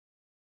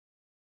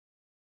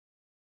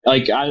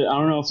Like, I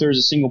don't know if there's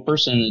a single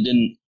person that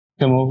didn't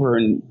come over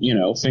and,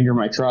 finger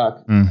my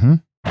truck. Mm-hmm.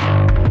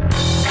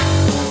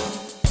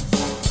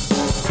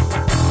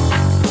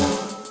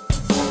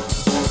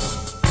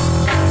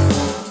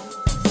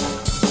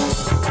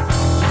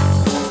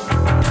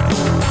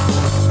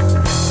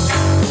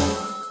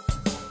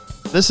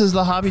 This is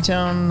the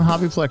Hobbytown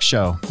Hobbyplex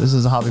Show. This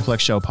is a Hobbyplex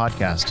Show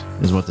podcast,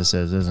 is what this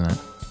is, isn't it?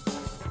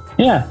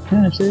 Yeah,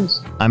 it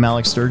is. I'm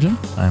Alex Sturgeon.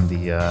 I'm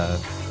the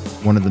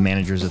one of the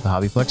managers at the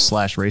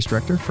Hobbyplex / race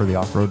director for the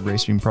off-road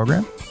racing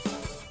program.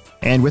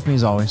 And with me,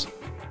 as always,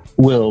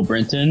 Will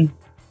Brenton.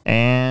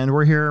 And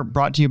we're here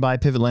brought to you by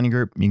Pivot Lending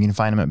Group. You can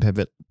find them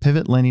at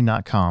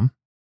pivotlending.com.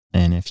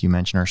 And if you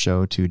mention our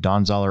show to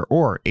Don Zoller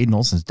or Aiden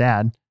Olson's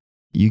dad,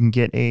 you can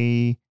get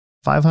a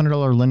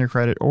 $500 lender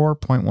credit or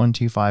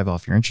 0.125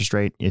 off your interest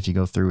rate if you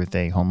go through with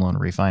a home loan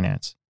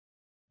refinance.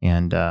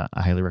 And I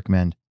highly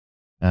recommend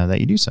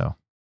that you do so.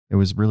 It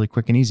was really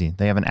quick and easy.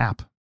 They have an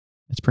app.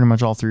 It's pretty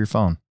much all through your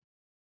phone.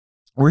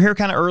 We're here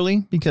kind of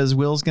early because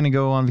Will's going to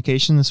go on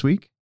vacation this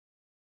week.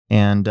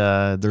 And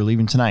they're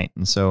leaving tonight.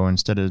 And so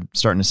instead of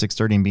starting at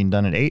 6:30 and being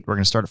done at 8, we're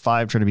going to start at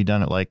 5, try to be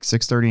done at like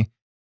 6:30.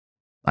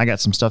 I got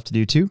some stuff to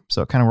do too,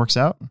 so it kind of works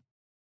out.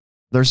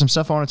 There's some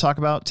stuff I want to talk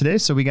about today.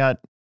 So we got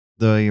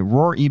the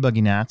Roar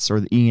E-Buggy Nats, or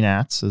the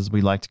E-Nats, as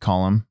we like to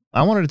call them.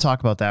 I wanted to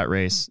talk about that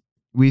race.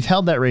 We've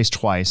held that race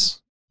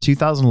twice,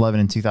 2011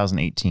 and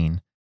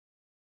 2018.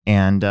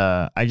 And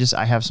I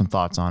have some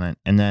thoughts on it.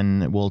 And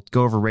then we'll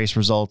go over race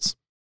results.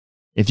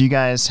 If you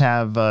guys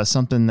have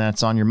something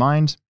that's on your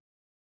mind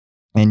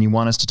and you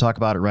want us to talk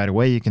about it right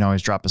away, you can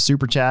always drop a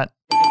super chat.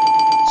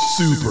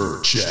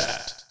 Super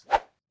chat.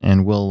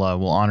 And we'll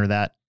honor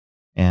that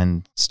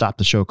and stop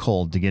the show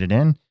cold to get it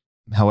in.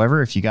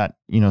 However, if you got,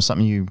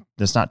 something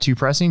that's not too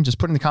pressing, just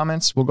put in the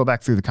comments. We'll go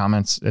back through the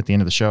comments at the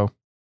end of the show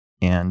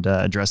and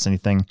address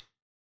anything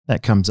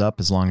that comes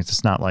up, as long as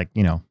it's not like,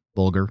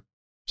 vulgar,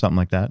 something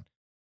like that.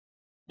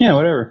 Yeah,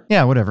 whatever.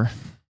 Yeah, whatever.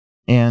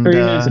 And or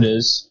even if it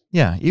is.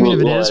 Yeah, even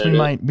if it is,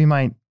 we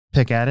might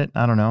pick at it.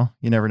 I don't know.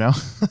 You never know.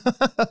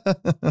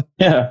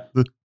 Yeah.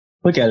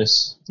 Look at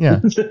us. Yeah.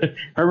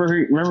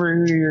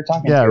 remember who you're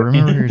talking to. Yeah,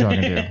 remember who you're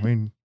talking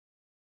to.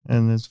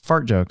 And there's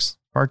fart jokes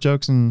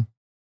and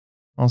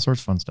all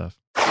sorts of fun stuff.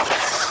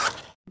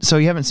 So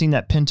you haven't seen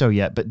that Pinto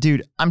yet, but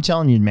dude, I'm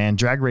telling you, man,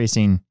 drag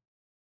racing,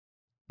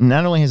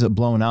 not only has it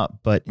blown up,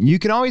 but you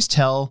can always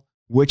tell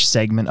which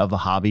segment of the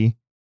hobby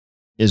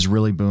is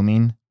really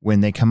booming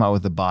when they come out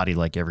with a body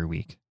like every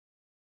week.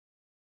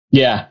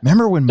 Yeah.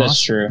 Remember when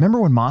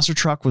true. Monster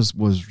Truck was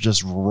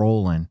just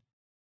rolling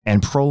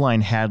and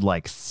Proline had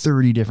like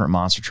 30 different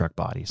Monster Truck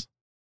bodies?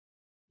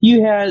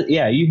 You had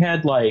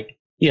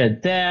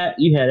that.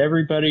 You had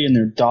everybody and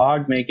their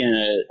dog making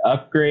an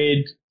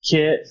upgrade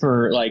kit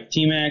for like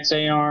T-Max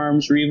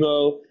A-arms,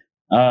 Revo,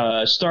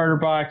 starter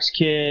box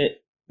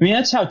kit. I mean,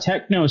 that's how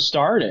Techno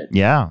started.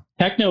 Yeah.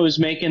 Techno was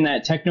making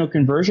that Techno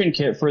conversion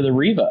kit for the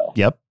Revo.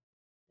 Yep.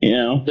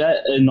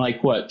 That in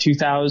like what,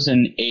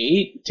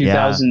 2008,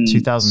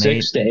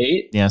 2006 to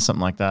 8? Yeah,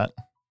 something like that.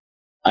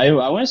 I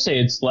want to say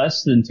it's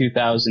less than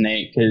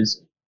 2008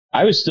 because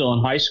I was still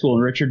in high school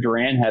and Richard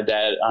Duran had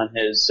that on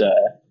his,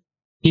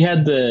 he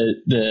had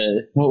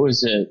the what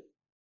was it?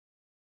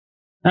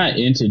 Not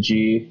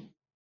Integy.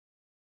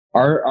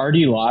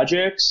 RD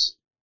Logics.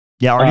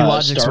 Yeah,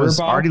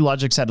 RD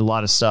Logics had a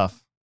lot of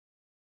stuff.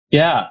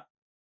 Yeah.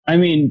 I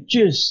mean,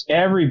 just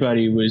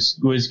everybody was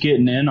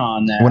getting in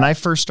on that. When I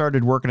first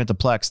started working at the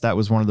Plex, that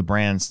was one of the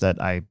brands that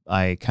I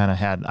kind of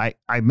had.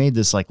 I made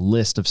this like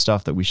list of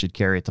stuff that we should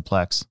carry at the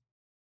Plex.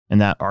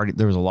 And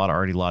there was a lot of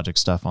RD Logic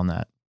stuff on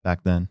that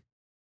back then.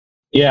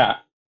 Yeah.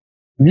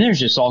 I mean, there's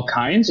just all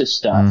kinds of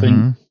stuff. Mm-hmm.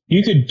 And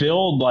you could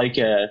build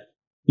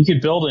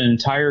an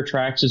entire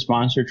Traxxas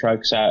monster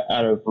trucks out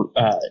of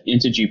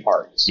Integy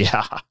parts.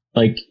 Yeah.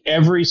 Like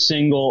every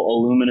single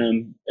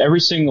aluminum, every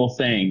single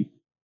thing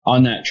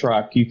on that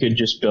truck, you could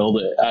just build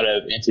it out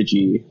of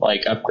Integy,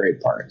 like upgrade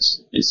parts,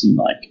 it seemed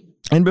like.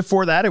 And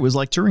before that, it was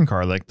like touring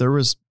car. Like there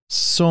was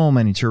so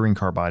many touring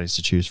car bodies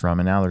to choose from.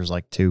 And now there's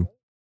like 2.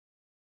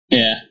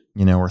 Yeah.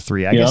 Or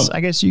 3.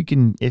 I guess you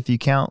can, if you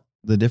count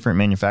the different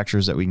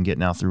manufacturers that we can get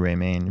now through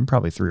AMain, and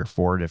probably 3 or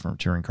 4 different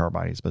touring car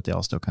bodies, but they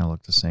all still kind of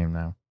look the same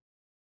now.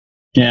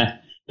 Yeah.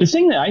 The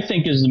thing that I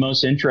think is the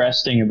most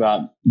interesting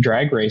about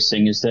drag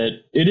racing is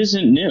that it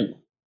isn't new.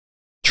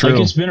 True.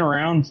 Like it's been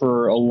around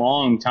for a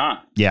long time.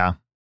 Yeah.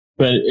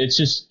 But it's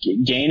just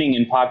gaining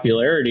in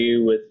popularity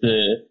with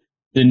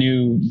the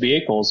new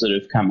vehicles that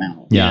have come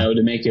out,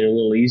 to make it a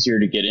little easier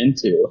to get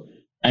into.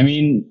 I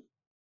mean,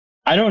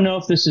 I don't know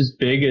if this is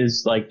big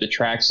as like the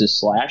Traxxas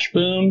Slash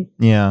Boom.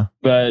 Yeah.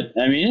 But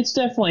I mean, it's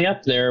definitely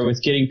up there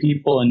with getting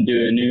people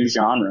into a new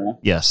genre.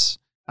 Yes.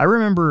 I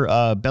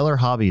remember Bel Air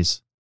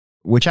Hobbies,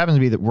 which happens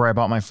to be where I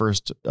bought my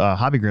first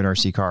Hobby Grid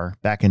RC car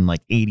back in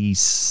like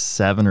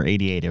 87 or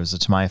 88. It was a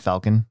Tamiya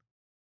Falcon.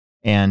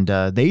 And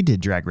they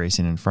did drag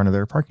racing in front of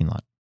their parking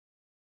lot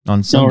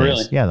on Sundays. Oh,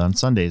 really? Yeah, on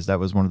Sundays. That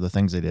was one of the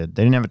things they did.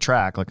 They didn't have a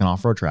track, like an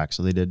off-road track,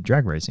 so they did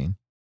drag racing.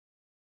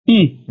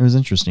 It was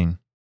interesting.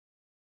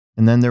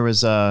 And then there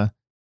was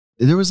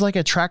there was like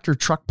a tractor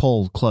truck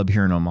pull club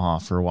here in Omaha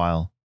for a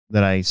while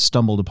that I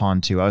stumbled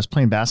upon too. I was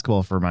playing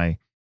basketball for one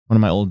of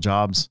my old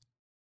jobs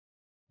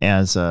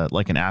as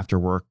like an after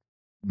work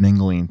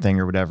mingling thing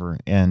or whatever.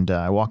 And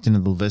I walked into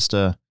the La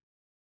Vista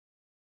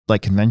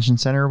like convention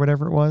center or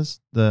whatever it was.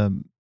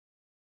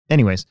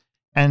 Anyways,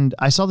 and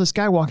I saw this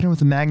guy walking in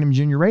with a Magnum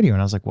Junior radio,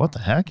 and I was like, what the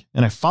heck?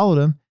 And I followed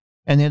him,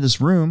 and they had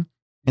this room,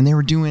 and they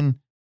were doing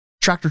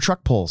tractor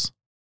truck pulls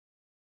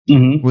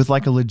with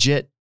like a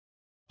legit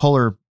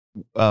puller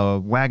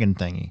wagon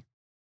thingy.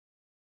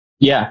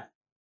 Yeah.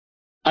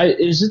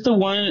 Is it the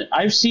one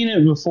I've seen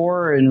it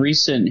before in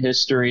recent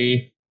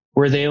history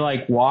where they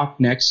like walk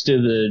next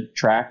to the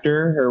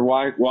tractor or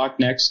walk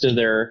next to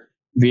their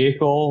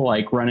vehicle,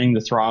 like running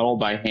the throttle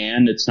by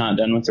hand? It's not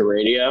done with the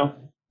radio.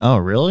 Oh,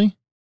 really?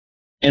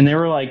 And they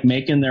were like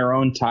making their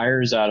own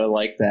tires out of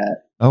like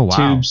that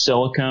tube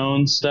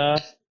silicone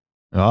stuff.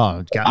 Oh,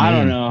 it got me. I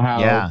don't know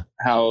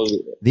how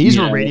these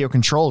were radio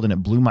controlled, and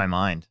it blew my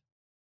mind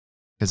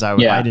because I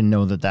didn't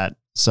know that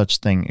such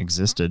thing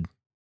existed.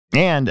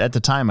 And at the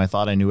time, I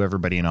thought I knew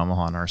everybody in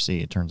Omaha and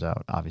RC. It turns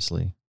out,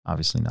 obviously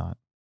not.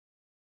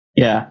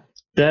 Yeah,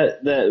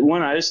 that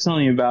one I was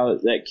telling you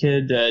about, that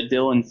kid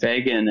Dylan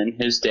Fagan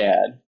and his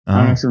dad. I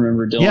don't know if you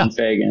remember Dylan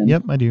Fagan.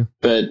 Yep, I do.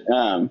 But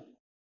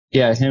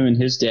him and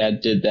his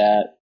dad did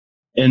that,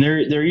 and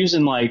they're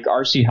using like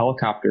RC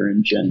helicopter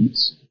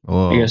engines.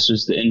 I guess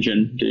was the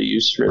engine they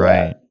used for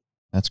that.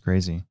 That's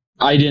crazy.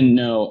 I didn't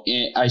know.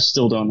 I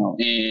still don't know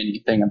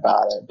anything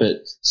about it, but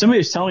somebody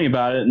was telling me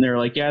about it, and they're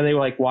like, yeah, they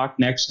like walk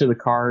next to the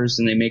cars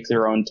and they make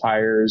their own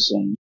tires.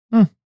 And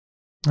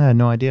I had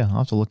no idea. I'll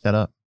have to look that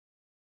up.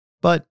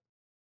 But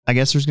I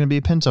guess there's going to be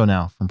a Pinto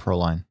now from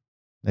Proline.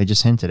 They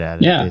just hinted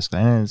at it, basically.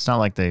 And it's not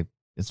like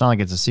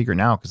it's a secret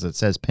now because it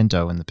says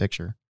Pinto in the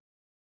picture.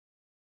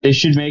 They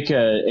should make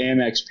a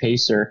AMX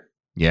Pacer.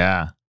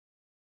 Yeah.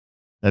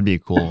 That'd be a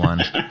cool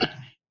one.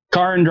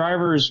 Car and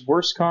Driver's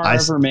worst car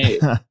ever made.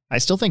 I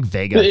still think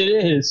Vega.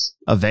 It is.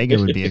 A Vega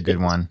would be a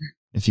good one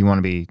if you want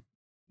to be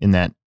in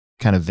that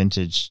kind of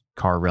vintage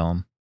car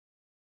realm.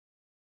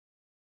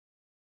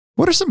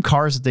 What are some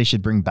cars that they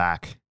should bring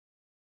back?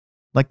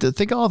 Like,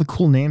 think of all the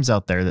cool names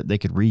out there that they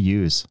could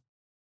reuse.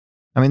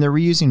 I mean, they're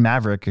reusing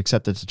Maverick,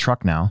 except it's a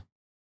truck now.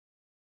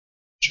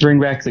 Should bring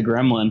back the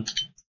Gremlin.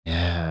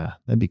 Yeah,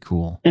 that'd be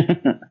cool.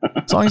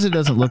 As long as it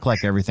doesn't look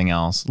like everything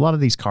else. A lot of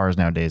these cars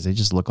nowadays, they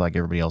just look like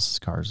everybody else's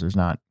cars. There's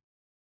not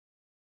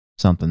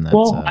something that's...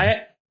 Well,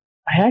 I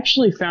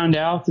actually found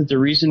out that the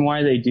reason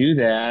why they do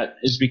that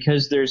is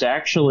because there's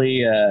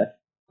actually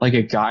like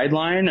a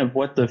guideline of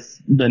what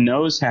the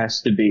nose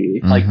has to be,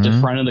 like the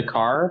front of the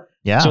car.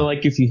 Yeah. So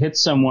like if you hit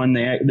someone,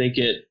 they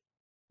get,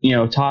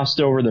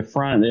 tossed over the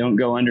front. They don't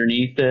go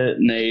underneath it,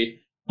 and they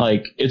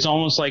like, it's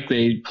almost like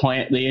they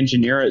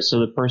engineer it so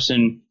the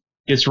person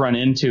gets run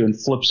into and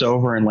flips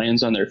over and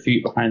lands on their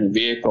feet behind the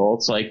vehicle.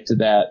 It's like to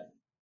that.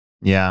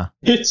 Yeah.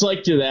 It's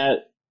like to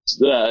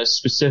that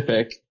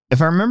specific.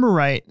 If I remember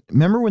right,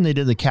 remember when they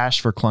did the Cash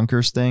for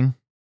Clunkers thing?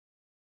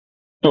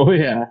 Oh,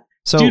 yeah.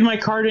 So, dude, my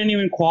car didn't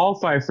even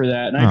qualify for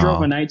that. And I drove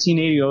a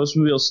 1980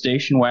 Oldsmobile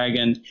station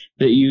wagon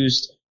that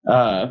used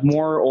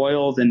more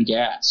oil than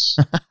gas.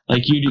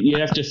 Like you'd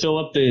have to fill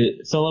up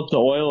the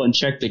oil and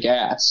check the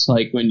gas.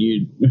 Like when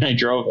I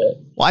drove it.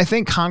 Well, I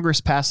think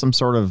Congress passed some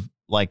sort of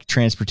like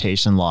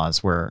transportation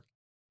laws where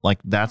like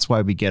that's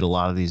why we get a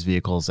lot of these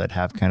vehicles that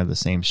have kind of the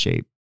same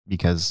shape,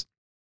 because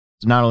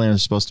not only are they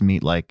supposed to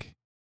meet like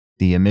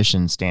the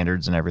emission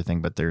standards and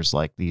everything, but there's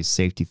like these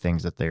safety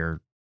things that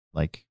they're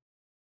like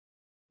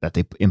that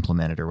they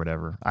implemented or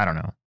whatever. I don't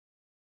know.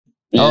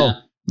 Yeah. Oh,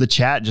 the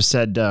chat just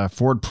said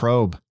Ford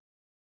Probe.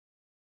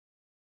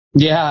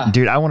 Yeah.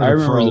 Dude, I wanted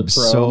a Probe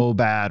so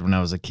bad when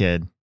I was a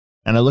kid.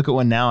 And I look at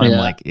one now and I'm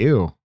like,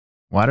 ew,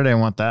 why did I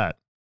want that?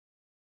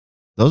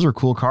 Those were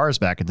cool cars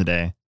back in the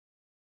day.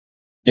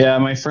 Yeah,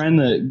 my friend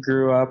that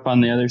grew up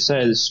on the other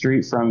side of the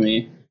street from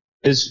me,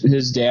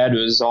 his dad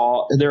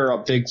they're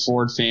a big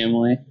Ford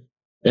family,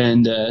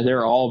 and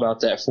they're all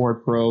about that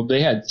Ford Probe.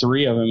 They had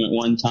 3 of them at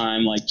one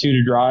time, like 2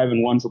 to drive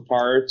and 1 for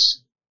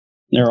parts.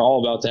 They're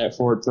all about that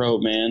Ford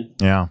Probe, man.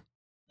 Yeah.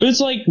 But it's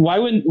like, why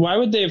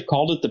would they have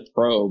called it the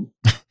Probe?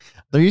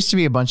 There used to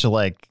be a bunch of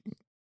like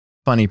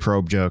funny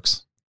Probe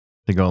jokes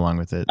to go along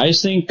with it. I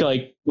just think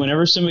like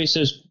whenever somebody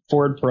says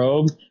Ford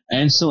Probe, I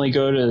instantly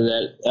go to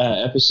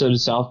that episode of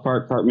South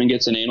Park, Cartman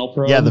Gets an Anal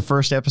Probe. Yeah, the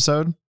first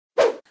episode.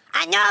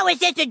 I know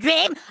it's just a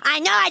dream. I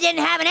know I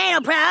didn't have an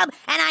anal probe,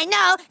 and I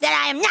know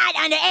that I am not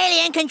under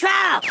alien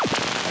control.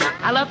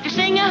 I love to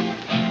sing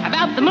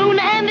about the moon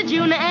and the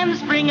June and the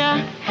spring.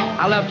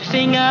 I love to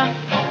sing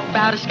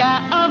about a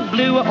sky of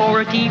blue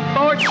or a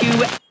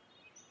T42.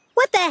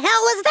 What the hell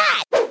was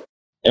that?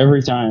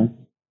 Every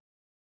time.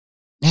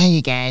 No,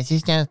 you guys,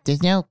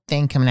 there's no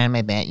thing coming out of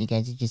my butt. You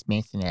guys are just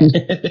messing up.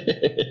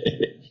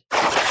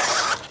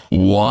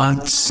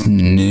 What's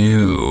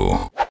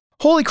new?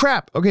 Holy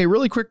crap. Okay,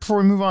 really quick before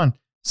we move on.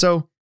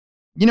 So,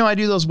 I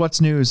do those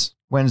What's News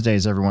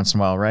Wednesdays every once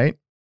in a while, right?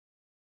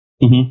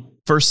 Mm-hmm.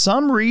 For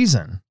some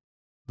reason,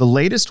 the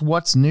latest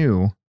What's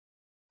New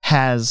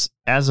has,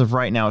 as of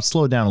right now, it's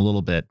slowed down a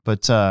little bit,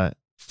 but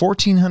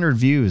 1,400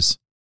 views.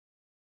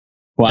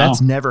 Wow.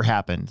 That's never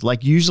happened.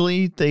 Like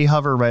usually they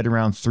hover right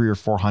around 300 or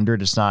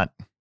 400. It's not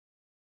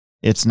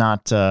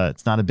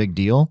a big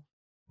deal,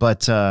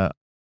 but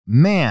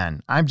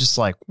man, I'm just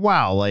like,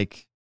 wow,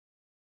 like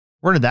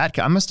where did that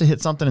come? I must have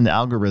hit something in the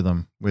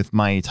algorithm with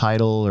my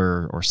title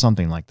or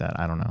something like that.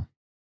 I don't know.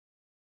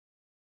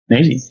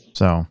 Maybe.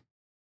 So,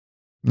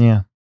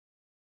 yeah.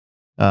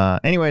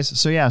 Anyways,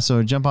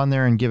 so jump on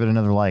there and give it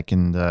another like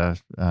and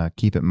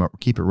keep it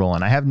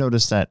rolling. I have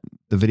noticed that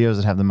the videos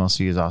that have the most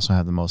views also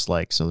have the most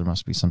likes, so there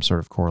must be some sort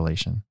of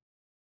correlation.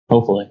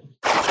 Hopefully.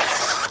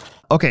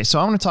 Okay, so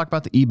I want to talk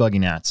about the e-buggy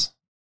gnats,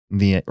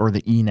 the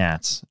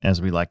e-gnats,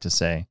 as we like to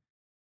say.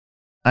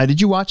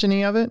 Did you watch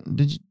any of it?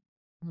 Did you?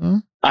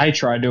 I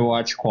tried to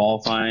watch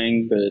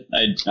qualifying, but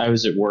I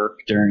was at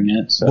work during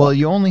it. So well,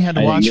 you only had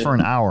to I watch didn't for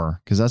an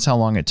hour because that's how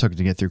long it took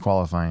to get through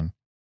qualifying.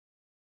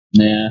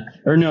 Yeah,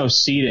 or no,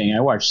 seeding. I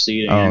watched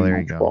seeding. Oh, there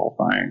you go.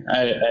 Qualifying.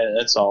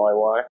 That's all I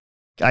watched.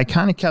 I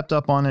kind of kept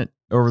up on it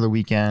over the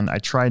weekend. I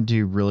tried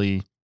to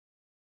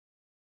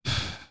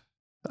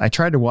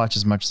watch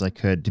as much as I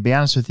could. To be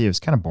honest with you, it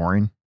was kind of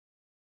boring.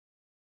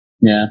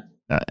 Yeah.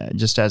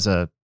 Just as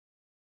an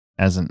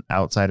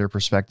outsider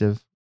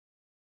perspective,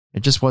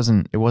 it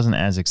wasn't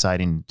as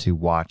exciting to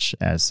watch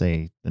as,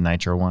 say, the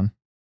Nitro one.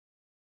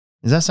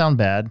 Does that sound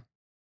bad?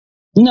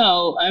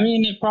 No, I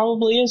mean, it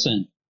probably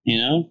isn't,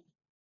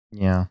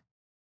 Yeah.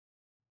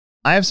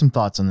 I have some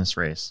thoughts on this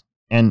race.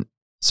 And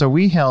so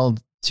we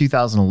held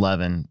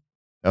 2011.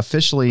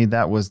 Officially,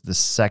 that was the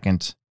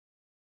second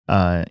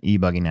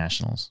e-buggy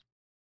nationals.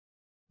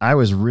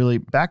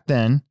 Back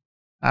then,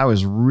 I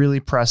was really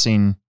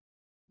pressing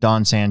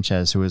Don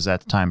Sanchez, who was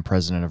at the time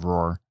president of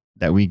Roar,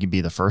 that we could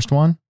be the first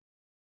one.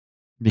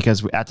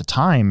 Because at the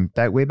time,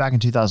 way back in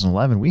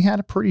 2011, we had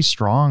a pretty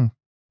strong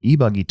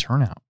e-buggy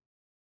turnout.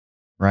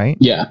 Right?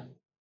 Yeah.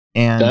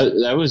 And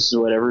that was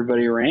what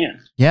everybody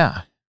ran.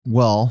 Yeah.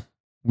 Well,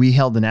 we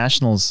held the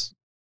nationals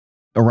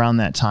around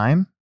that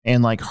time,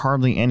 and like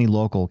hardly any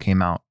local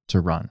came out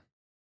to run.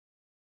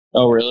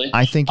 Oh, really?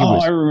 I think it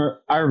was.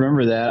 I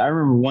remember that. I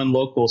remember one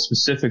local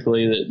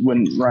specifically that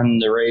wouldn't run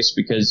the race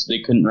because they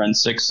couldn't run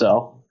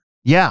 6-cell.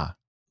 Yeah.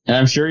 And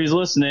I'm sure he's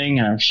listening,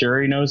 and I'm sure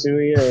he knows who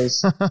he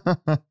is.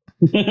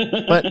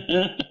 But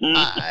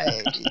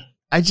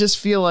I just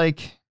feel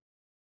like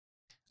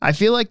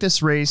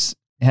this race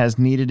has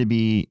needed to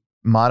be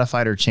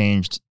modified or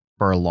changed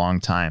for a long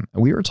time.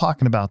 We were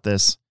talking about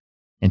this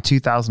in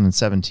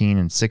 2017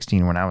 and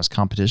 16 when I was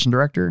competition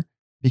director,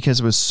 because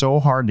it was so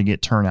hard to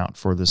get turnout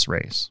for this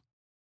race.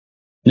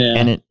 Yeah.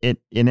 And it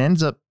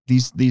ends up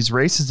these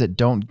races that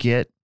don't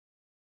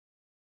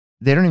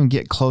even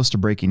get close to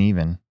breaking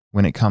even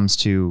when it comes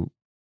to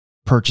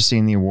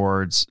purchasing the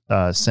awards,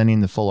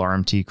 sending the full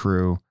RMT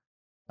crew,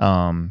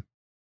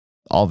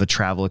 all the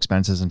travel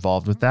expenses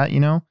involved with that,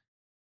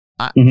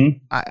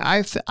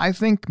 I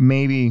think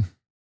maybe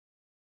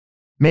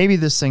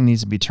this thing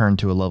needs to be turned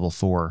to a level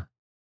 4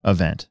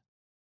 event.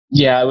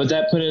 Yeah, would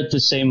that put it at the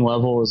same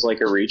level as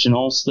like a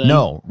regionals then?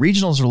 No,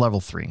 regionals are level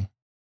 3.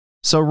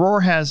 So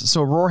Roar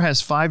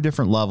has 5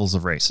 different levels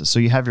of races. So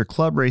you have your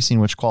club racing,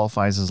 which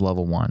qualifies as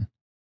level 1.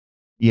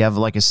 You have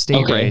like a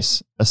state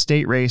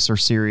race or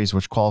series,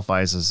 which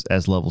qualifies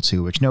as level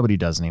 2, which nobody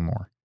does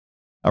anymore.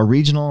 A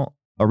regional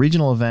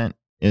event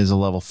is a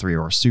level 3,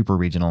 or a super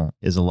regional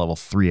is a level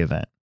 3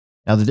 event.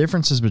 Now, the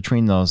differences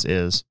between those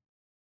is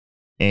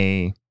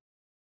a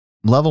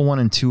level 1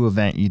 and 2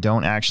 event, you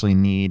don't actually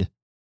need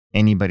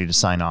anybody to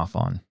sign off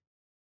on.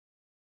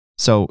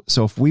 So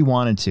if we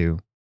wanted to,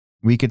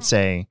 we could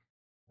say,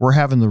 we're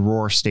having the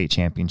Roar State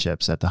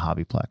Championships at the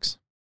Hobbyplex.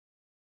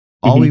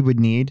 All we would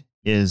need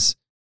is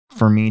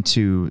for me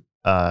to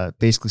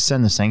basically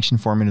send the sanction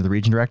form into the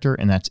region director,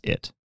 and that's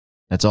it.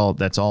 That's all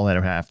that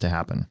would have to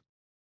happen.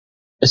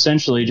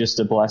 Essentially just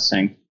a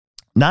blessing.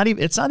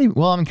 It's not even,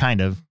 well, I mean, kind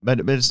of,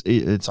 but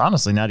it's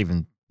honestly not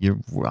even,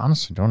 you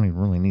honestly don't even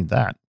really need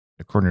that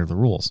according to the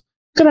rules.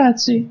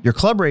 Grazie. Your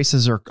club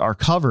races are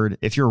covered.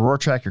 If you're a Roar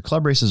track, your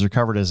club races are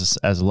covered as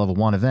a level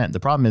 1 event. The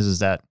problem is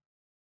that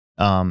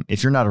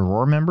if you're not a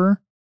Roar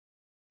member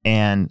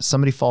and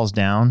somebody falls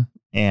down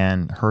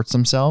and hurts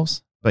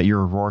themselves, but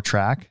you're a Roar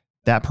track,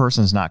 that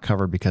person is not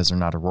covered because they're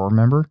not a Roar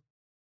member,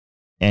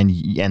 and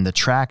the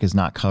track is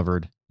not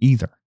covered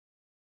either.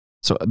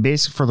 So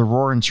basically, for the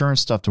Roar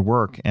insurance stuff to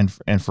work, and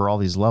for all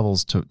these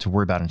levels to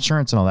worry about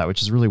insurance and all that,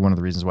 which is really one of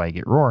the reasons why you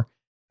get Roar,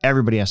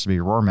 everybody has to be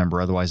a Roar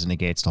member, otherwise it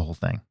negates the whole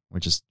thing.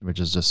 Which is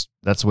just,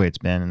 that's the way it's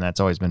been, and that's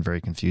always been very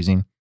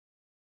confusing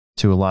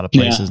to a lot of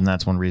places, and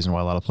that's one reason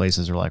why a lot of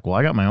places are like, well,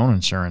 I got my own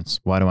insurance,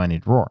 why do I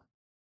need Roar?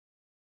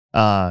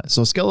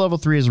 So skill level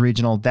 3 is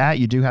regional. That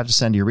you do have to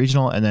send to your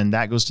regional, and then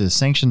that goes to the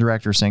sanction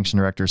director. Sanction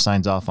director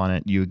signs off on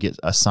it. You get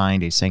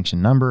assigned a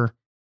sanction number.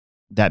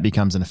 That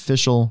becomes an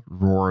official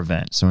Roar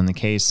event. So in the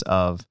case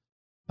of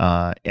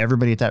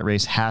everybody at that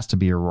race has to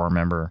be a Roar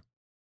member.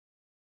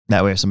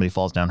 That way, if somebody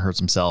falls down, hurts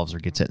themselves, or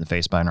gets hit in the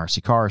face by an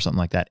RC car or something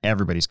like that,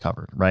 everybody's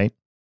covered, right?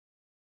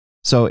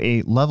 So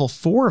a level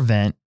 4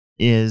 event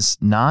is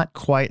not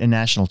quite a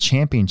national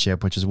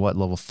championship, which is what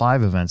level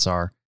 5 events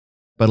are,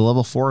 but a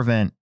level 4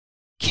 event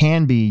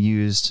can be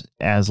used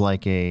as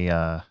like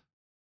a,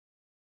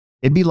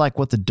 it'd be like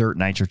what the Dirt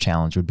Nitro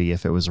Challenge would be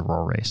if it was a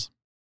roar race.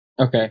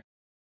 Okay.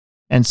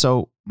 And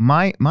so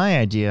my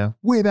idea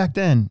way back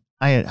then,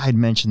 I'd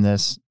mentioned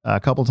this a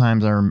couple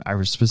times.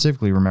 I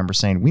specifically remember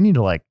saying, we need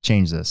to like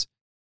change this,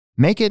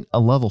 make it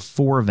a level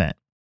 4 event.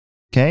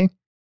 Okay.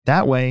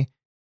 That way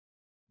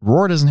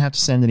Roar doesn't have to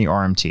send any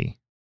RMT.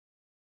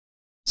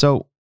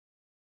 So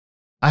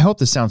I hope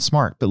this sounds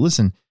smart, but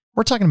listen,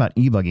 we're talking about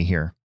e-buggy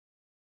here.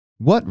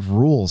 What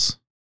rules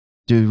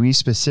do we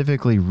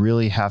specifically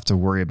really have to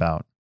worry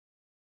about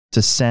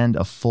to send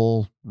a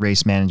full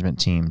race management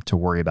team to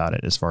worry about it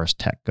as far as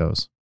tech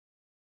goes?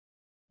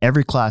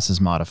 Every class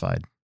is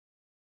modified,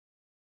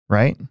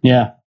 right?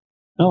 Yeah.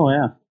 Oh,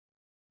 yeah.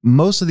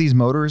 Most of these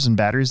motors and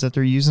batteries that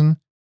they're using,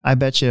 I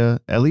bet you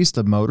at least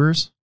the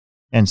motors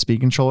and speed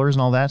controllers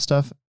and all that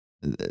stuff,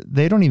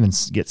 they don't even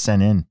get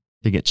sent in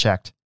to get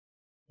checked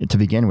to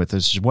begin with.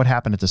 This is what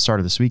happened at the start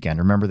of this weekend.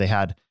 Remember, they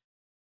had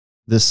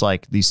this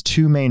like these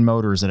 2 main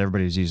motors that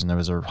everybody was using. There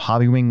was a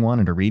Hobbywing one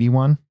and a Reedy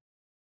one,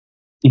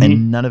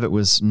 and none of it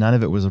was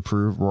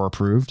approved or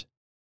approved.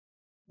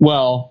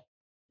 Well,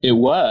 it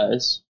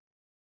was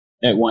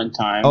at one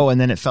time. Oh, and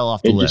then it fell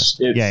off the list.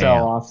 It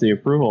fell off the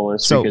approval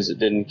list because it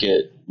didn't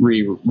get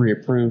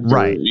reapproved,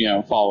 right?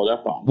 Or, followed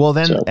up on. Well,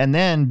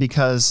 then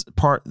because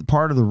part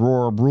of the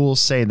Roar rules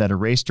say that a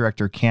race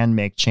director can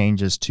make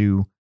changes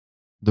to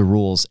the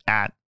rules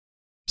at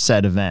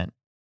said event.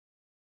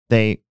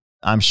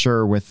 I'm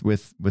sure with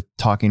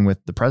talking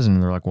with the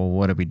president, they're like, well,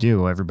 what do we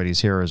do?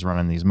 Everybody's here is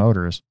running these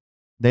motors.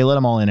 They let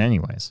them all in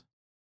anyways.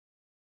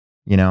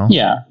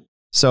 Yeah.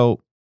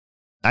 So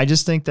I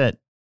just think that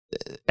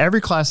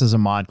every class is a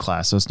mod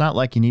class. So it's not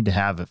like you need to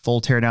have a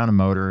full teardown of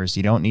motors.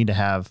 You don't need to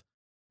have,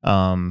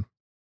 obviously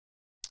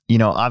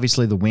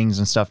the wings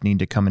and stuff need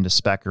to come into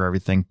spec or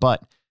everything.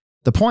 But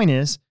the point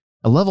is,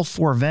 a level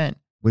 4 event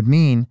would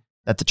mean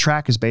that the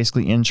track is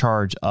basically in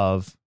charge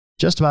of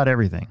just about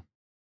everything.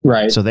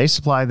 Right. So they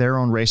supply their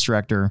own race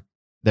director,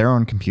 their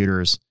own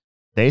computers.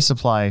 They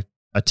supply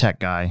a tech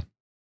guy.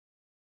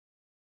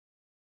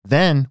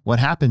 Then what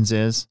happens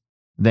is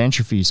the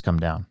entry fees come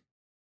down.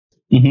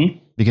 Mm-hmm.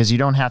 Because you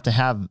don't have to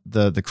have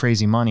the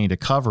crazy money to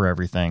cover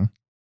everything.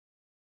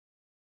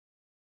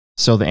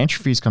 So the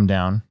entry fees come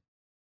down.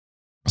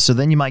 So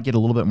then you might get a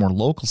little bit more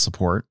local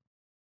support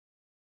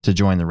to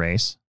join the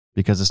race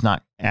because it's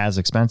not as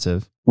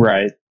expensive.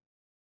 Right.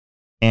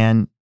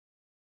 And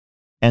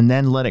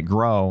then let it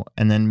grow,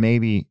 and then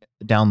maybe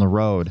down the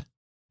road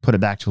put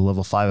it back to a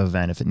level 5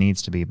 event if it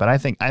needs to be. But I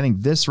think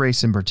this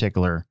race in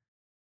particular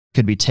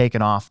could be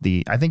taken off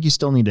I think you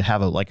still need to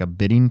have a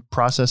bidding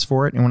process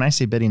for it. And when I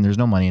say bidding, there's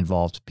no money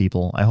involved,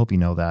 people. I hope you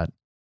know that.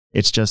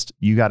 It's just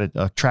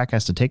a track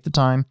has to take the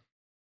time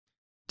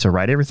to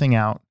write everything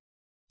out,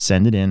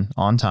 send it in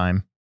on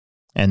time,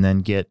 and then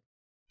get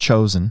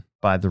chosen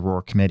by the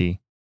Roar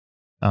committee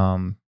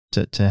to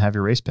have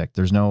your race picked.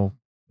 There's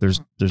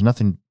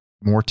nothing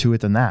more to it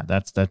than that.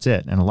 That's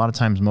it. And a lot of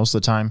times, most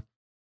of the time,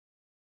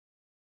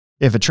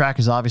 if a track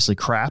is obviously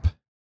crap,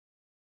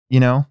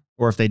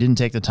 or if they didn't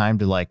take the time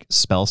to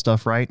spell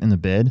stuff right in the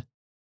bid,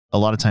 a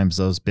lot of times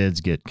those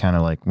bids get kind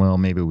of like, well,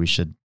 maybe we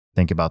should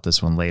think about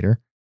this one later.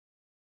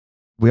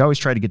 We always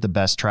try to get the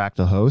best track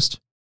to host,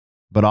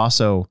 but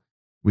also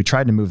we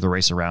tried to move the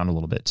race around a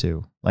little bit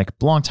too. Like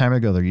a long time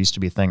ago, there used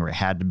to be a thing where it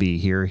had to be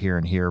here, here,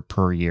 and here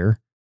per year.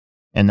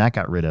 And that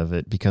got rid of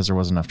it because there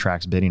wasn't enough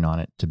tracks bidding on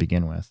it to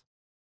begin with.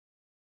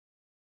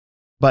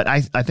 But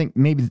I think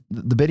maybe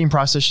the bidding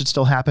process should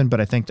still happen, but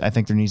I think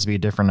there needs to be a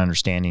different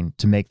understanding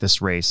to make this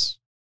race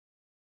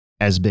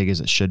as big as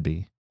it should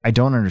be. I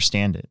don't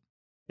understand it.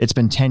 It's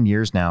been 10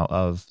 years now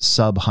of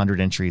sub 100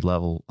 entries.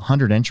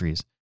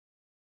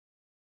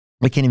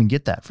 We can't even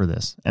get that for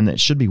this. And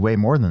it should be way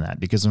more than that,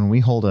 because when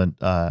we hold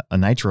a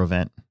Nitro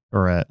event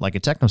or a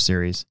Techno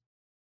series,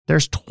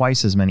 there's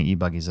twice as many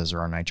e-buggies as there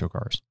are Nitro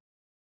cars.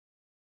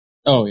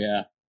 Oh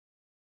yeah.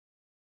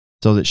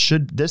 So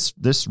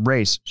this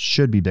race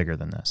should be bigger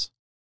than this,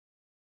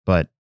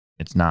 but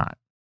it's not.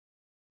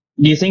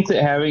 Do you think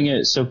that having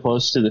it so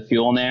close to the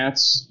fuel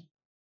nats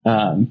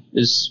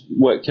is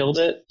what killed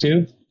it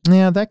too?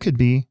 Yeah, that could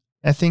be.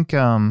 I think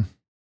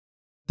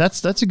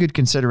that's a good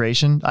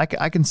consideration.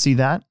 I can see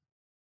that,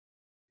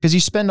 because you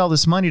spend all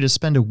this money to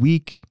spend a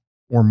week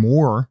or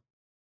more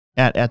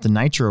at the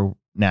Nitro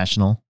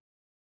National,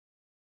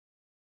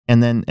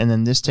 and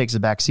then this takes a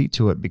back seat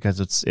to it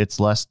because it's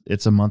less.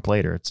 It's a month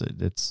later.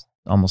 It's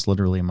almost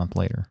literally a month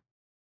later.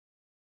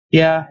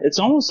 Yeah, it's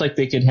almost like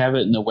they could have it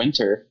in the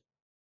winter.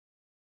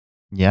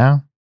 Yeah.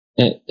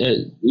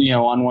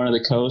 On one of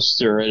the coasts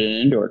or at an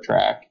indoor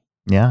track.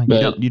 Yeah,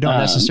 but, you don't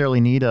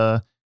necessarily need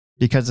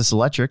because it's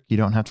electric, you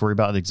don't have to worry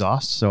about the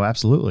exhaust. So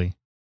absolutely.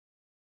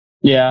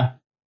 Yeah.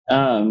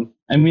 I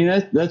mean,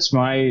 that's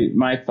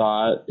my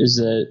thought is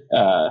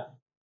that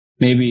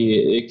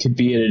maybe it could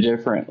be at a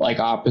different,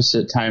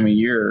 opposite time of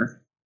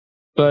year.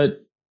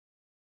 But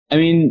I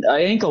mean,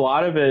 I think a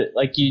lot of it,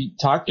 you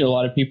talk to a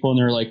lot of people and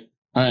they're like,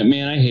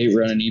 Man, I hate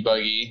running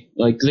e-buggy.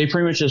 Like, they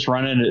pretty much just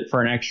run it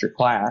for an extra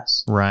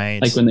class. Right.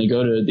 Like when they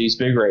go to these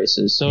big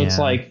races. So it's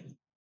like,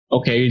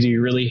 okay, do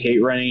you really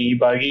hate running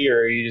e-buggy, or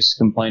are you just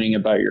complaining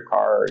about your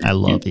car? Or, I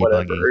love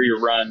e-buggy. Or your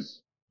run.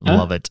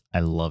 Love it. I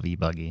love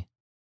e-buggy.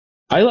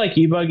 I like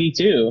e-buggy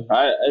too.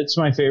 It's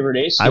my favorite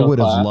ace. I would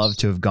have loved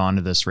to have gone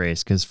to this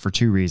race because for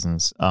two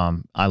reasons.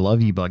 I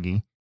love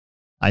e-buggy.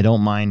 I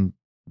don't mind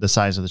the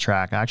size of the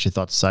track. I actually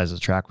thought the size of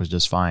the track was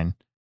just fine.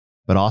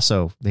 But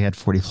also, they had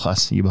 40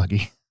 plus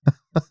e-buggy.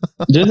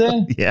 Did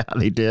they? Yeah,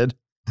 they did.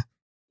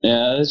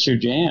 Yeah, that's your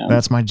jam.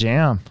 That's my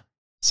jam.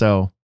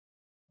 So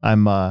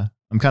I'm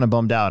kind of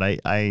bummed out.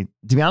 I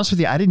to be honest with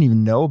you, I didn't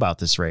even know about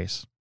this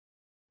race.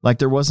 Like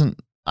there wasn't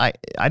I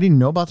didn't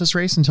know about this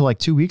race until like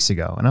 2 weeks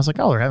ago. And I was like,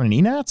 oh, they're having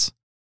an ENATS?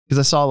 Because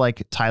I saw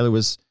like Tyler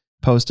was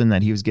posting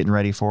that he was getting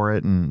ready for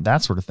it and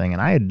that sort of thing.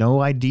 And I had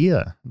no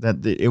idea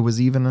that it was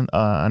even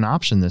an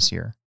option this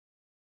year.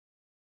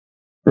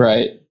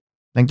 Right.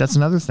 I think that's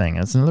another thing.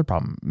 That's another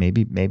problem.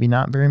 Maybe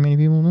not very many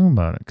people know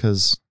about it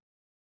because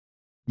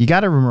you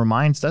got to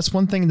remind. That's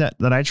one thing that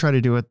I try to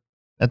do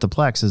at the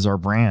Plex is our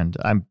brand.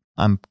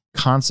 I'm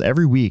constant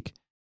every week.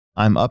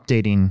 I'm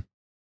updating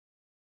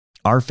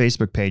our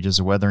Facebook pages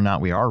of whether or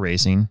not we are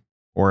racing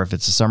or if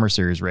it's a summer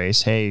series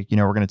race. Hey,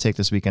 we're going to take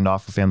this weekend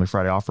off for Family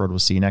Friday Off-Road. We'll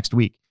see you next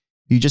week.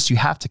 You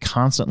have to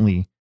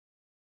constantly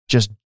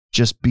just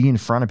be in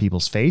front of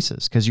people's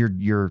faces because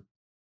you're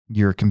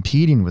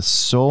competing with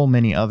so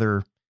many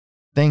other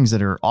things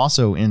that are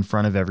also in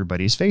front of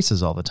everybody's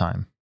faces all the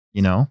time,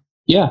 Yeah.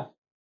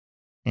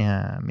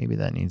 Yeah, maybe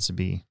that needs to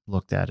be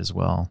looked at as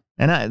well.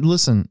 And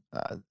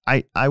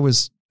I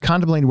was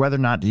contemplating whether or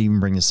not to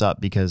even bring this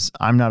up because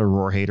I'm not a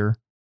roar hater.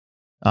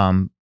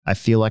 I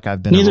feel like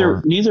I've been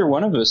neither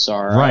one of us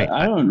are. Right.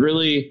 I don't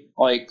really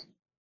like.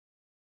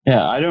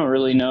 Yeah, I don't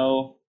really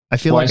know. I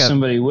feel why like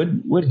somebody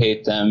would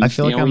hate them. I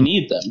feel like we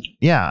need them.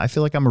 Yeah, I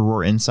feel like I'm a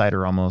roar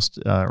insider almost,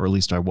 or at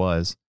least I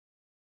was.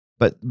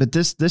 But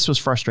this was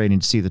frustrating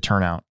to see the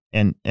turnout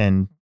and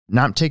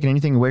not taking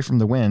anything away from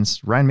the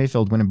wins. Ryan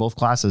Mayfield winning both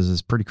classes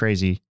is pretty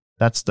crazy.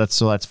 That's 4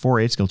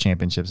 8-skill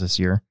championships this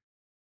year.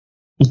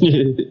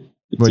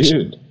 Which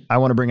Dude. I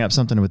want to bring up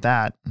something with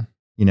that,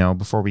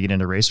 before we get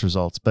into race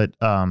results. But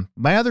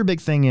my other big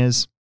thing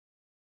is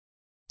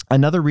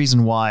another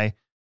reason why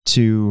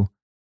to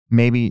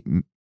maybe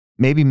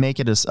make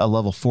it a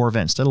level 4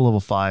 event instead of level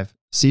 5.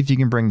 See if you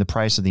can bring the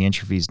price of the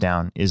entry fees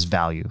down is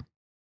value.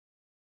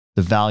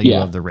 The value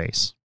of the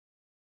race.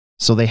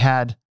 So they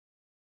had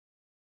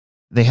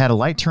a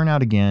light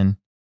turnout again,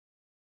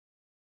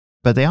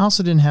 but they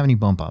also didn't have any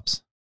bump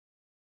ups.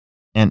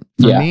 And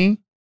for me,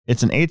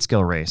 it's an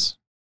 8-skill race.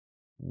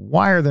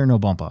 Why are there no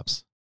bump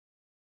ups?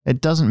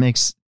 It doesn't make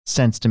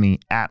sense to me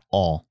at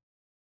all.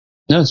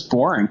 No, it's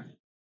boring.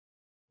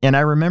 And I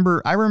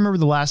remember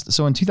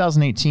so in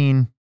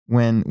 2018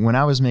 when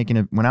I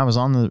was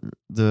on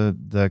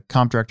the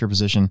comp director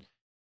position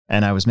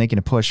and I was making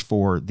a push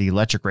for the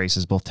electric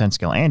races, both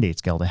 10-scale and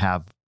 8-scale, to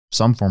have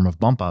some form of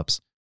bump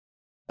ups.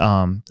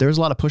 There was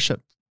a lot of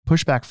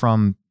pushback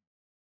from,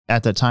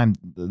 at that time,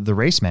 the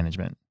race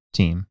management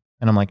team.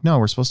 And I'm like, no,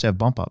 we're supposed to have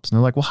bump ups. And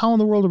they're like, well, how in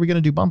the world are we going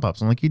to do bump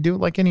ups? I'm like, you do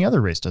it like any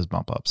other race does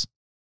bump ups.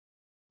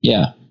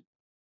 Yeah.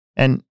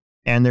 And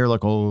they're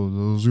like,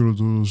 oh, it's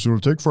going to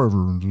take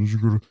forever. You're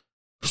going to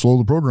slow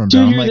the program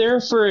down. Dude, you're there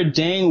for a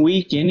dang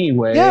week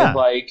anyway. Yeah.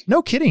 Like,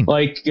 no kidding.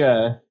 Like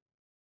if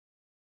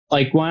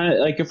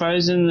I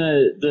was in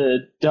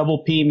the double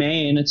P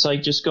main, it's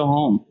like, just go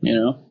home,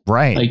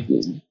 Right. Like,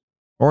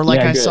 or like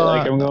I'm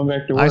going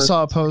back to work. I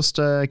saw a post,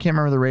 I can't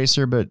remember the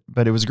racer, but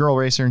it was a girl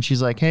racer, and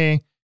she's like,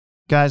 hey,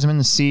 guys, I'm in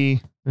the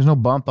C. There's no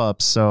bump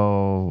ups,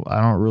 so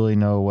I don't really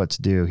know what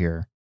to do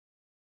here.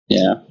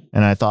 Yeah.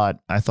 And I thought,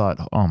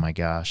 oh my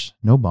gosh,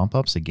 no bump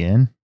ups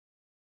again?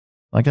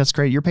 Like, that's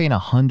great. You're paying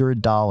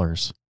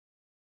 $100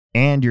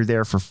 and you're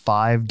there for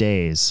 5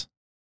 days.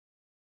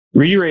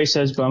 Re-race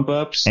has bump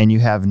ups. And you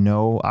have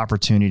no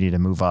opportunity to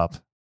move up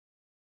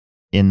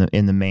in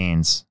the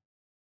mains.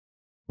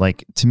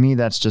 Like, to me,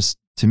 that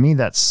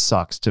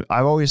sucks. I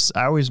always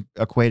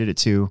equated it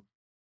to,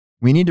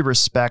 we need to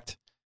respect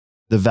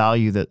the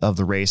value of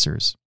the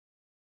racers.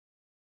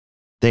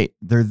 They're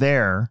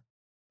there.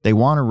 They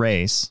want to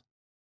race.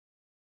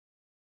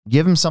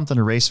 Give them something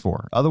to race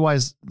for.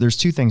 Otherwise, there's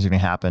two things that are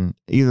going to happen.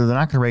 Either they're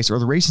not going to race or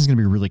the racing is going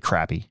to be really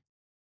crappy.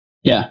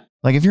 Yeah.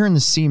 Like if you're in the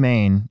C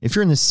main, they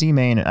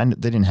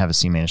didn't have a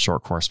C main of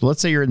short course, but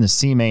let's say you're in the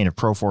C main of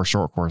Pro 4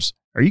 short course.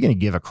 Are you going to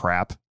give a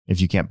crap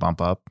if you can't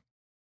bump up?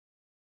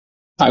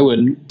 I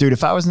wouldn't. Dude,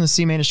 if I was in the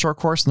C main of short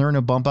course and there are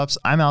no bump ups,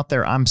 I'm out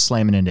there, I'm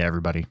slamming into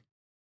everybody.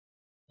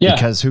 Yeah.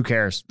 Because who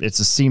cares? It's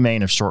a C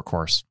main of short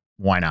course.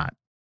 Why not?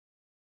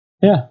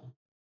 Yeah.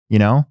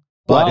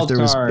 But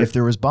if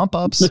there was bump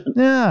ups,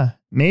 yeah,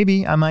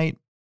 maybe I might,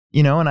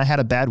 and I had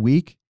a bad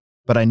week,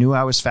 but I knew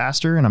I was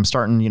faster and I'm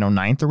starting,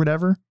 9th or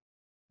whatever.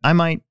 I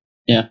might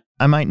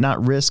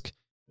not risk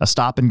a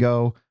stop and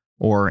go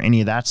or any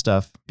of that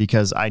stuff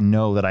because I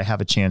know that I have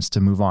a chance to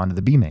move on to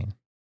the B main.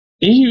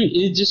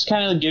 It just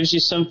kind of gives you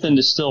something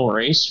to still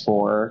race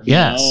for.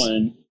 Yes.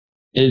 And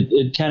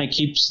it kind of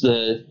keeps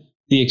the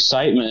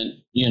excitement,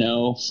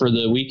 for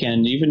the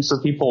weekend, even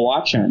for people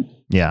watching.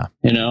 Yeah.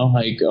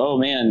 Like, oh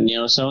man,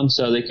 so and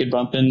so they could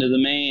bump into the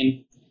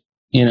main.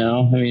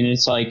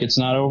 It's like it's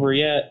not over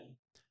yet.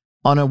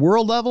 On a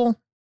world level,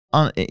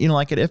 on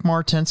like at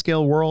IFMAR 10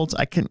 scale worlds,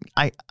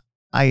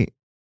 I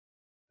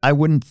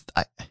wouldn't.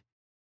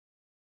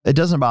 It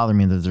doesn't bother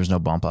me that there's no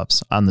bump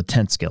ups on the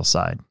 10 scale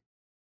side,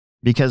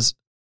 because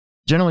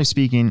generally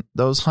speaking,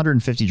 those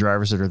 150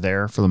 drivers that are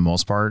there for the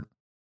most part,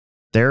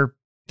 they're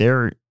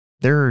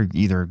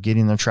either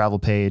getting their travel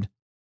paid,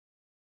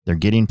 they're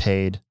getting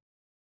paid,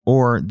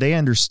 or they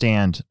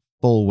understand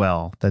full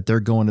well that they're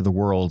going to the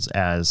worlds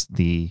as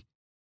the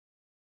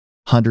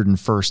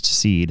 101st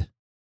seed,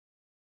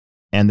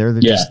 and they're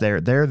just there.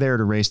 They're there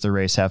to race the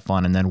race, have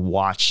fun, and then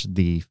watch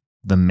the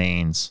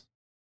mains.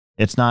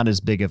 It's not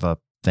as big of a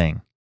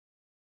thing.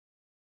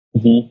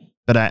 Mm-hmm.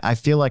 But I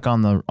feel like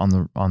on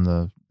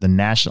the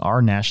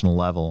national national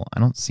level, I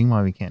don't see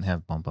why we can't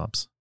have bump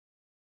ups,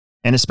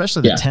 and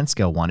especially the 10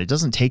 scale one. It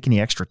doesn't take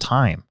any extra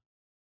time.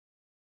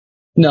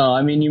 No,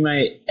 you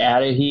might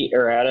add a heat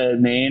or add a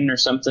main or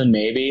something,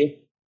 maybe.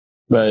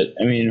 But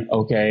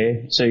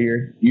okay, so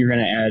you're going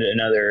to add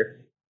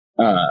another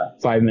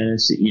 5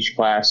 minutes to each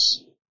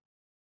class.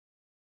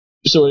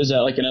 So is that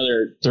like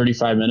another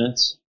 35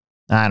 minutes?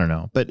 I don't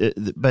know, but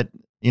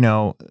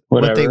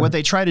Whatever. what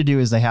they try to do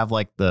is they have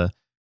like the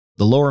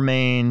lower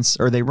mains,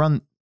 or they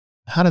run.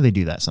 How do they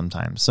do that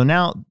sometimes? So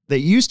now they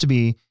used to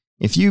be,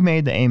 if you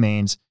made the A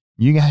mains,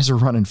 you guys are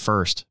running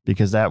first,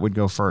 because that would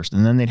go first,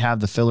 and then they'd have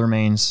the filler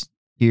mains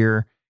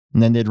here,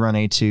 and then they'd run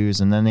A2s,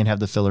 and then they'd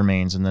have the filler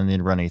mains, and then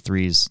they'd run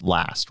A3s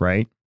last,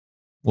 right?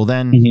 Well,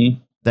 then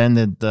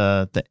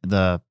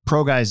the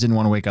pro guys didn't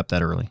want to wake up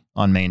that early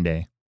on main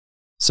day.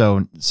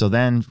 So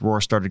then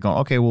Roar started going,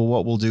 okay, well,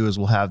 what we'll do is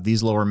we'll have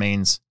these lower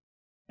mains,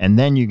 and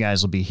then you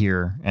guys will be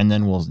here, and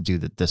then we'll do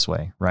it this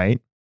way,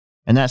 right?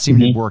 And that seemed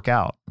to work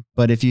out.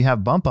 But if you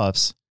have bump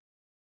ups,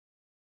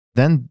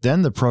 then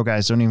the pro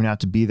guys don't even have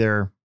to be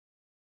there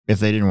if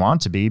they didn't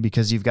want to be,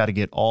 because you've got to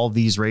get all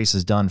these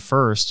races done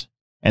first.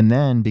 And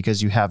then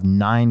because you have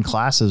 9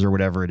 classes or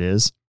whatever it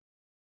is,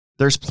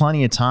 there's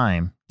plenty of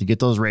time to get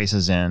those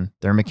races in.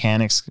 Their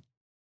mechanics,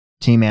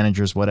 team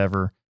managers,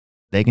 whatever,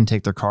 they can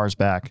take their cars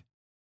back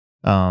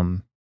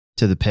to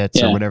the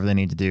pits or whatever they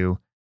need to do.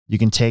 You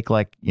can take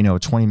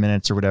 20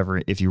 minutes or whatever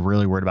if you're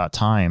really worried about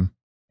time,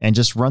 and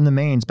just run the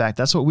mains back.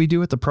 That's what we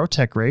do at the Pro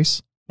Tech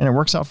race, and it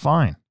works out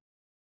fine.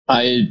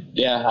 I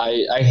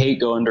hate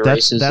going to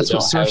races. That's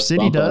what Surf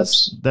City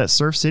does. That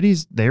Surf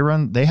Cities,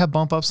 they have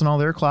bump ups in all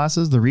their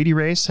classes. The Reedy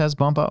race has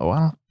bump up. Oh,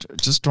 I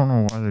just don't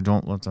know why they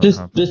don't let that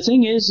happen. The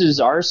thing is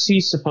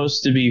RC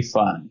supposed to be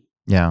fun.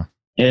 Yeah.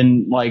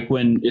 And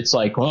when it's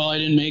like, well, I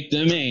didn't make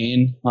the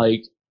main,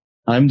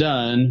 I'm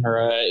done,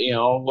 or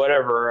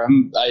whatever.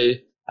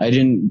 I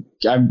didn't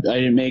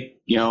make,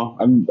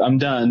 I'm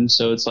done.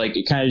 So it's like,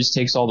 it kind of just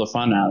takes all the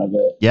fun out of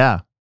it.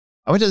 Yeah.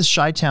 I went to the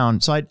Chi-Town.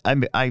 So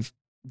I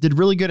did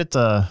really good at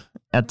the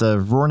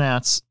Roar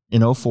Nats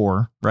in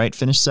 04, right?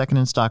 Finished second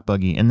in stock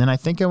buggy. And then I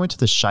think I went to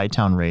the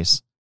Chi-Town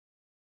race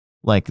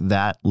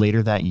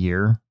later that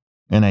year,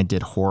 and I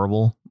did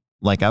horrible.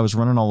 I was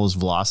running all those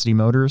velocity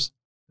motors.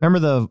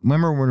 Remember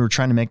when we were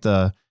trying to make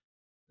the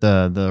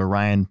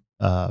Orion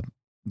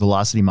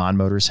velocity mod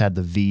motors had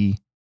the V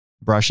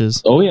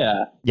brushes? Oh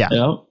yeah. Yeah.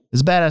 Yep.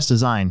 It's a badass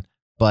design,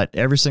 but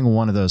every single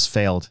one of those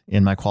failed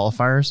in my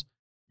qualifiers,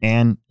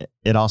 and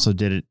it also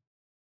did it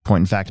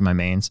point in fact in my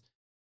mains.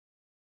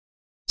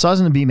 So I was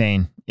in the B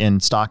main in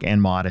stock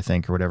and mod, I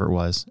think, or whatever it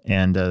was,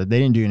 and they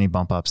didn't do any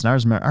bump ups. And I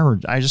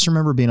just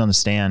remember being on the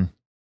stand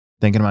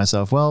thinking to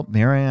myself, well,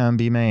 here I am,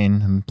 B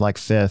main, I'm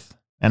 5th,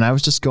 and I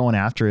was just going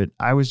after it.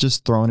 I was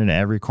just throwing it in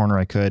every corner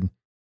I could,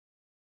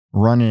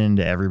 running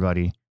into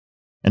everybody.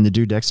 And the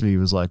dude next to me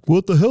was like,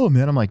 what the hell,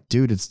 man? I'm like,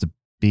 dude, it's the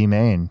B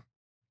main.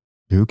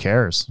 Who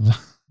cares?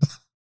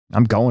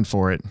 I'm going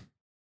for it.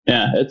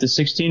 Yeah, at the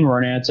 16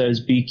 Roar Nats, I was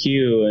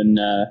BQ and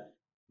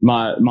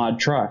mod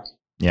truck.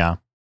 Yeah.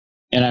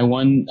 And I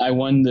won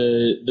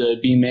the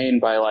B main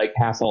by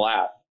half a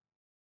lap.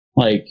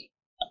 There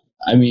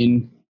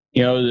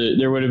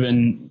would have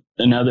been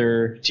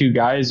another 2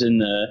 guys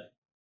in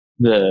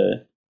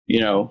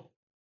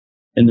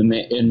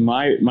in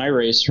my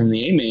race from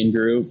the A main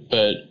group,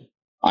 but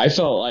I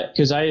felt like,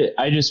 because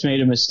I just made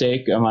a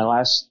mistake on my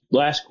last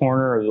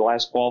corner of the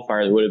last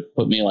qualifier that would have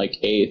put me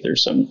 8th or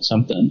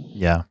something.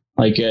 Yeah.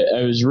 I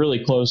was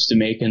really close to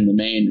making the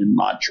main in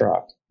mod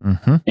truck.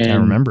 Mm-hmm. And I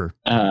remember.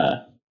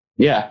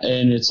 Yeah.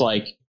 And it's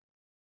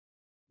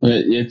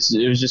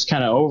it was just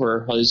kind of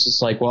over. I was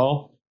just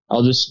well,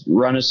 I'll just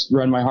run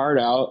my heart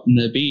out in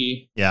the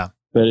B. Yeah.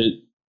 But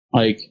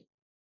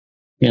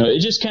it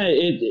just kind of,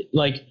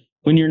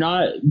 when you're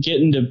not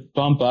getting to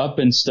bump up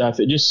and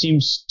stuff, it just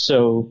seems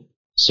so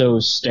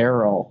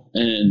sterile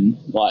and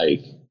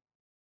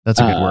that's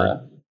a good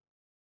word.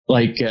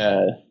 I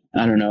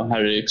don't know how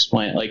to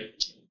explain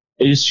it.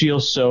 It just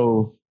feels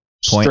so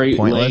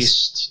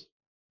straight-laced,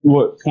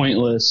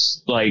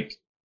 pointless.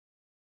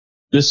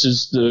 This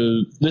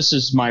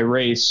is my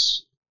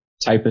race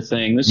type of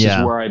thing. This is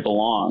where I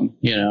belong,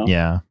 you know?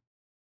 Yeah.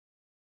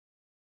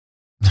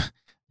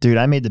 Dude,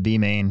 I made the B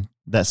main,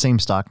 that same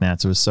stock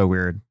Nats. It was so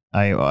weird.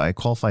 I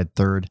qualified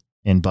third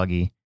in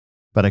buggy,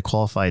 but I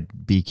qualified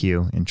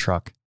BQ in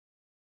truck.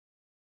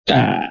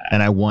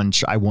 And I won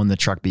the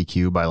truck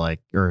BQ by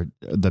or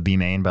the B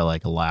main by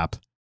like a lap.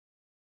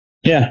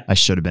 Yeah. I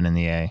should have been in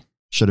the A.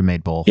 Should have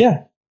made both.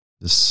 Yeah.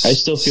 I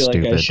still feel like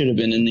I should have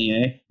been in the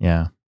A.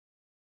 Yeah.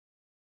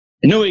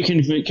 Nobody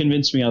can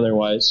convince me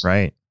otherwise.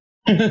 Right.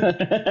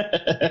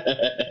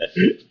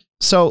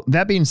 So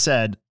that being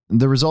said,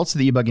 the results of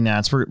the e-buggy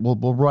Nats,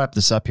 we'll wrap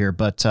this up here.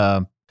 But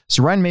so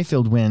Ryan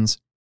Mayfield wins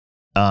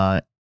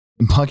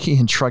buggy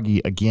and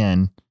truggy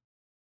again.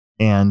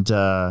 And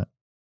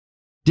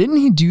didn't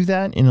he do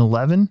that in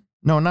 11?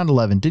 No, not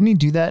 11. Didn't he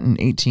do that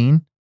in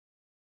 18?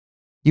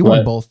 He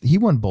won both. He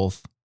won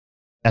both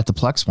at the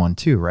Plex one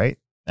too, right?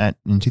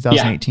 In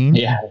 2018.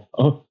 Yeah.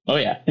 Oh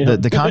yeah.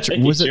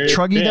 Was it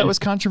truggy that was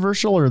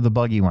controversial or the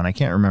buggy one? I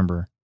can't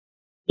remember.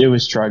 It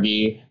was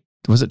truggy.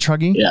 Was it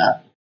truggy? Yeah.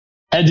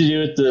 Had to do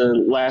with the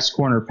last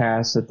corner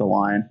pass at the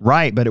line.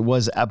 Right, but it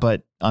was.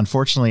 But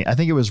unfortunately, I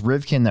think it was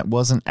Rivkin that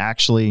wasn't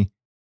actually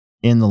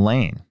in the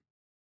lane.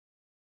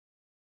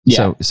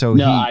 Yeah. So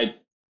I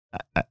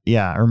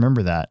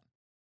remember that.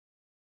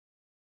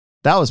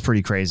 That was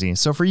pretty crazy.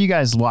 So for you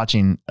guys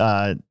watching,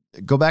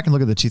 go back and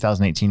look at the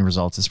 2018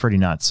 results. It's pretty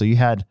nuts. So you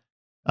had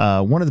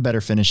one of the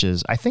better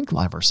finishes. I think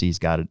Live RC's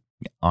got it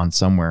on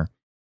somewhere,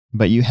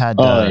 but you had.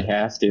 They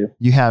have to.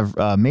 You have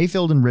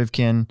Mayfield and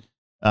Rivkin,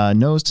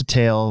 nose to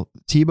tail.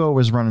 Tebow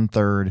was running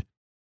third.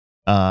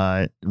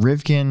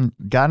 Rivkin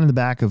got in the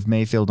back of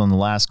Mayfield on the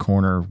last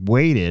corner,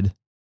 waited.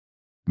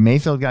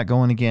 Mayfield got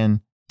going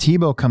again.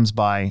 Tebow comes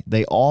by.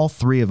 They all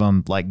three of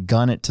them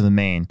gun it to the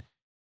main.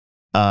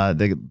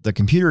 The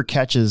computer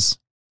catches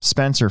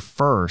Spencer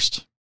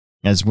first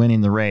as winning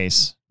the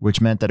race,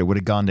 which meant that it would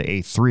have gone to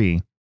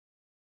A3.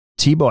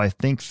 Tebow, I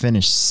think,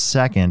 finished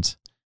second,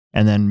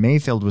 and then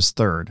Mayfield was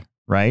third,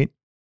 right?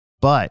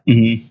 But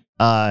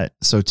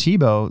so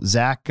Tebow,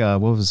 Zach,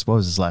 what was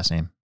his last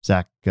name?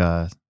 Zach,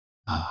 Tebow's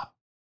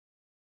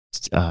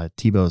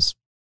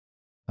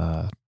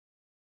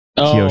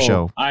TO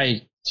show.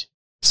 I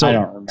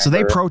don't remember. So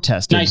they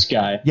protested. Nice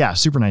guy. Yeah,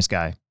 super nice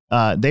guy.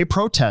 They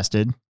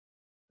protested.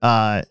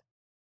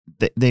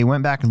 They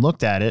went back and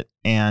looked at it,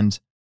 and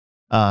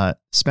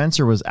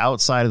Spencer was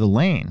outside of the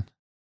lane.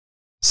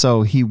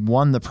 So he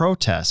won the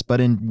protest. But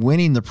in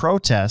winning the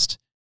protest,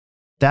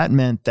 that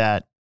meant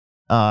that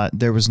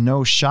there was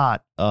no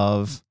shot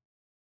of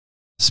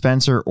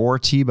Spencer or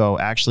Tebow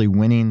actually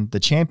winning the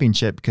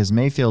championship because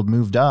Mayfield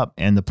moved up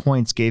and the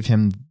points gave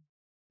him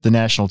the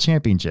national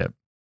championship.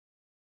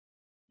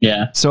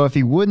 Yeah. So if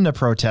he wouldn't have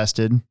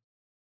protested,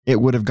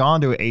 it would have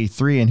gone to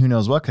A3 and who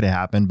knows what could have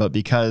happened. But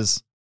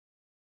because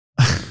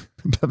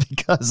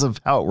of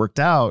how it worked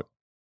out,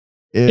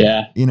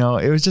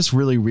 it was just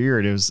really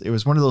weird. It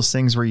was one of those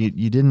things where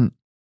you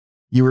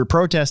were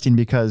protesting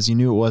because you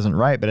knew it wasn't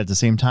right. But at the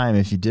same time,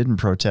 if you didn't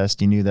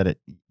protest, you knew that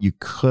you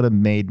could have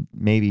made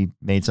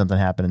something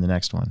happen in the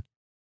next one.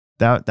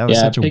 That was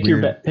such a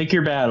weird. Pick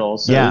your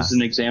battles. That was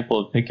an example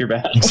of pick your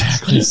battles.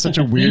 Exactly. It's such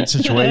a weird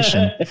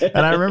situation.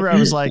 And I remember I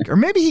was like, or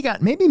maybe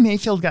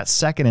Mayfield got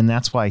second and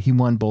that's why he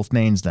won both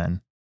mains then.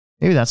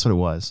 Maybe that's what it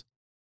was.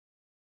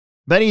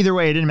 But either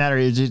way, it didn't matter.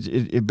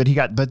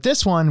 But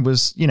this one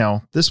was,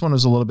 this one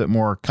was a little bit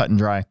more cut and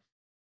dry.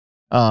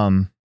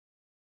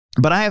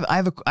 But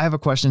I have a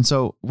question.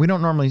 So I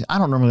don't normally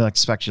like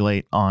to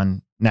speculate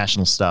on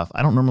national stuff.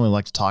 I don't normally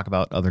like to talk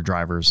about other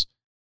drivers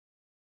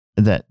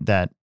that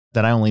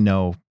I only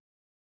know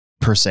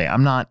per se.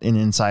 I'm not an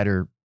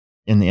insider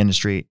in the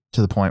industry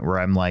to the point where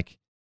I'm like,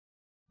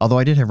 although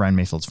I did have Ryan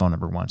Mayfield's phone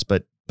number once,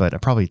 but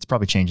it's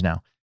probably changed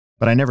now.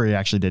 But I never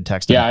actually did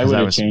text him. Yeah, I would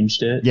have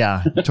changed it.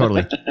 Yeah,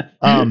 totally.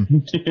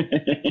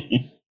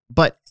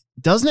 But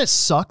doesn't it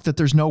suck that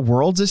there's no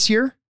Worlds this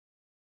year?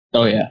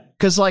 Oh, yeah.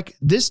 Because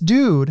this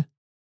dude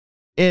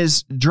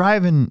is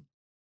driving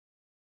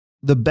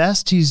the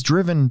best he's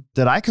driven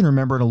that I can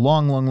remember in a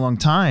long, long, long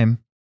time.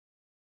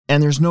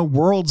 And there's no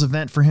Worlds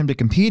event for him to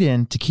compete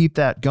in to keep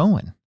that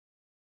going.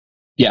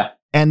 Yeah.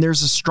 And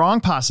there's a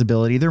strong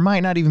possibility there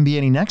might not even be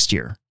any next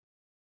year.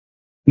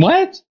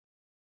 What?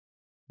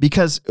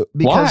 Because of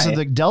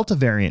the Delta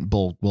variant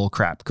bull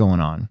crap going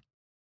on.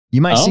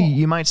 You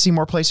might see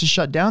more places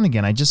shut down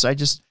again. I just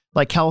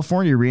like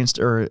California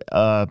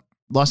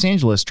Los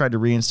Angeles tried to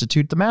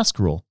reinstitute the mask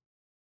rule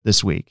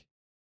this week.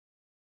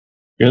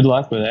 Good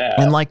luck with that.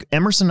 And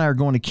Emerson and I are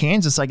going to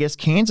Kansas. I guess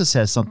Kansas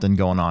has something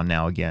going on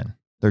now again.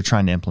 They're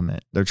trying to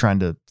implement. They're trying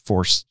to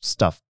force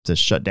stuff to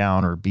shut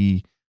down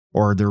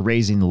or they're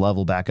raising the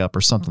level back up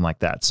or something like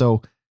that.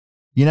 So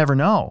you never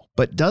know.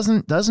 But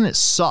doesn't it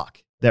suck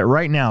that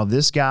right now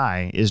this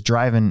guy is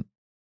driving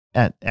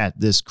at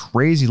this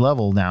crazy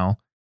level now?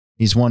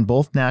 He's won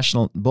both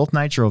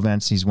nitro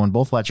events. He's won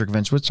both electric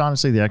events, which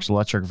honestly, the actual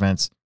electric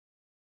events,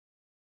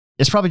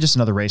 it's probably just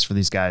another race for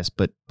these guys.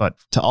 But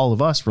to all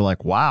of us, we're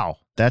like, wow,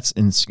 that's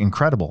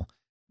incredible.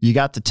 You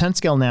got the 10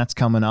 scale Nats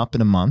coming up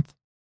in a month.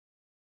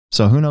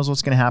 So who knows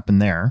what's going to happen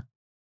there.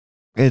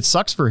 It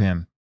sucks for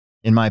him,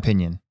 in my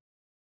opinion.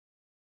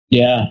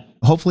 Yeah.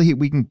 Hopefully he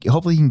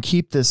can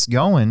keep this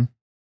going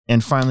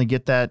and finally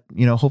get that,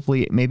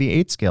 hopefully maybe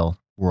 8-scale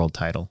world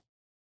title.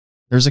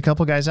 There's a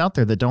couple guys out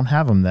there that don't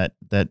have them that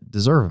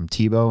deserve them.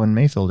 Tebow and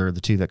Mayfield are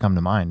the two that come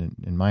to mind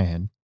in my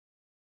head.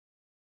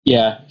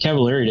 Yeah.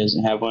 Cavallari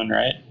doesn't have one,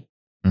 right?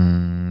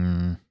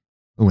 An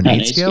Not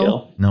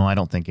 8-scale? No, I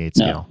don't think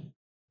 8-scale. No.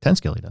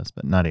 10-scale he does,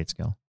 but not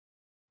 8-scale.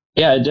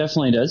 Yeah, it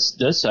definitely does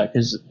suck.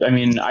 Because, I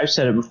mean, I've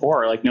said it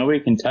before, like, nobody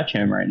can touch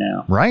him right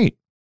now. Right.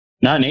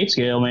 Not an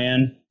 8-scale,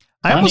 man.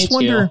 I almost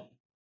wonder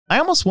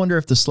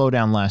if the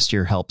slowdown last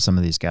year helped some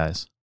of these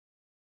guys.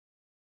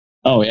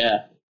 Oh,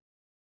 yeah.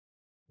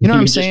 You know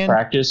what I'm just saying?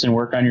 Practice and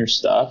work on your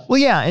stuff. Well,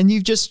 yeah, and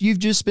you've just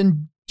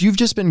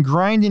been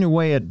grinding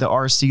away at the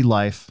RC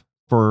life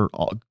for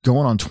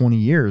going on 20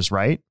 years,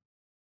 right?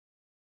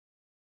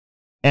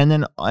 And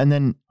then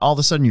all of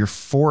a sudden you're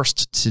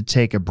forced to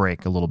take a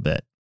break a little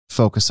bit,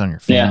 focus on your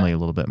family a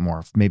little bit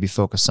more, maybe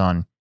focus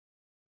on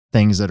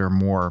things that are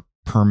more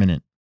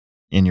permanent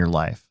in your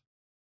life.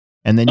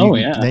 And then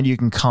then you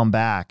can come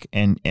back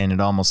and it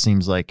almost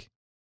seems like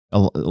a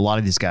lot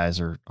of these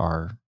guys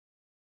are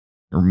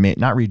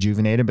not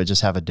rejuvenated, but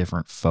just have a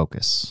different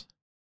focus.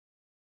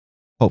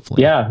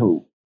 Hopefully. Yeah.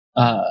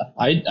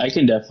 I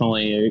can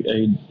definitely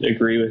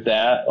agree with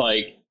that.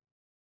 Like,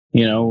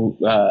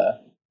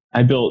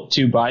 I built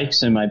 2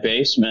 bikes in my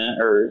basement,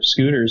 or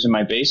scooters in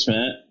my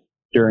basement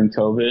during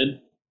COVID.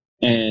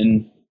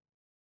 And,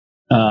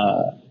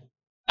 I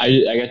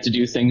got to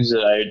do things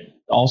that I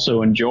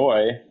also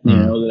enjoy,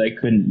 that I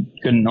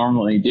couldn't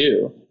normally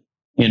do,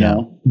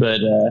 know,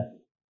 but,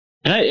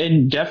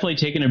 and definitely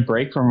taking a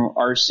break from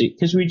RC,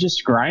 because we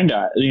just grind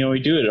on it. We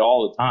do it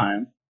all the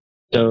time.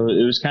 So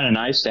it was kind of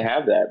nice to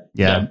have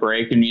that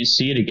break, and you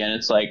see it again.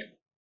 It's like,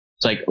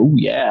 oh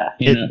yeah,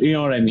 you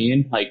know what I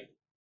mean? Like,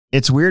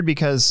 it's weird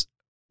because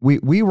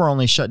we were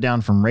only shut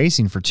down from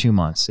racing for 2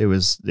 months. It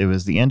was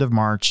the end of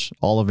March,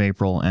 all of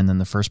April, and then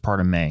the first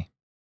part of May.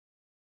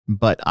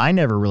 But I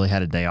never really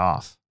had a day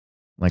off.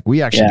 Like,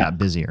 we actually got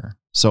busier.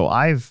 So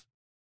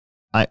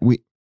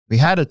we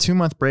had a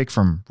 2-month break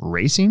from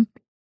racing,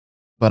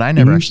 but I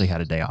never actually had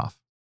a day off.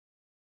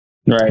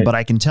 Right. But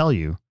I can tell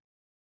you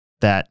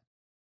that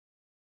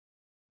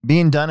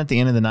being done at the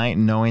end of the night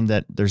and knowing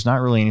that there's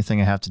not really anything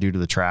I have to do to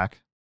the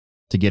track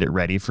to get it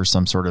ready for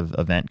some sort of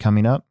event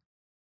coming up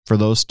for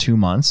those 2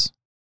 months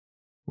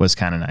was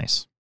kind of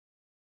nice.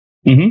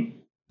 Mm-hmm.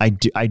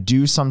 I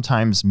do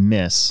sometimes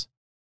miss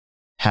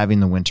having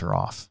the winter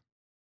off.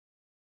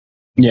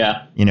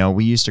 Yeah.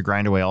 We used to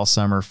grind away all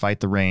summer, fight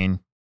the rain,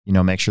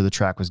 make sure the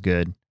track was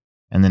good.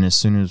 And then as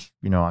soon as,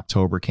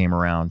 October came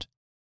around,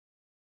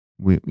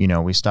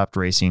 we stopped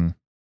racing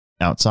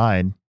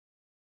outside,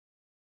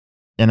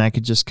 and I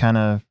could just kind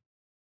of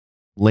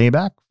lay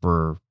back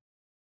for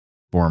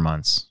 4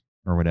 months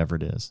or whatever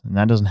it is. And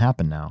that doesn't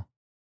happen now.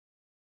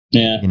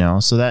 Yeah.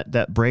 So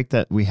that break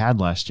that we had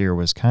last year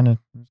was kind of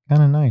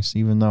nice,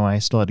 even though I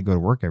still had to go to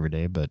work every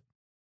day, but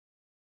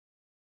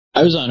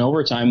I was on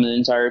overtime the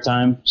entire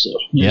time. So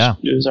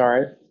it was all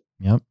right.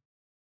 Yep.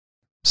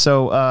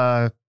 So,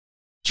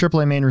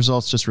 AAA main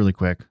results, just really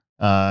quick.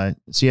 So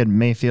you had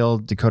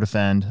Mayfield, Dakota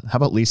Fend. How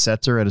about Lee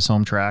Setzer at his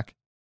home track?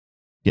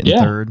 Getting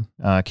third.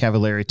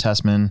 Cavallari,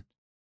 Tessman.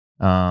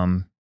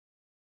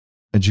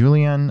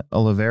 Julian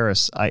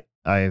Oliveras.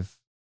 I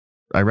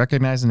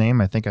recognize the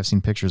name. I think I've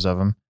seen pictures of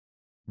him.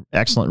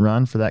 Excellent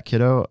run for that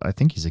kiddo. I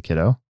think he's a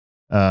kiddo.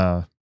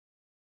 Or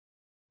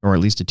at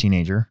least a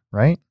teenager,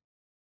 right?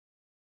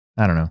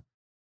 I don't know.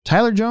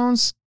 Tyler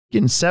Jones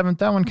getting 7th.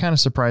 That one kind of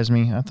surprised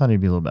me. I thought he'd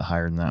be a little bit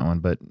higher than that one,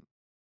 but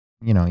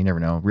you never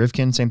know.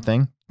 Rivkin, same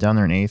thing, down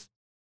there in 8th.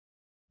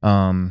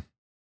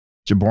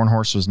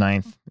 Bornhorst was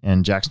 9th,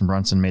 and Jackson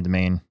Brunson made the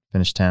main,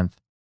 finished 10th.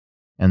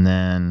 And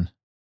then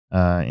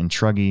in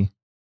Truggy,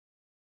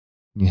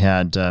 you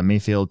had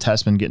Mayfield,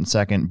 Tessman getting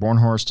 2nd.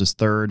 Bornhorst is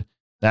 3rd.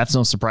 That's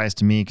no surprise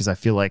to me because I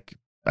feel like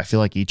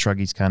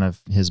E-Truggy's kind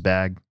of his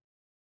bag.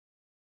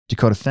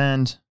 Dakota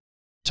Fend,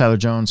 Tyler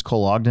Jones,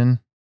 Cole Ogden,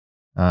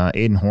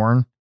 Aiden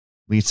Horn,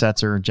 Lee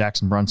Setzer,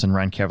 Jackson Brunson,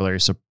 Ryan Cavallari.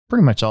 So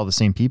pretty much all the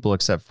same people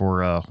except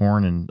for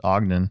Horn and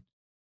Ogden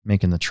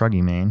making the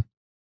Truggy main.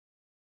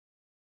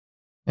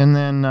 And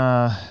then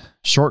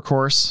short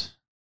course,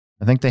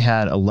 I think they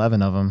had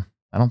 11 of them.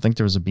 I don't think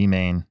there was a B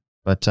main.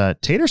 But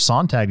Tater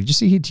Sontag, did you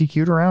see he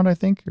TQ'd around, I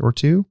think, or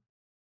 2?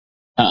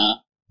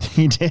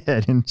 He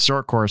did in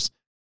short course.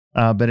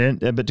 But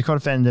Dakota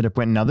Fend ended up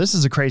winning. Now, this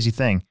is a crazy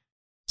thing.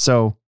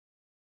 So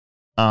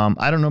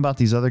I don't know about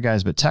these other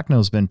guys, but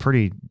Techno's been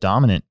pretty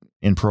dominant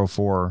in Pro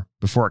 4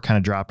 before it kind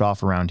of dropped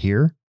off around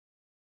here.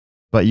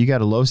 But you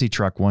got a Losi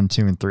truck 1,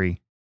 2, and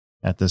 3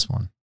 at this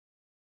one.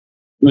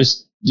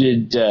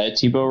 Did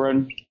Tebow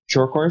run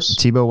short course?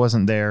 Tebow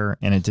wasn't there,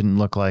 and it didn't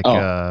look like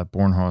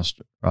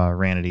Bornhorst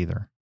ran it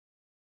either.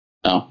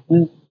 Oh.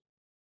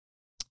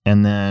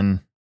 And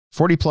then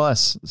 40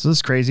 plus. So this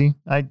is crazy.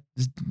 I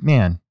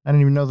didn't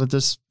even know that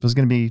this was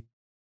going to be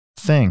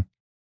a thing.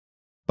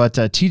 But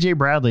TJ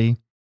Bradley,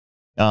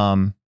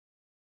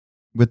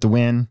 with the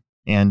win,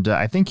 and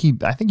I think he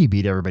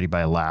beat everybody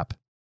by a lap,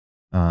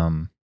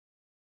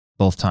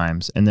 both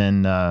times. And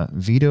then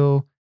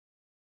Vito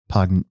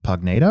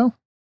Pognato.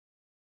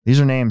 These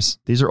are names.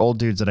 These are old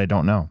dudes that I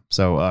don't know.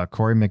 So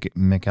Corey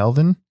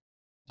McElvin,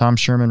 Tom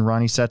Sherman,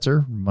 Ronnie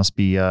Setzer must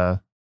be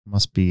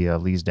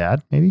Lee's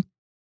dad, maybe.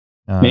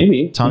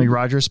 Maybe Tommy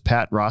Rogers,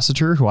 Pat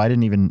Rossiter, who I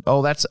didn't even.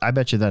 Oh, I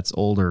bet you that's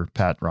older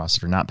Pat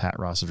Rossiter, not Pat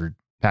Rossiter,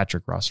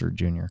 Patrick Rossiter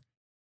Jr.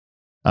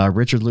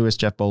 Richard Lewis,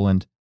 Jeff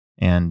Boland,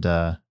 and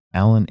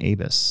Alan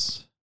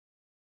Abus.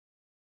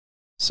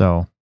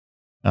 So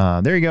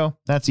there you go.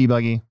 That's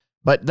eBuggy.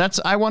 But I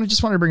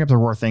just wanted to bring up the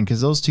Roar thing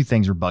because those two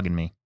things are bugging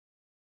me,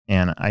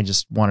 and I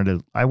just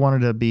wanted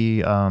to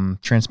be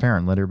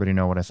transparent, let everybody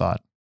know what I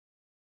thought.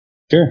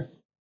 Sure.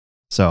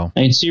 So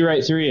I can see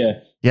right through you.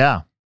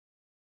 Yeah.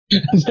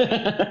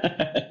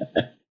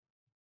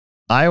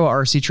 Iowa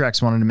RC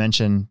Treks wanted to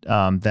mention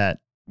that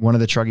one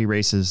of the Truggy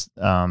races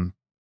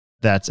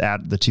that's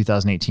at the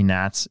 2018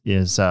 Nats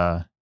is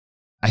I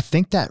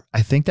think that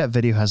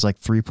video has like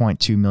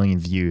 3.2 million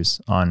views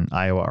on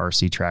Iowa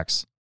RC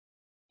Treks.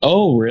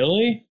 Oh,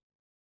 really?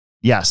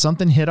 Yeah,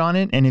 something hit on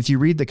it. And if you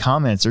read the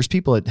comments, there's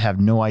people that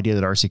have no idea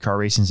that RC car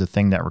racing is a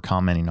thing that were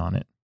commenting on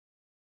it.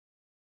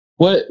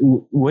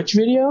 Which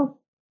video?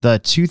 The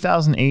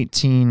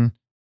 2018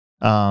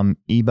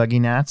 eBuggy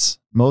Nats.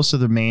 Most of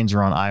the mains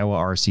are on Iowa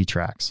RC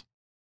Tracks.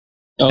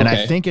 Okay. And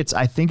I think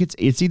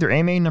it's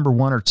either main number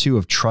 1 or 2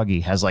 of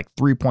Truggy has like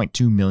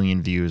 3.2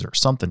 million views or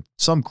something,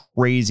 some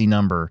crazy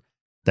number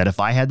that if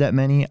I had that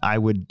many, I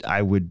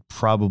would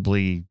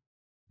probably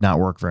not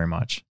work very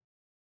much.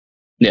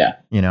 Yeah.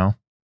 You know?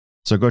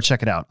 So go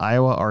check it out.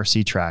 Iowa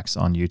RC Tracks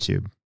on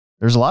YouTube.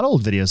 There's a lot of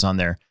old videos on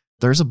there.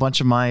 There's a bunch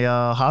of my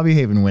Hobby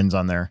Haven wins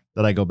on there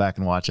that I go back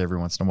and watch every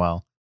once in a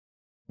while.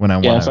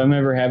 If I'm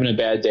ever having a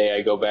bad day,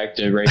 I go back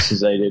to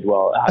races I did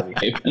well at Hobby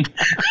Haven.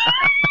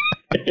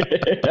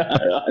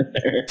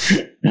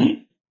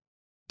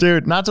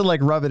 Dude, not to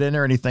like rub it in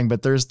or anything,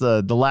 but there's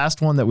the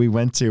last one that we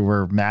went to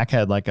where Mac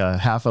had like a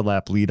half a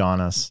lap lead on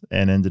us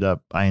and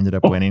I ended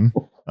up winning.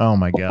 Oh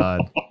my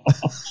God.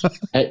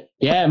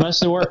 Yeah, it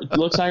must have worked.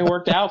 Looks like it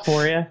worked out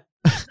for you.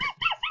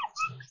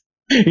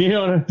 You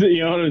know what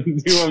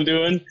I'm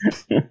doing?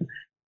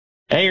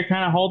 Hey, you're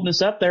kind of holding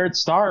us up there at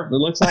start. It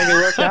looks like it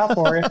worked out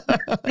for you.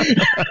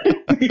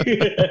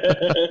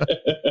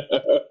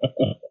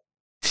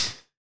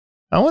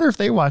 I wonder if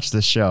they watch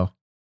this show.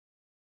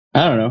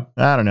 I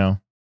don't know.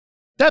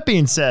 That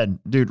being said,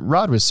 dude,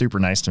 Rod was super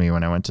nice to me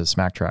when I went to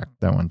Smack Track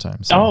that one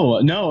time. So. Oh,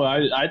 no,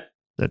 I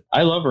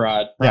love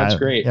Rod. Rod's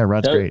great. Yeah,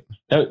 Rod's great.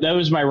 That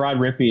was my Rod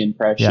Rippey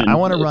impression. Yeah, I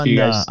want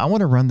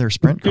to run their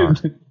sprint car.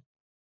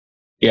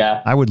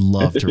 Yeah, I would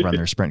love to run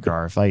their sprint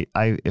car.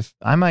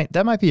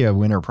 That might be a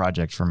winter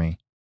project for me.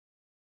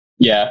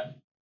 Yeah,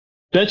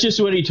 that's just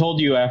what he told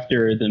you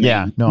after the meeting.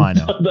 Yeah, no, I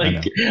know.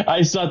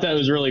 I thought that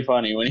was really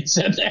funny when he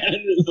said that.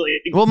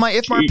 Well, my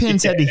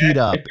pins had to heat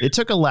up. It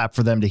took a lap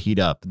for them to heat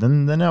up.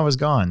 Then I was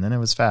gone. Then it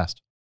was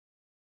fast.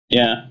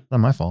 Yeah, not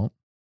my fault.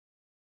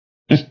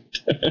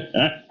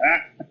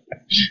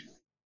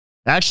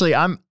 Actually,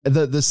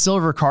 the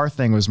silver car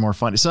thing was more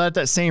funny. So at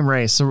that same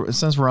race, so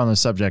since we're on the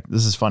subject,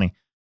 this is funny.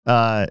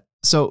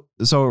 So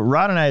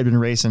Rod and I had been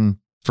racing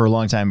for a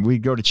long time.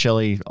 We'd go to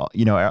Chile,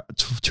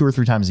 2 or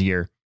 3 times a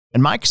year.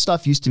 And my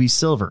stuff used to be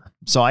silver.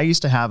 So I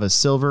used to have a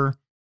silver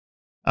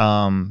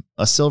and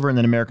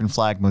then American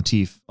flag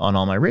motif on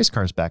all my race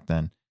cars back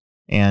then.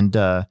 And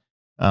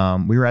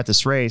we were at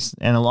this race,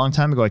 and a long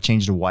time ago I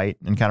changed to white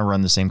and kind of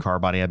run the same car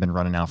body I've been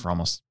running now for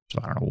almost,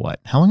 I don't know what.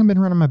 How long have I been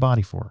running my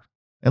body for?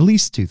 At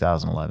least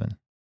 2011.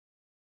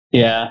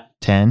 Yeah.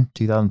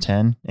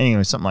 2010.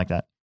 Anyway, something like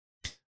that.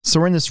 So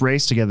we're in this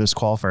race together, this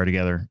qualifier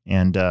together,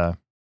 and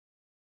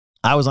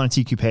I was on a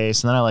TQ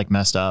pace, and then I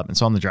messed up, and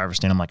so on the driver's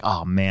stand, I'm like,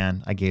 oh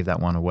man, I gave that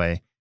one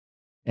away.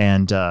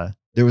 And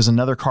there was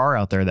another car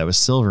out there that was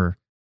silver,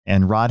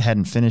 and Rod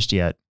hadn't finished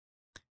yet,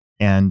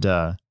 and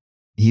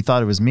he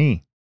thought it was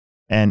me,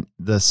 and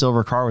the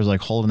silver car was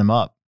holding him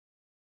up,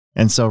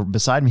 and so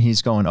beside me,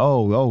 he's going,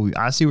 oh,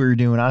 I see what you're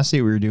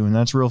doing,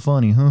 that's real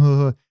funny,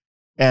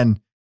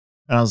 and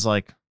I was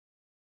like,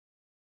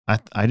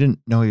 I didn't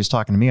know he was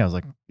talking to me. I was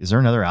like, is there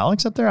another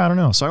Alex up there? I don't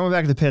know. So I went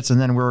back to the pits, and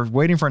then we're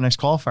waiting for our next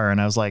qualifier.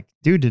 And I was like,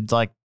 dude, did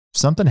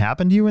something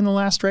happen to you in the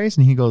last race?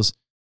 And he goes,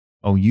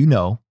 oh,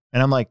 And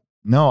I'm like,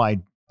 no,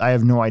 I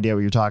have no idea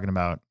what you're talking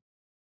about.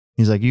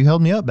 He's like, you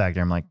held me up back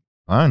there. I'm like,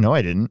 I don't know,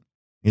 I didn't.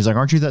 He's like,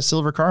 aren't you that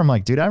silver car? I'm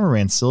like, dude, I haven't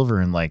ran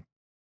silver in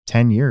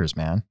 10 years,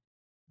 man.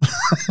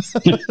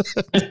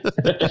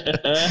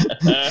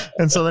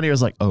 And so then he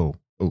was like, oh,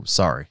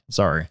 sorry.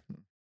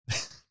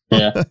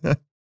 Yeah.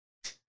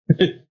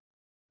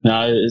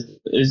 No,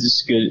 it's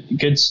just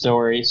good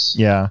stories.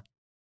 Yeah.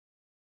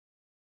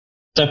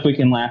 Stuff we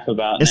can laugh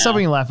about. It's stuff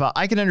we can laugh about.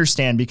 I can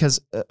understand because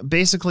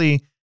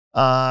basically,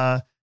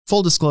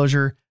 full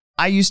disclosure,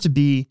 I used to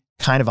be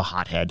kind of a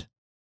hothead,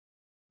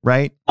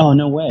 right? Oh,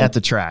 no way. At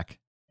the track.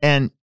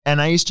 And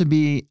I used to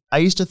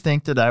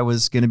think that I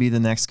was going to be the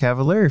next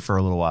Cavalieri for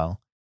a little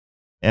while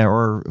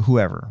or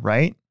whoever,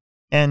 right?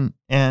 And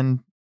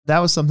that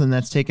was something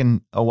that's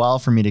taken a while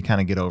for me to kind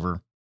of get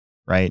over.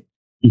 Right.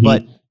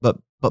 Mhm.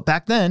 But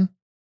back then,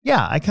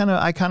 yeah, I kind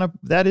of,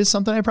 that is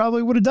something I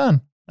probably would have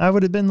done. I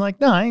would have been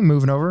like, no, I ain't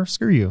moving over.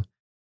 Screw you.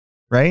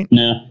 Right.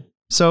 No.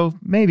 So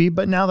maybe,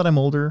 but now that I'm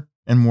older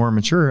and more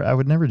mature, I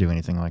would never do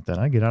anything like that.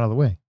 I'd get out of the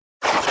way.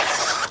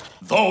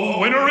 The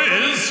winner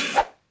is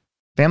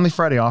Family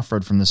Friday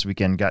Off-Road from this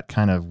weekend got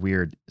kind of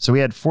weird. So we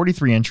had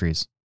 43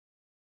 entries.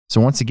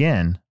 So once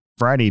again,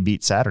 Friday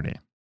beat Saturday.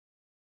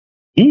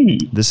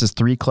 This is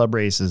 3 club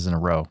races in a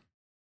row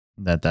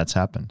that's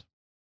happened.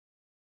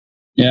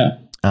 Yeah.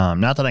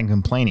 Not that I'm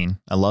complaining.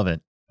 I love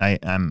it.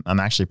 I'm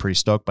actually pretty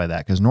stoked by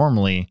that because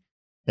normally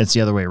it's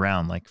the other way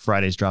around. Like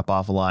Fridays drop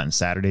off a lot and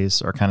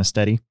Saturdays are kind of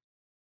steady.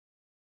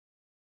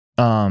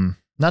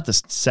 Not that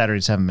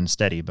Saturdays haven't been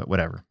steady, but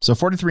whatever. So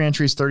 43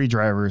 entries, 30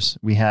 drivers.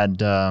 We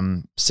had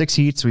 6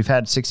 heats. We've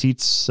had 6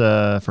 heats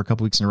for a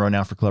couple weeks in a row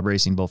now for club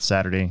racing, both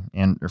Friday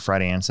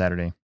and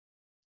Saturday.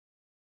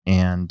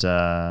 And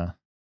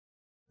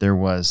there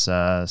was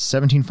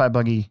 17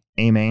 5-buggy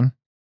A main.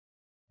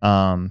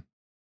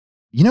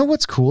 You know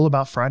what's cool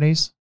about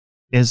Fridays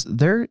is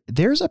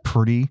there's a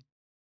pretty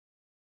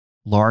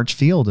large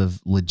field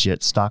of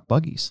legit stock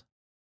buggies.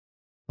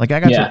 Like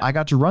I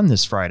got to run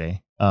this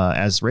Friday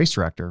as race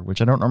director, which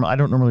I don't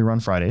normally run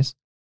Fridays.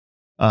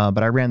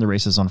 But I ran the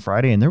races on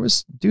Friday and there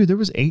was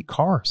 8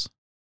 cars.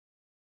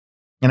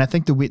 And I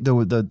think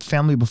the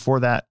family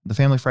before that, the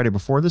family Friday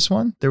before this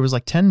one, there was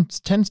like 10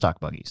 stock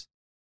buggies.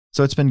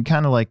 So it's been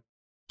kind of like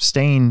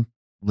staying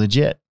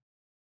legit,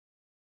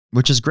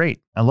 which is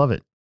great. I love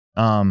it.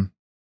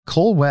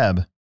 Cole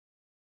Webb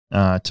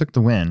took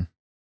the win.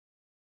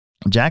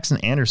 Jackson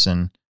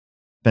Anderson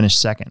finished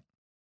second.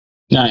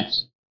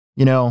 Nice.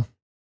 You know,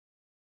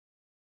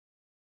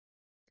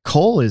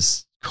 Cole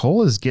is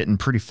getting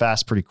pretty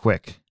fast, pretty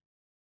quick.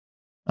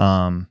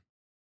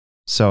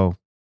 So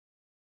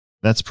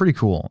that's pretty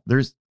cool.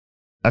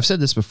 I've said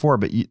this before,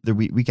 but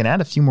we can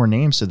add a few more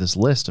names to this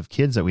list of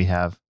kids that we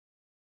have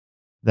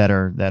that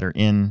are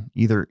in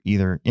either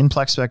in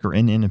Plex Spec or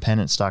in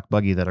independent stock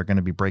buggy that are going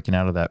to be breaking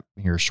out of that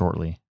here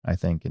shortly, I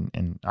think.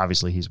 And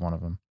obviously he's one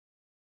of them.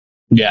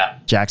 Yeah.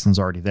 Jackson's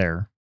already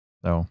there.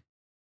 So,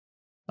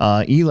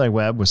 Eli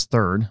Webb was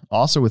third,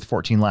 also with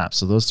 14 laps.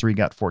 So those 3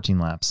 got 14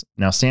 laps.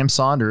 Now, Sam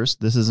Saunders,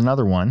 this is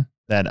another one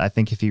that I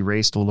think if he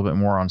raced a little bit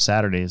more on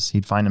Saturdays,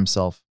 he'd find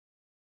himself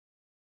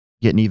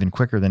getting even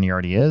quicker than he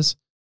already is.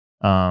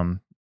 I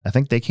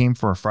think they came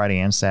for a Friday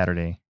and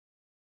Saturday.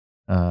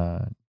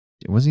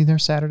 Was he there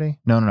Saturday?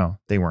 No,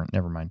 they weren't.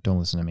 Never mind. Don't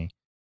listen to me.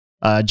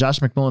 Josh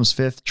McMillan was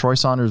 5th. Troy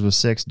Saunders was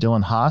 6th.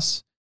 Dylan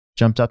Haas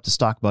jumped up to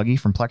stock buggy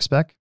from Plex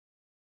Spec,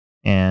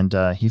 and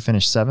he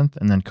finished 7th.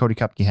 And then Cody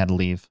Kupke had to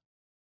leave,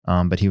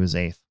 but he was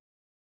 8th.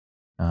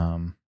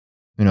 Who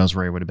knows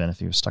where he would have been if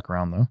he was stuck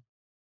around, though.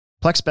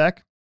 Plex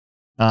Spec.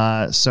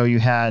 So you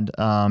had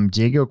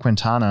Diego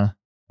Quintana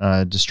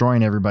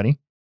destroying everybody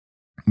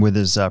with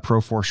his Pro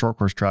 4 short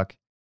course truck.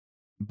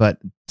 But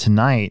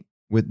tonight,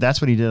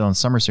 that's what he did on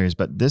Summer Series.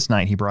 But this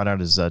night, he brought out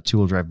his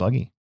 2-wheel drive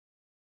buggy.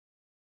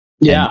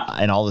 Yeah.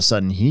 And all of a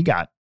sudden, he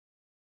got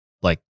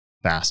like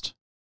faster.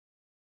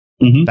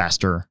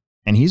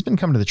 And he's been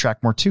coming to the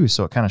track more too,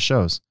 so it kind of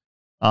shows.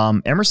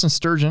 Emerson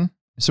Sturgeon.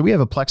 So we have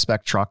a Plex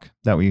Spec truck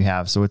that we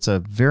have. So it's a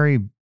very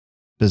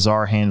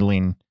bizarre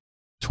handling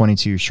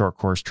 22 short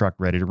course truck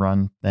ready to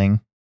run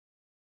thing.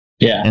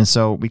 Yeah. And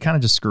so we kind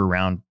of just screw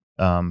around.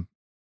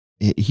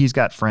 He's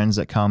got friends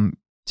that come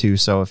too.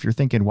 So if you're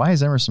thinking, why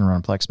is Emerson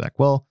running Plex Spec?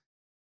 Well,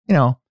 you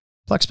know,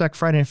 Plex Spec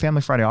Friday,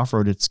 Family Friday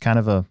Off-Road, it's kind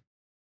of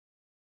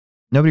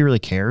nobody really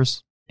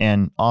cares.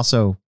 And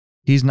also,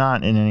 he's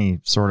not in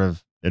any sort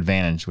of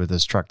advantage with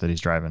this truck that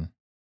he's driving.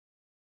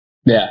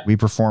 Yeah. We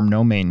perform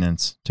no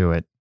maintenance to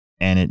it,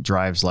 and it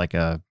drives like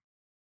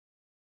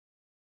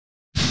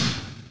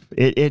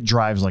it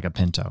drives like a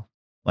Pinto.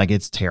 Like,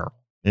 it's terrible.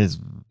 It's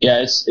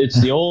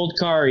the old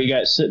car you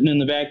got sitting in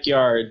the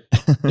backyard.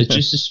 It's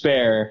just a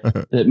spare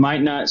that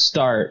might not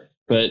start,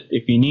 but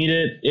if you need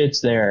it,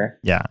 it's there.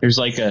 Yeah. There's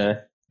like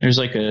a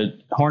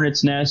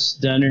hornet's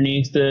nest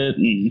underneath it.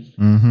 And,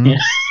 mm-hmm. yeah.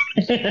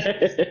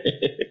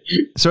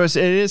 So it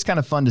is kind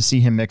of fun to see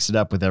him mix it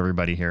up with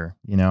everybody here,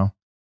 you know?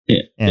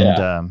 Yeah.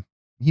 And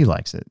he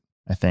likes it,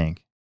 I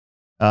think.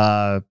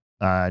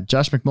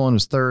 Josh McMullen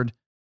was 3rd.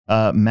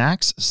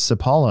 Max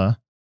Sapala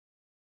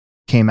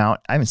came out.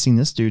 I haven't seen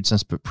this dude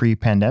since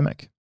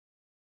pre-pandemic.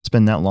 It's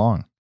been that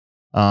long.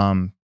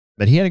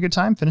 But he had a good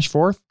time, finished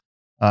 4th.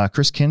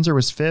 Chris Kinzer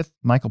was 5th.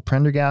 Michael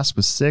Prendergast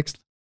was 6th.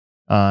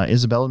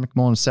 Isabella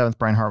McMullen was 7th.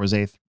 Brian Hart was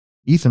 8th.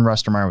 Ethan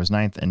Rustermeyer was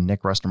 9th. And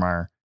Nick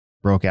Rustermeyer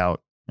broke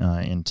out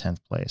in 10th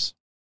place.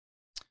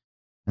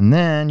 And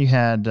then you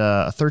had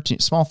a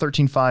small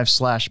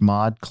 13.5 /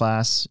 mod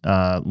class.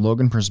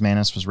 Logan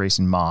Prismanis was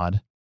racing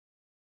mod.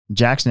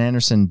 Jackson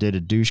Anderson did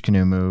a douche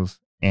canoe move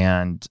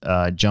and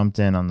jumped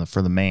in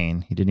for the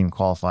main. He didn't even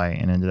qualify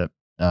and ended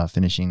up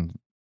finishing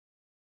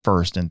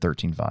 1st in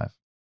 13.5.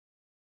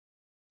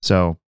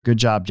 So good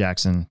job,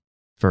 Jackson,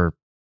 for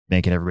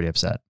making everybody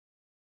upset.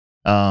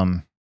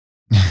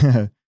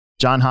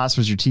 John Haas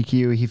was your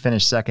TQ. He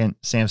finished second.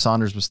 Sam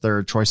Saunders was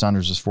third. Troy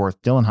Saunders was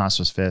fourth. Dylan Haas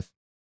was fifth.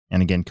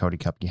 And again, Cody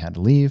Kupke had to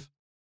leave.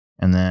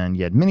 And then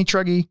you had Mini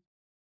Truggy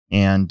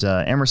and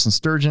Emerson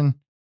Sturgeon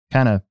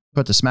kind of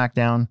put the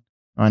smackdown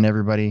on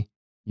everybody.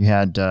 You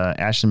had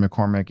Ashley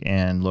McCormick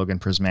and Logan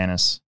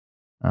Prismanis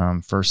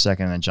first,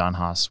 second, and then John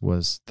Haas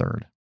was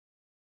third.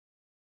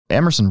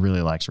 Emerson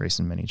really likes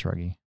racing Mini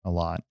Truggy a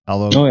lot.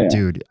 Although,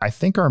 dude, I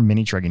think our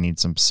Mini Truggy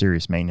needs some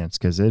serious maintenance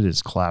because it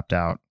is clapped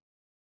out.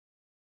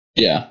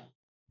 Yeah.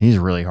 He's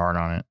really hard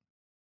on it.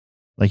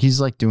 Like, he's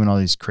like doing all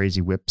these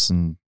crazy whips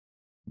and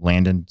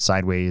landing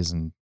sideways,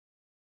 and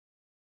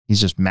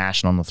he's just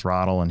mashing on the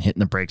throttle and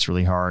hitting the brakes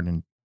really hard.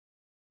 And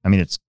I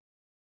mean, it's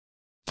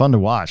fun to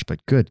watch,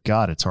 but good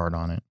God, it's hard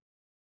on it.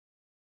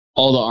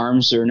 All the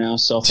arms are now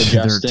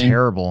self-adjusting. They're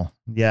terrible.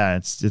 Yeah,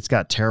 it's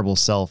got terrible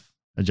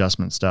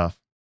self-adjustment stuff.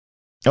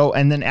 Oh,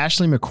 and then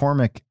Ashley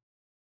McCormick,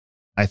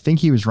 I think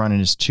he was running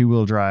his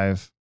two-wheel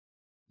drive.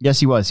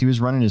 Yes, he was. He was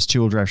running his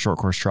two-wheel drive short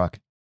course truck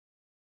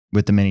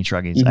with the Mini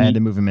Truggies. Mm-hmm. I had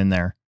to move him in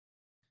there.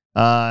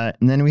 And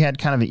then we had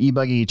kind of an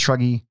e-buggy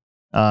Truggy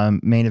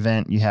main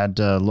event. You had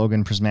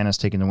Logan Prismanis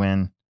taking the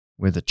win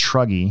with a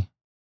Truggy,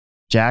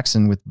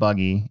 Jackson with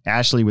buggy,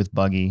 Ashley with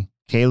buggy,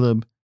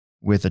 Caleb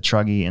with a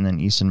Truggy, and then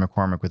Easton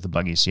McCormick with the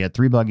buggy. So you had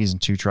 3 buggies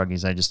and 2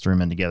 Truggies. I just threw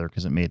them in together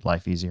because it made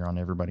life easier on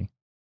everybody.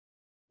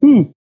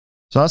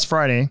 So that's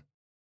Friday.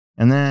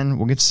 And then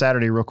we'll get to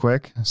Saturday real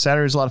quick.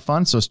 Saturday was a lot of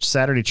fun. So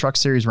Saturday Truck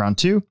Series round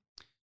 2.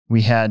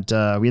 We had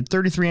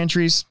 33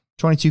 entries,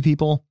 22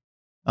 people.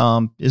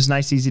 It was a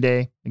nice, easy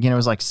day. Again, it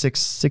was like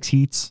six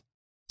heats.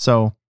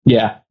 So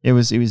yeah, it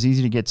was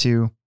easy to get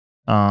to.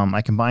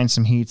 I combined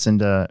some heats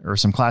or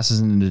some classes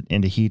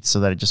into heats so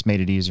that it just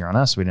made it easier on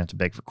us. We didn't have to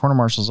beg for corner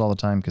marshals all the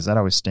time because that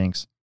always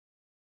stinks.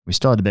 We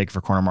still had to beg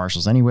for corner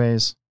marshals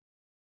anyways.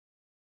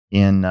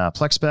 In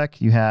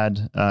Plexspec, you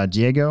had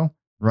Diego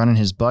running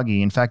his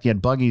buggy. In fact, you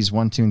had buggies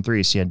 1, 2, and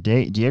 3. So you had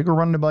Diego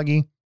running a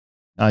buggy.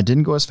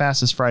 Didn't go as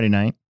fast as Friday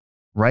night.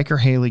 Riker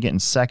Haley getting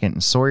second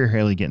and Sawyer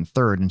Haley getting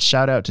third. And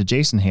shout out to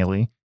Jason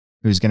Haley,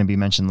 who's going to be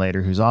mentioned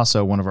later, who's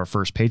also one of our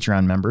first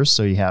Patreon members.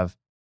 So you have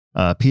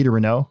Peter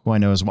Renault, who I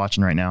know is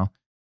watching right now.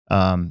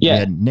 You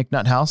had Nick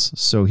Nuthouse.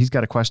 So he's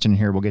got a question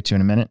here we'll get to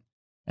in a minute.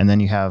 And then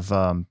you have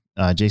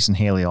Jason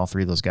Haley. All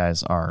 3 of those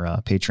guys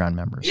are Patreon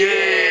members.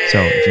 Yay! So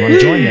if you want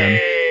to join them,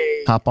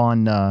 hop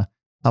on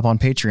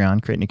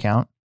Patreon, create an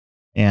account,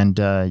 and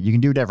you can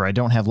do whatever. I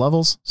don't have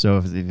levels.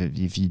 So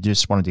if you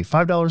just want to do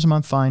 $5 a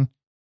month, fine.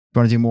 If you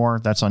want to do more,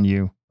 that's on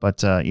you.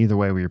 But either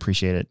way, we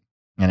appreciate it.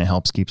 And it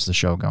keeps the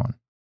show going.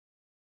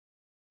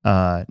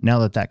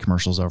 Now that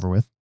commercial's over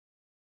with.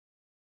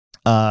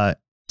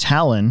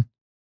 Talon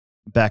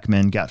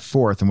Beckman got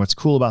 4th. And what's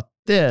cool about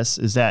this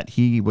is that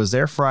he was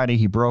there Friday.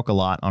 He broke a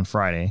lot on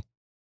Friday.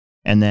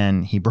 And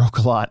then he broke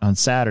a lot on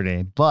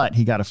Saturday. But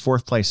he got a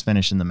 4th place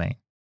finish in the main.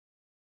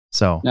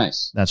 So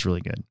nice. That's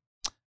really good.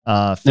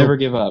 Never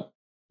give up.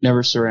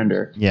 Never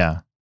surrender.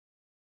 Yeah.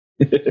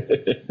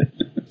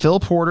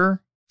 Phil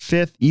Porter,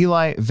 5th.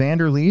 Eli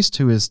Vanderleest,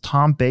 who is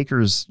Tom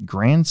Baker's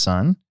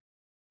grandson,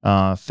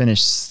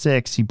 finished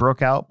 6th. He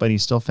broke out, but he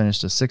still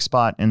finished a 6th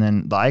spot. And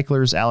then the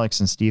Eichlers, Alex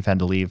and Steve, had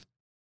to leave.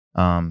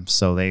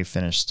 So they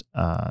finished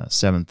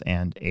 7th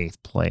and 8th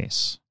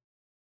place.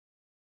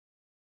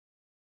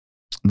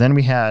 Then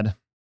we had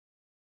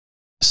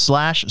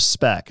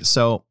 /spec.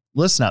 So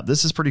listen up.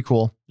 This is pretty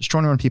cool. There's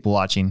 21 people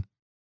watching.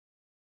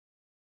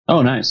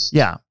 Oh, nice.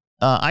 Yeah.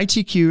 I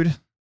TQ'd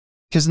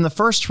because in the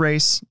first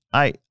race,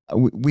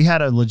 we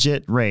had a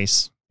legit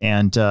race,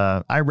 and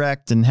I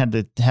wrecked and had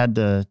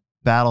to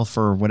battle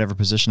for whatever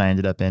position I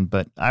ended up in.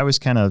 But I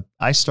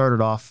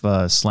started off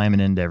slamming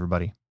into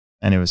everybody,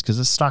 and it was because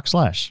it's stock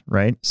slash,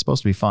 right? It's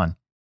supposed to be fun.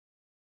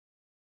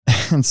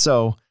 And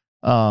so,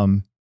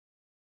 but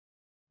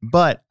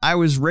I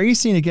was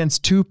racing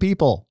against 2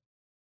 people.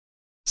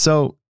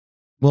 So,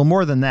 well,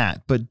 more than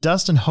that, but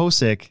Dustin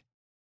Hosick,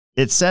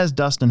 it says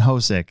Dustin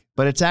Hosick,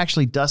 but it's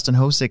actually Dustin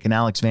Hosick and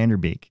Alex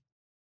Vanderbeek.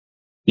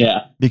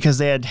 Yeah. Because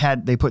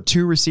they put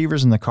 2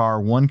 receivers in the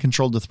car, one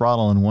controlled the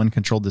throttle and one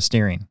controlled the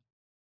steering.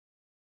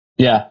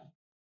 Yeah.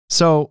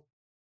 So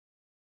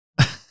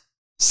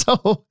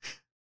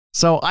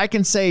I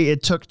can say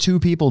it took 2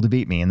 people to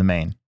beat me in the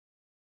main.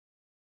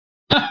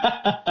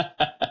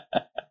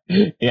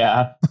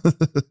 Yeah.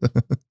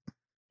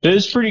 It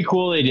was pretty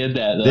cool they did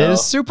that, though. It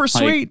is super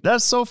sweet. Like,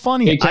 that's so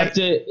funny. It kept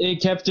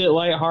it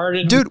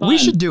lighthearted. Dude, fun, we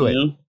should do it.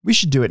 know? We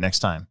should do it next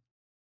time.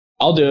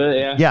 I'll do it,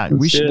 yeah. Yeah,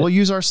 we'll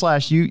use our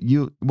slash.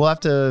 We'll have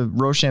to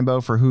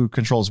Rochambeau for who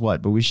controls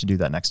what, but we should do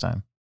that next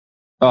time.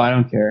 Oh, I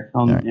don't care.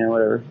 Right. Yeah,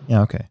 whatever.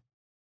 Yeah, okay.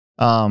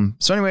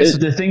 So anyways,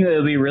 the thing that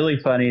would be really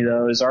funny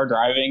though is our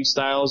driving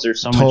styles are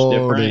so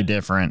totally much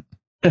different.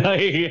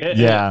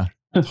 Yeah.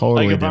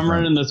 Totally like if different. I'm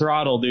running the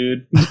throttle,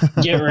 dude,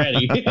 get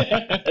ready.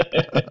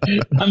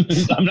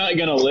 I'm not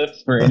gonna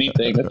lift for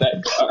anything with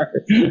that car.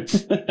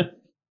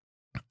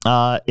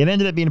 It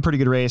ended up being a pretty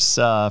good race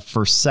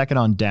for second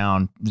on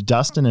down.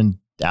 Dustin and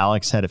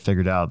Alex had it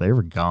figured out. They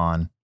were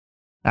gone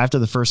after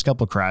the first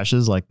couple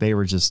crashes. Like they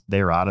were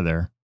out of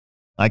there.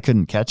 I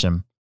couldn't catch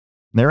them.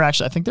 I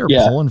think they were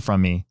Yeah. pulling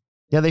from me.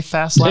 Yeah, they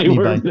fast lapped me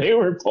by. They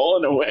were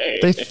pulling away.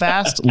 They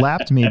fast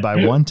lapped me by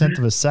 1/10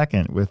 of a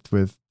second with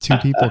two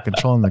people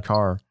controlling the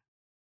car.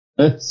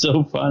 That's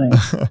so funny.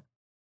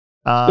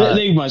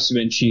 They must have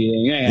been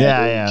cheating.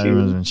 Yeah, it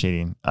was been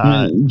cheating.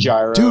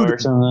 Gyro dude, or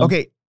something.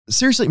 Okay,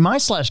 seriously, my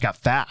slash got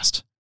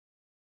fast.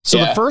 So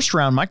the first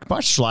round, my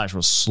slash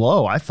was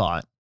slow, I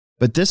thought.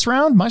 But this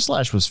round, my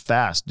slash was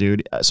fast,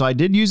 dude. So I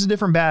did use a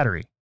different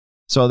battery.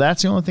 So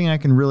that's the only thing I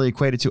can really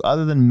equate it to,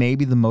 other than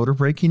maybe the motor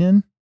breaking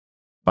in,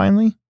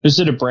 finally. Is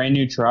it a brand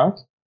new truck?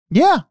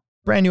 Yeah,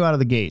 brand new out of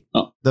the gate.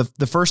 Oh.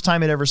 The first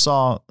time it ever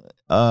saw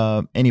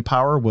any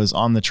power was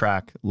on the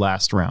track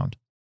last round.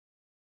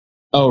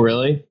 Oh,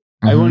 really?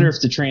 Mhm. I wonder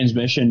if the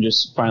transmission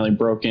just finally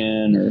broke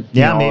in, or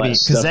yeah, maybe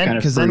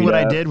because then what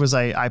I did was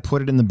I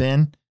put it in the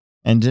bin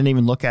and didn't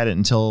even look at it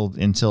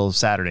until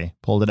Saturday.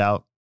 Pulled it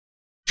out,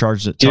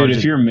 charged it. Dude,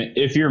 if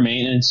you're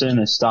maintenance in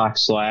a stock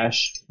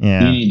slash,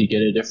 Yeah. you need to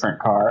get a different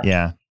car.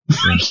 Yeah,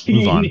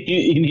 move on.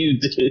 you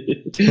need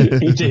to,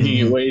 you're taking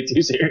it way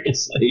too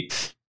seriously.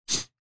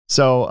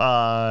 So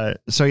I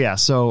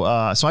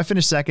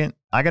finished second.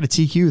 I got a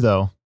TQ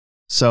though.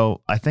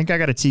 So I think I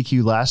got a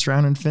TQ last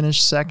round and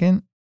finished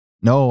second.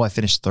 No, I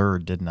finished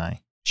third, didn't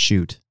I?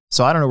 Shoot.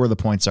 So I don't know where the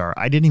points are.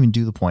 I didn't even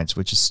do the points,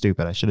 which is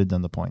stupid. I should have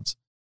done the points.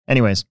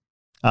 Anyways,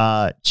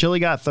 Chili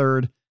got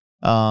third.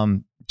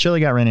 Chili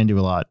got ran into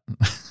a lot.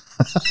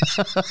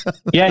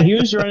 Yeah, he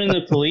was running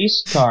the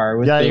police car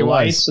with the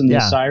lights and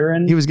the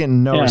siren. He was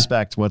getting no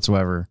respect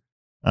whatsoever.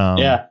 He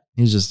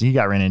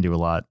got ran into a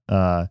lot.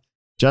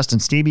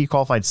 Justin Stevie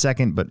qualified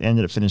second, but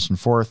ended up finishing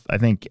fourth. I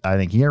think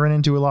he got ran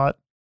into a lot.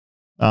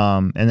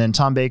 And then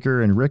Tom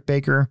Baker and Rick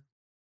Baker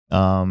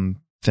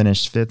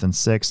finished fifth and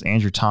sixth.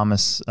 Andrew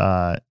Thomas,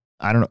 I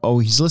don't know. Oh,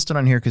 he's listed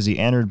on here because he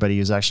entered, but he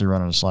was actually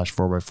running a slash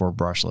 4x4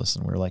 brushless.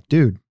 And we were like,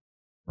 dude,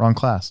 wrong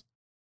class.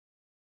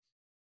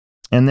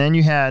 And then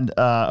you had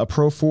a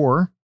Pro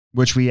 4,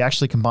 which we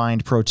actually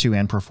combined Pro 2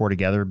 and Pro 4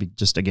 together,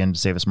 just again to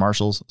save us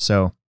marshals.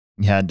 So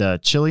you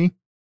had Chili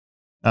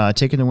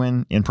taking the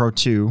win in Pro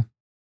 2.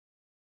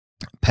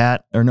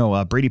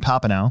 Brady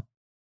Papanow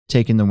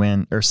taking the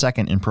win or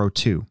second in Pro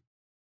 2.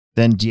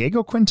 Then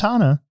Diego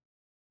Quintana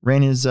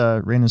ran his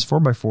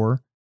 4x4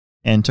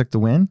 and took the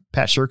win.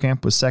 Pat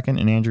Sherkamp was second,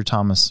 and Andrew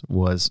Thomas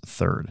was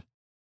third.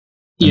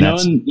 In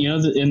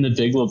the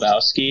Big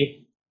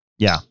Lebowski,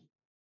 yeah,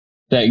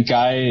 that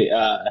guy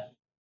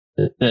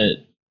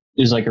that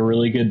is like a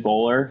really good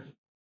bowler.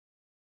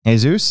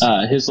 Jesus.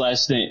 His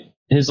last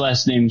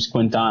name's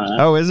Quintana.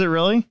 Oh, is it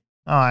really?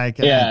 Oh, I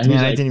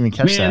didn't even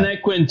catch that. Man,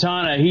 that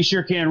Quintana, he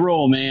sure can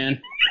roll, man.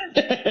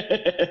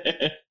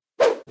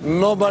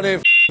 Nobody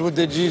with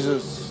the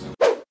Jesus.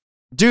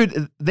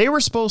 Dude, they were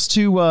supposed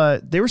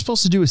to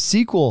do a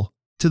sequel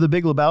to The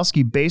Big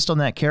Lebowski based on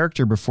that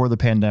character before the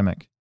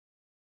pandemic.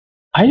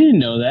 I didn't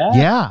know that.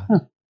 Yeah.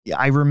 Yeah,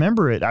 I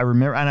remember it. I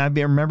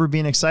remember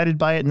being excited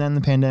by it, and then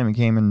the pandemic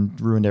came and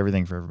ruined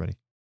everything for everybody.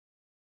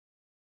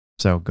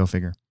 So go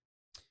figure.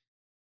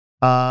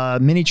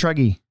 Mini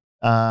Truggy.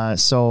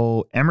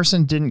 So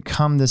Emerson didn't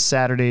come this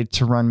Saturday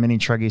to run Mini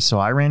Truggy, so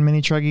I ran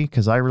Mini Truggy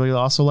because I really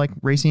also like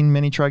racing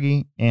Mini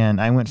Truggy, and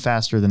I went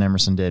faster than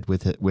Emerson did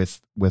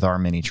with our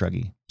Mini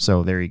Truggy.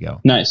 So there you go.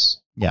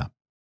 Nice. Yeah.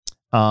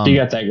 You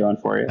got that going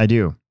for you. I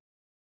do.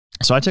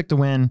 So I took the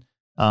win,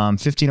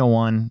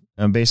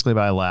 15:01, basically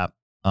by a lap.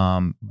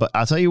 But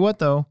I'll tell you what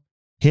though,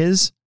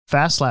 his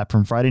fast lap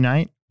from Friday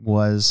night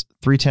was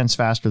 0.3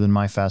 faster than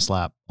my fast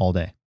lap all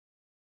day.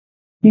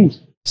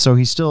 So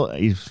he's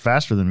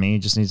faster than me. He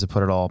just needs to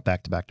put it all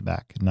back to back to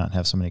back and not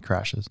have so many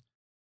crashes.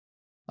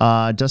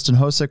 Dustin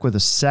Hosick with a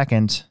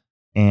second,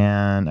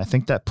 and I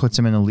think that puts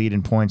him in the lead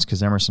in points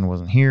because Emerson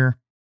wasn't here.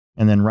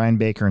 And then Ryan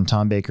Baker and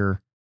Tom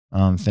Baker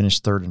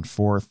finished third and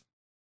fourth.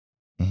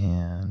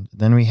 And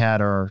then we had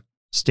our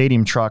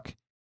stadium truck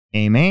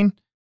A main.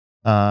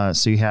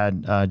 So you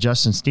had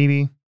Justin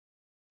Stevie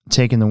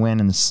taking the win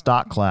in the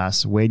stock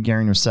class. Wade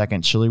Gehring was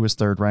second. Chili was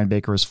third. Ryan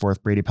Baker was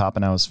fourth. Brady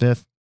Papanow was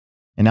fifth.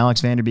 And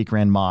Alex Vanderbeek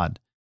ran mod.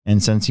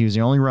 And since he was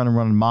the only runner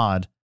running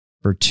mod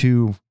for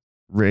 2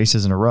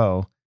 races in a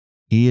row,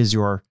 he is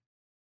your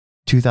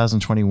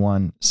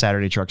 2021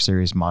 Saturday Truck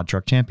Series mod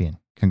truck champion.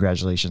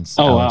 Congratulations.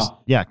 Oh, Alex. wow.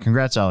 Yeah.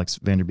 Congrats, Alex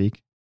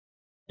Vanderbeek.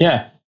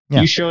 Yeah.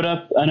 Yeah. You showed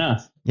up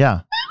enough.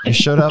 Yeah. You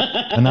showed up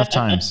enough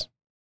times.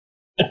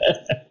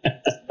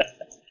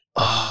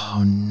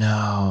 Oh,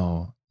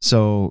 no.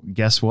 So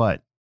guess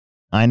what?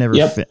 I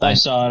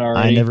saw it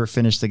already. I never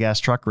finished the gas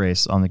truck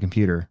race on the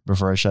computer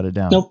before I shut it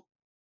down. Nope.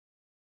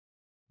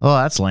 Oh,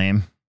 that's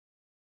lame.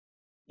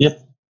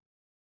 Yep.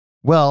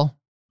 Well,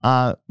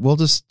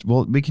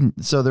 we can.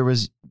 So there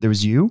was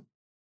you,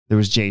 there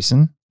was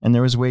Jason, and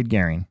there was Wade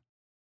Gehring.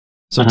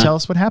 So tell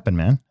us what happened,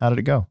 man. How did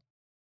it go?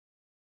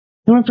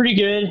 It went pretty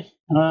good.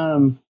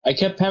 I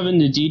kept having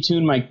to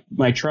detune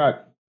my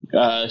truck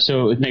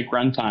so it would make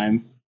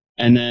runtime,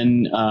 and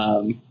then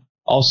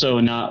also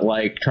not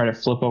like try to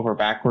flip over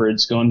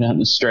backwards going down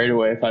the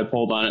straightaway if I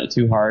pulled on it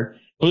too hard.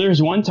 Well, there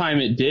was one time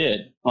it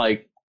did.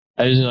 Like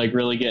I was like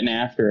really getting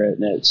after it,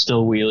 and it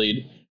still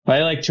wheelied. But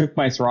I like took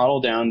my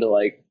throttle down to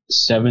like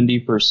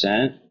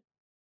 70%.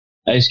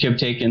 I just kept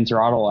taking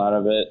throttle out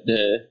of it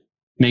to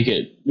make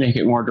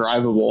it more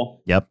drivable.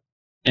 Yep.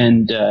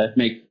 And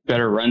make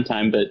better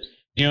runtime. But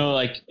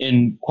like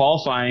in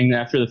qualifying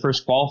after the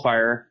first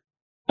qualifier,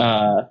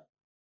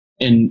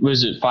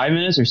 was it 5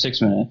 minutes or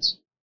 6 minutes?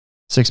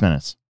 6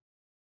 minutes.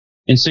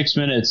 In 6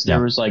 minutes,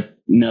 there was like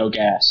no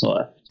gas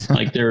left.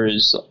 Like there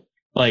was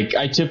like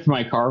I tipped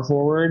my car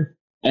forward,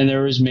 and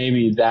there was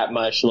maybe that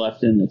much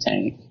left in the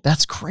tank.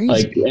 That's crazy.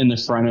 Like in the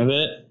front of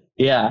it.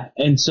 Yeah.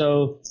 And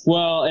so,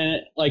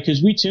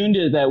 because we tuned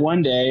it that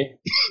one day.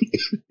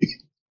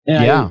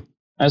 And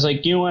I was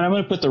like, you know what? I'm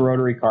going to put the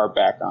rotary carb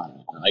back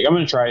on. Like, I'm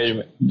going to try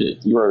the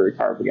rotary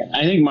carb again.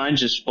 I think mine's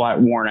just flat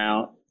worn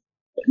out.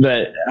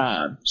 But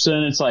so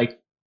then it's like,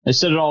 I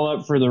set it all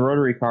up for the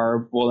rotary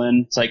carb. Well,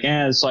 then it's like,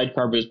 the slide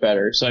carb is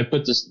better. So I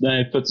put the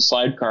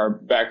slide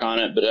carb back on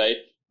it, but I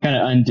kind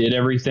of undid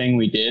everything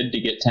we did to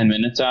get 10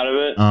 minutes out of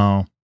it.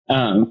 Oh.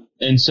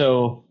 And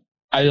so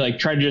I like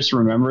tried to just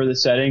remember the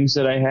settings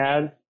that I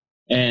had,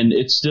 and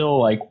it still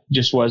like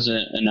just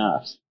wasn't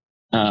enough.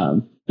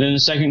 Then the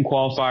second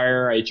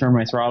qualifier, I turned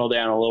my throttle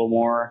down a little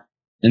more,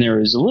 and there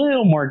was a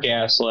little more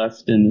gas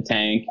left in the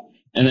tank.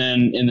 And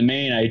then in the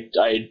main,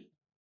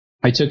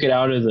 I took it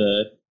out of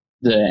the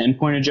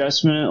endpoint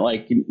adjustment,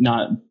 like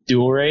not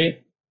dual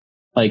rate,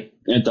 like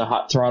at the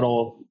hot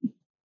throttle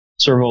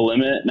servo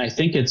limit, and I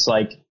think it's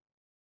like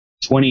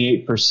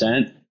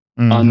 28%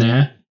 on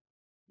that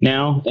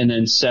now, and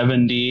then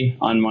 70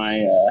 on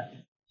my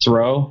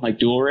throw, like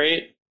dual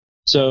rate.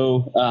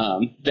 So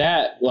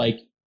that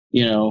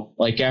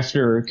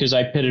after, because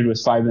I pitted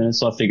with 5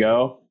 minutes left to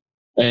go,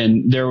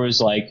 and there was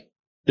like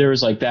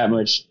that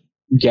much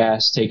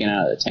gas taken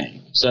out of the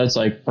tank. So that's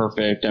like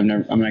perfect. I'm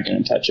not going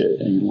to touch it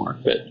anymore.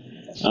 But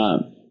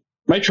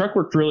my truck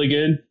worked really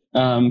good.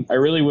 I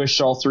really wish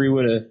all three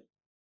would have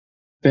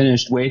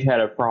finished. Wade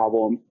had a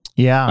problem.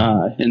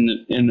 Yeah. In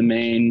the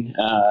main,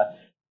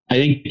 I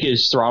think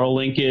his throttle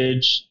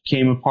linkage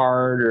came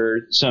apart,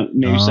 or something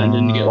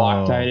didn't get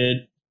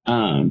Loctited.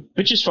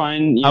 Which is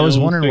fine. I was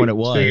wondering what it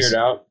was. Figured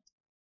out.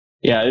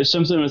 Yeah, there's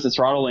something with the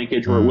throttle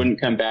linkage where it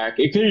wouldn't come back.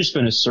 It could have just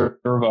been a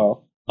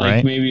servo.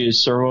 Like maybe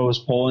his servo was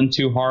pulling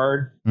too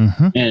hard,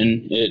 and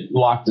it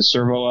locked the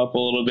servo up a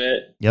little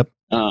bit. Yep.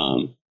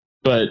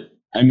 But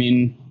I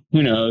mean,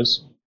 who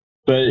knows?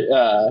 But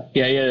he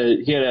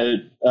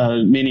had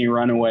a mini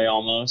runaway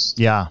almost.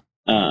 Yeah.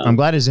 I'm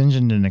glad his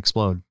engine didn't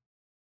explode.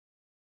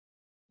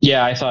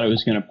 Yeah, I thought it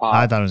was gonna pop.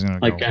 I thought it was gonna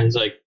go. I was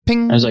like,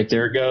 ping. I was like,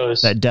 there it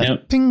goes. That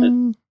death.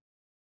 Ping.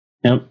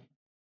 Yep.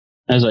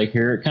 I was like,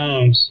 here it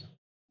comes.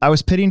 I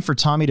was pitting for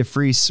Tommy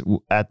DeFries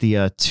at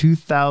the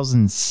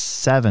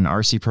 2007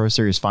 RC Pro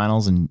Series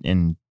Finals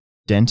in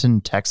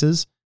Denton,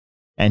 Texas,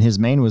 and his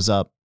main was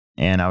up,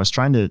 and I was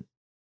trying to.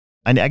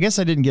 I guess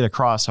I didn't get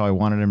across how I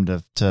wanted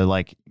him to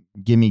like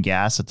give me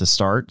gas at the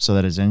start so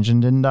that his engine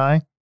didn't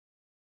die.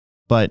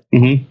 But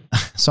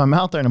so I'm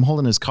out there and I'm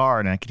holding his car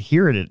and I could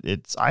hear it.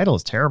 Its idle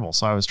is terrible.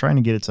 So I was trying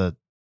to get I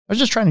was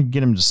just trying to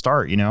get him to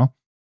start, and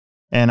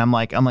I'm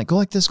like, go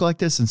like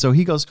this. And so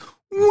he goes,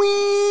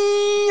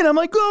 wee, and I'm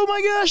like, oh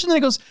my gosh. And then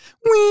it goes,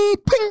 wee,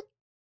 ping.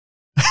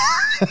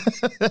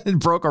 It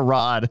broke a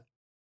rod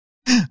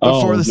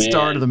before the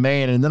start of the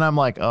main. And then I'm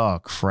like, oh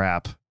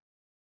crap.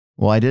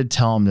 Well, I did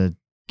tell him to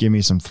give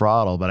me some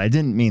throttle, but I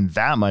didn't mean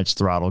that much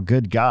throttle.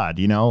 Good God,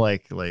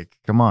 like,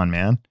 come on,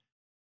 man.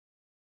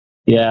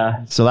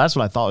 Yeah. So that's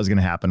what I thought was going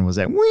to happen, was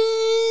that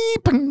wee.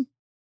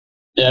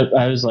 Yep.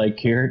 I was like,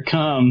 here it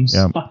comes.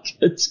 Yep.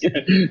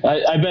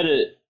 I bet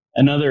it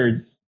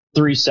another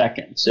 3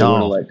 seconds it would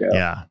have let go.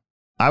 Yeah.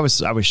 I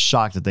was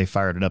shocked that they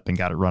fired it up and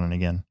got it running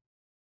again.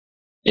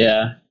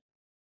 Yeah.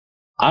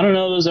 I don't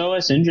know. Those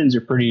OS engines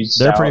are pretty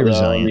stout. They're pretty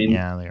resilient. I mean,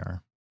 yeah, they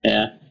are.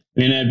 Yeah. I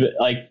mean,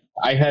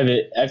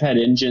 I've had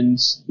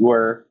engines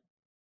where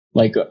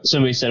like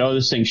somebody said, oh,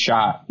 this thing's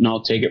shot, and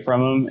I'll take it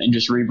from them and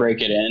just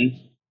re-break it in,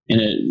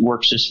 and it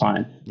works just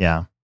fine.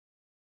 Yeah.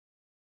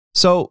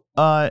 So,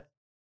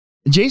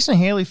 Jason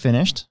Haley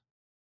finished,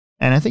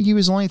 and I think he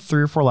was only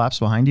 3 or 4 laps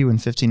behind you in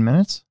 15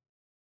 minutes.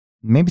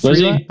 Maybe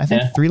 3 laps. I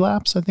think 3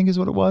 laps, I think is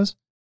what it was.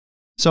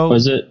 So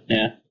was it?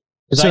 Yeah.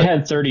 Because I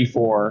had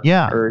 34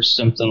 or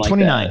something like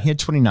 29. that. He had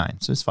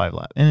 29, so it's 5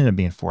 laps. It ended up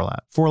being 4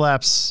 laps. 4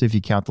 laps if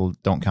you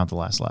don't count the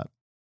last lap.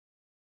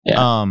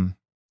 Yeah.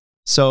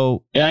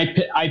 So and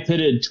I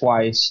pitted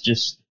twice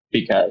just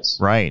because.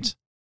 Right.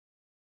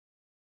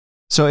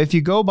 So if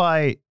you go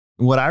by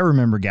what I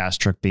remember Gas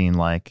Truck being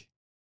like,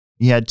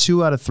 you had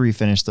 2 out of 3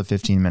 finish the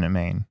 15-minute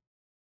main.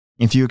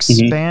 If you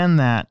expand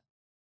that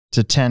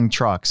to 10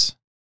 trucks,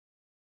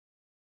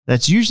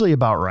 that's usually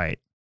about right.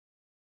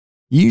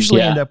 You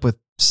usually end up with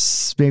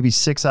maybe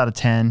 6 out of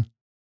 10,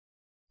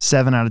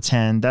 7 out of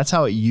 10. That's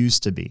how it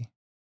used to be.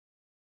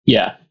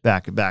 Yeah.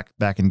 Back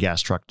in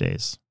Gas Truck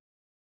days.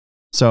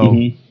 So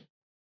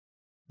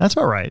that's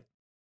about right.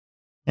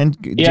 And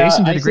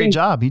Jason did a great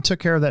job. He took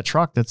care of that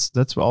truck.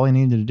 That's all he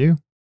needed to do.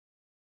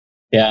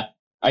 Yeah.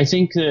 I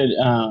think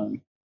that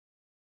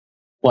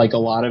like a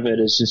lot of it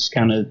is just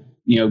kind of,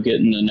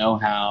 getting the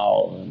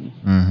know-how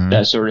and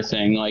that sort of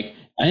thing. Like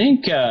I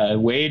think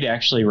Wade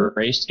actually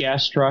raced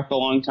gas truck a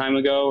long time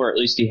ago, or at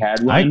least he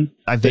had one.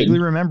 I vaguely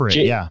remember it.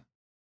 Yeah.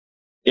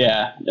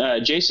 Yeah.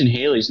 Jason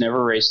Haley's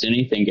never raced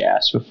anything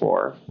gas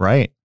before.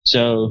 Right.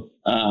 So,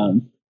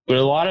 but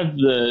a lot of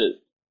the,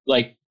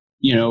 like,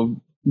 you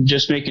know,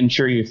 just making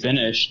sure you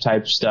finish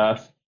type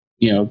stuff,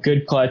 you know,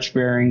 good clutch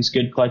bearings,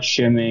 good clutch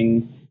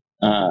shimming,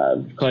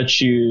 clutch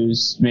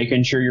shoes,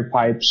 making sure your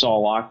pipe's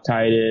all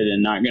Loctited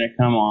and not going to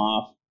come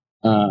off,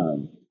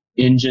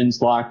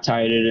 engines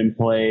Loctited in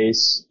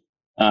place,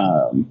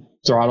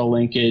 throttle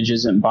linkage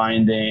isn't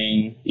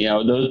binding, you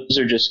know, those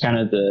are just kind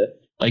of the,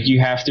 like,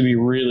 you have to be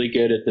really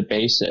good at the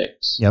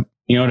basics. Yep.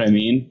 You know what I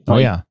mean? Oh,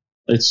 like, yeah.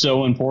 It's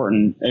so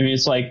important. I mean,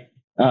 it's like,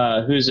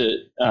 who's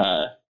it?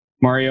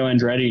 Mario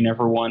Andretti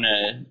never won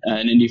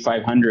an Indy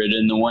 500,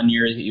 and the one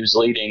year that he was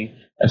leading,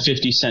 a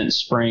 50-cent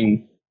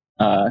spring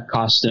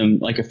cost him,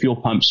 like a fuel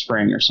pump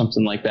spring or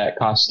something like that,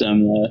 cost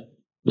him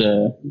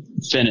the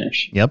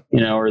finish. Yep. You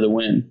know, or the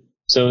win.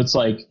 So it's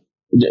like,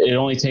 it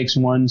only takes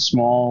one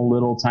small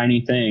little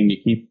tiny thing to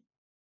keep,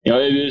 you know,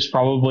 it was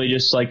probably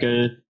just like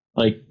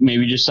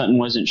maybe just something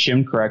wasn't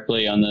shimmed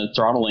correctly on the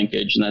throttle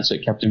linkage, and that's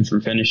what kept him from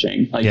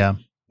finishing. Like, yeah.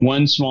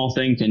 One small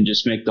thing can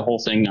just make the whole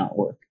thing not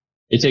work.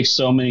 It takes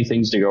so many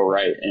things to go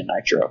right in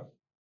nitro,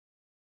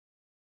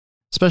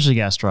 especially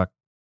gas truck.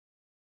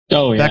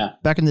 Oh yeah.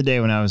 Back in the day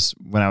when I was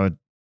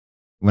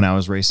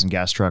racing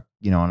gas truck,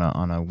 you know,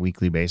 on a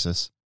weekly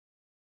basis,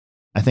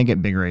 I think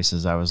at big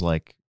races I was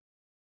like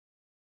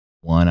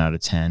 1 out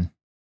of 10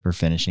 for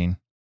finishing.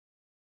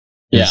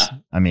 Yeah.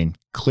 I mean,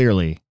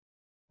 clearly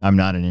I'm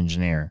not an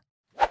engineer.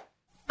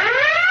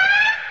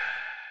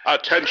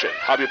 Attention,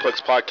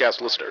 Hobbyplex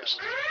podcast listeners.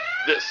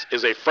 This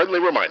is a friendly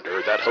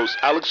reminder that host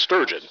Alex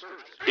Sturgeon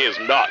is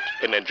not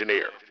an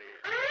engineer.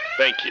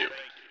 Thank you.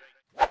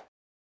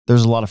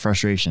 There's a lot of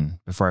frustration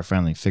before I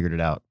finally figured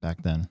it out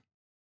back then.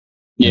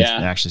 Yeah.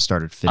 I actually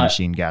started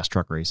finishing gas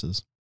truck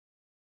races.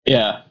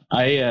 Yeah.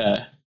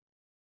 I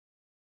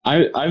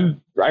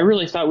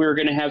really thought we were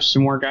going to have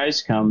some more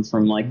guys come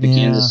from like the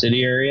Kansas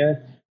City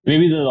area.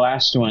 Maybe the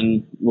last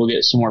one we'll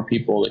get some more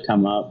people to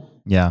come up.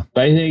 Yeah.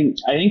 But I think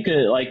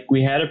like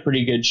we had a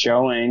pretty good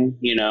showing,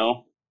 you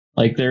know,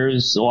 like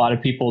there's a lot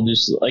of people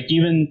just like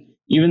even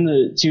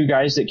the two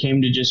guys that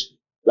came to just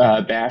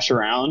bash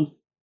around,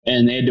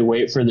 and they had to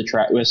wait for the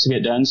track list to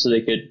get done so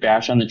they could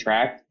bash on the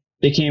track.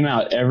 They came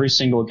out every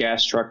single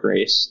gas truck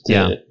race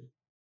to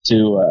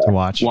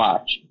watch.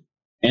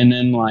 And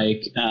then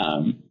like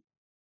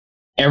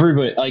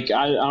everybody, like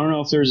I don't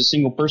know if there was a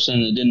single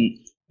person that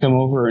didn't come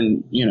over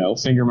and, you know,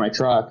 finger my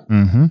truck,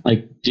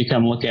 like to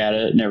come look at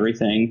it and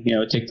everything, you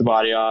know, take the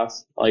body off.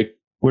 Like,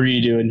 what are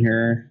you doing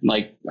here?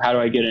 Like, how do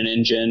I get an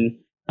engine?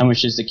 How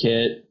much is the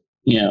kit?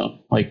 You know,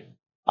 like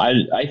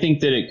I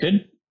think that it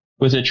could,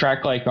 with a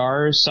track like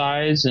our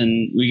size,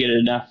 and we get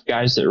enough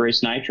guys that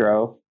race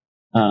nitro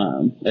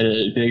at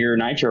a bigger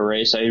nitro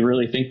race, I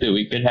really think that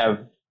we could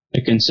have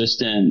a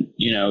consistent,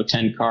 you know,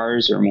 10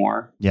 cars or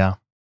more. Yeah.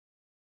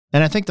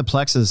 And I think the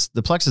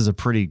Plex is a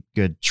pretty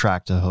good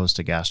track to host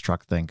a gas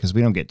truck thing, because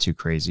we don't get too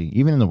crazy.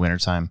 Even in the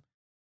wintertime,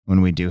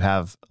 when we do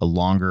have a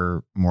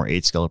longer, more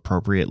 8-scale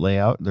appropriate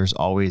layout, there's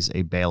always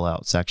a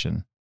bailout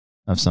section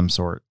of some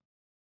sort.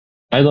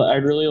 I'd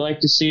really like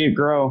to see it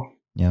grow.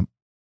 Yep.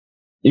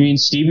 I mean,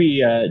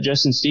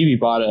 Justin Stevie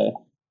bought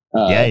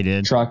he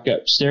did. truck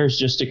upstairs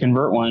just to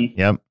convert one.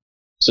 Yep.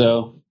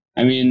 So,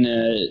 I mean,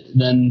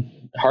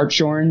 then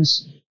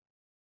Hartshorns,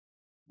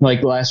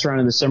 like the last round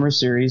of the summer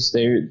series,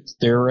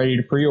 they're ready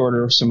to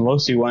pre-order some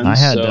Losi ones. I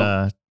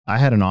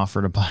had an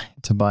offer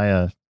to buy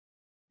a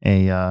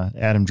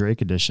Adam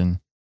Drake edition,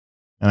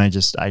 and I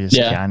just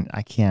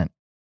can't.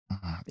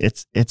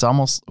 It's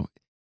almost,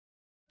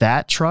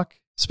 that truck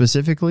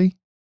specifically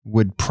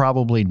would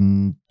probably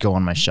go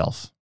on my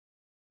shelf,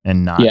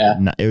 and not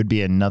it would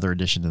be another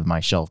addition to my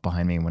shelf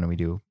behind me when we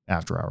do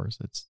after hours.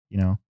 It's, you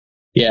know,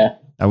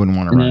 I wouldn't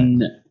want to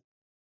run it.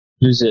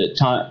 Who's it?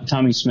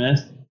 Tommy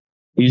Smith.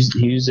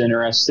 He's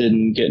interested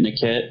in getting a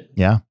kit.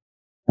 Yeah.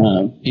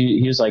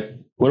 He was like,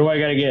 what do I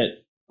got to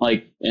get?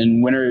 Like,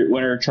 and when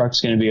are trucks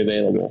going to be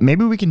available?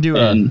 Maybe we can do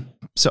I've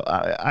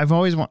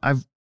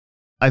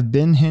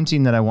been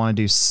hinting that I want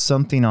to do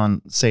something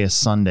on, say, a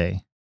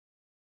Sunday,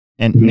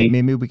 and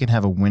maybe we can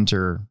have a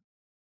winter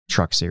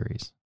truck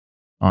series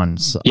on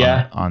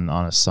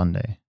a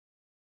Sunday.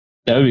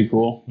 That would be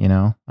cool. You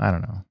know, I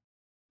don't know.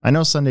 I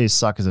know Sundays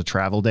suck as a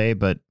travel day,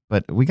 but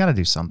we got to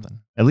do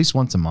something at least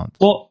once a month.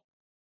 Well,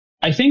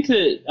 I think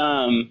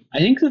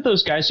that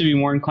those guys would be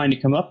more inclined to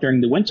come up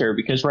during the winter,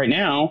 because right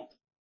now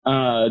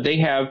they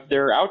have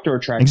their outdoor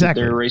tracks that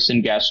they're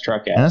racing gas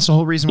truck at. And that's the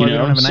whole reason why we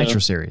don't have a nitro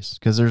series,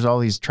 because there's all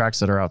these tracks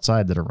that are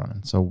outside that are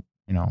running. So,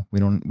 you know,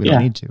 we don't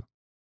need to.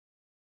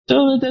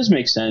 So that does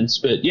make sense.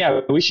 But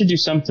yeah, we should do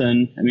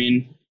something. I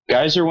mean,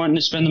 guys are wanting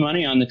to spend the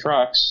money on the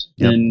trucks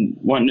and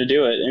wanting to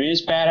do it. I mean,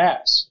 it's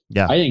badass.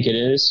 Yeah, I think it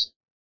is.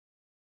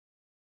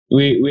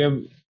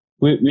 Maybe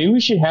we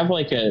should have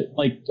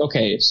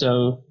okay,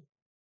 so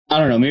I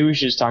don't know, maybe we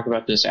should just talk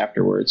about this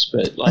afterwards,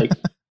 but like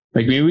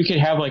maybe we could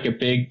have like a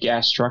big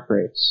gas truck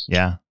race.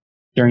 Yeah.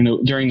 during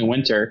the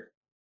winter.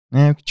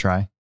 We could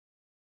try.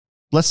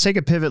 Let's take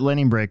a pivot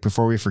lending break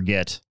before we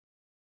forget.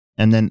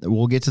 And then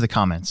we'll get to the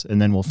comments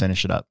and then we'll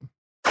finish it up.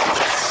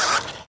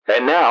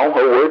 And now, a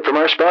word from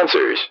our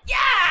sponsors.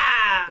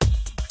 Yeah!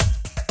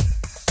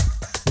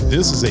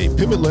 This is a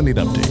Pivot Lending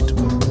Update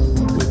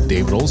with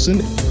David Olson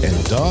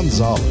and Don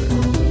Zoller.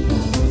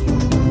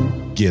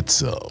 Get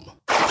some.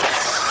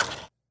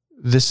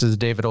 This is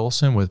David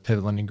Olson with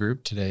Pivot Lending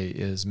Group. Today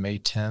is May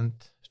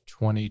 10th,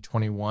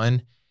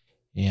 2021,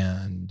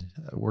 and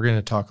we're going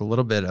to talk a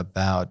little bit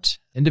about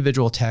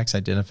individual tax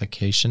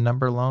identification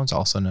number loans,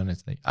 also known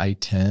as the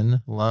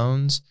I-10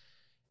 loans.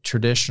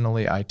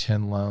 Traditionally,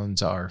 I-10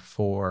 loans are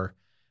for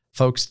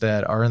folks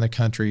that are in the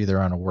country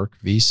either on a work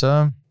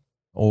visa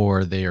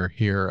or they are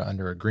here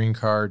under a green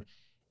card.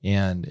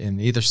 And in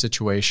either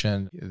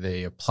situation,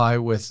 they apply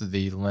with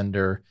the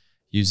lender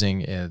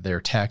using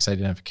their tax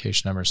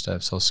identification number instead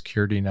of social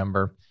security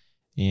number.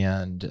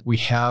 And we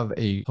have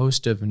a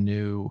host of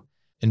new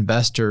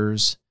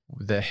investors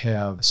that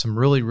have some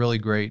really, really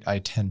great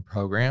I-10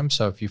 programs.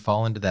 So if you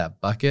fall into that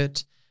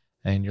bucket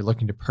and you're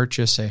looking to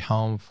purchase a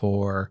home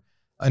for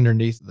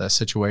underneath the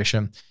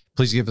situation,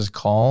 please give us a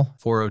call,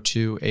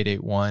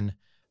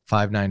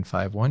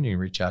 402-881-5951. You can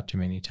reach out to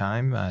me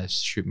anytime.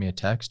 Shoot me a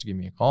text, give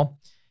me a call,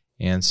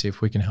 and see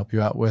if we can help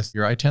you out with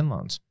your I-10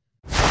 loans.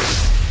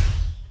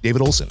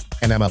 David Olson,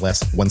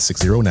 NMLS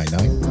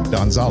 16099.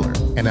 Don Zoller,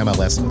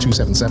 NMLS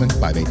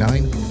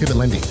 277589. Pivot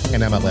Lending,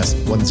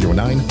 NMLS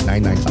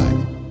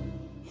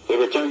 109995. We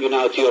return you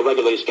now to your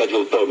regularly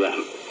scheduled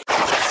program.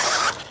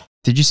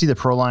 Did you see the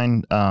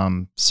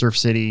Proline Surf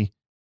City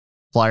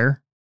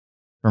flyer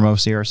from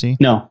OCRC?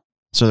 No.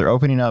 So they're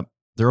opening up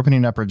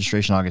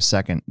registration August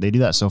 2nd. They do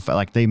that so fast,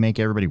 like they make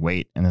everybody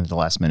wait, and then at the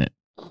last minute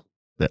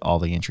that all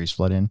the entries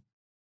flood in.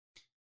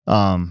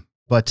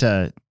 But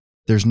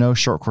there's no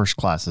short course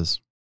classes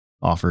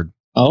offered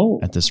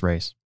at this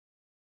race.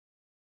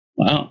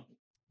 Wow.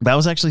 That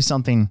was actually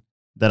something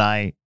that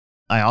I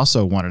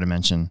also wanted to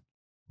mention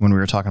when we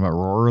were talking about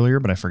Roar earlier,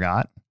 but I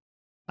forgot.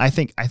 I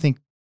think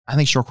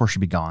short course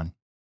should be gone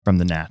from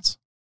the Nats.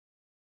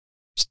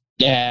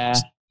 Yeah.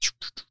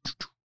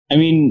 I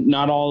mean,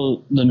 not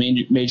all the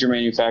major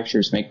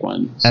manufacturers make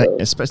one. So.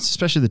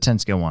 Especially the 10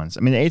 scale ones. I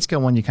mean, the 8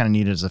 scale one you kind of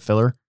need it as a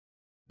filler,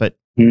 but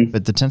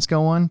the 10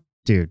 scale one,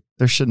 dude,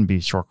 there shouldn't be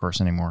short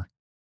course anymore.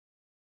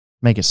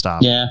 Make it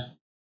stop. Yeah.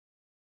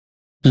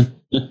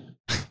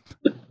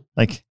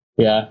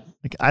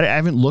 I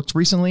haven't looked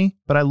recently,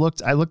 but I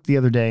looked the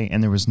other day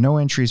and there was no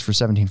entries for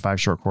 17.5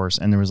 short course,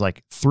 and there was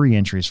like 3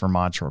 entries for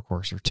mod short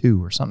course or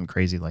 2 or something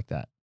crazy like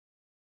that.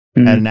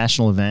 At a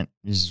national event,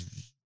 just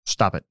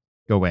stop it.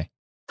 Go away.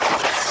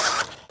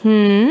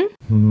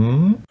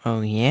 Oh,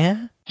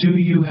 yeah? Do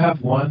you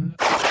have one?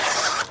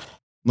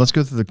 Let's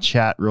go through the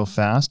chat real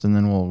fast and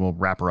then we'll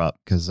wrap her up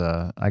because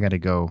I gotta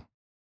go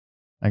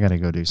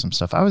do some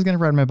stuff. I was gonna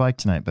ride my bike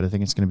tonight, but I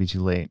think it's gonna be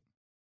too late.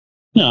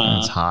 And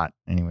it's hot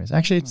anyways.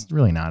 Actually, it's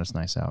really not. It's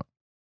nice out.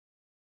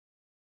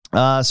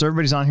 So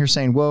everybody's on here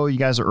saying, whoa, you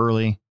guys are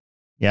early.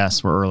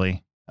 Yes, we're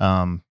early.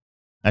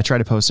 I try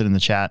to post it in the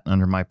chat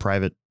under my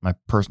personal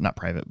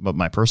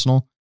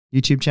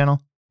YouTube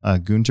channel,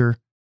 Gunter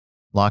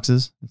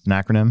Loxes. It's an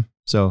acronym.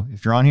 So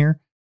if you're on here,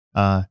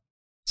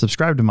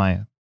 subscribe to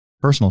my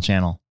personal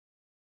channel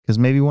because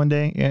maybe one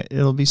day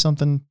it'll be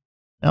something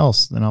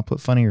else. Then I'll put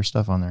funnier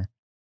stuff on there.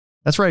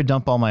 That's where I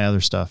dump all my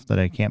other stuff that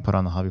I can't put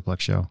on the Hobbyplex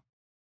show.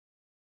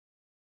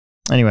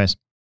 Anyways,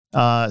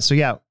 so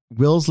yeah,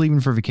 Will's leaving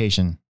for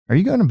vacation. Are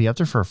you going to be up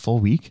there for a full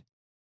week?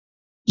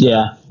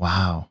 Yeah.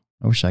 Wow.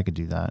 I wish I could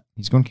do that.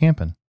 He's going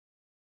camping.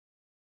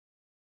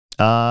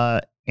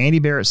 Andy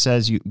Barrett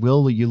says, you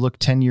look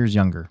 10 years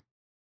younger.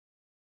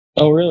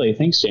 Oh, really?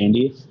 Thanks,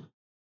 Andy.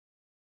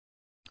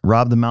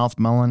 Rob the Mouth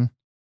Mullen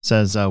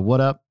says,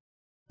 what up,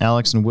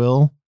 Alex and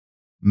Will?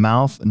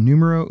 Mouth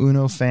numero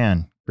uno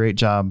fan. Great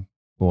job,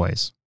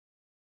 boys.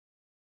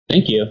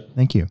 Thank you.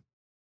 Thank you.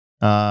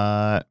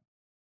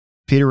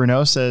 Peter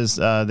Renault says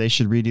they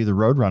should redo the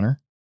Roadrunner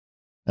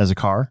as a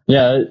car.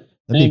 Yeah,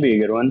 that'd be a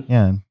good one.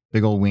 Yeah,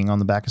 big old wing on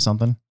the back of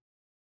something.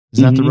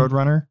 Isn't that the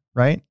Roadrunner,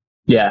 right?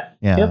 Yeah.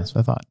 Yeah, yep. That's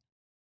what I thought.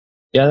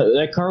 Yeah,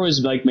 that car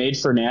was like made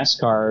for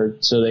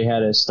NASCAR, so they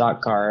had a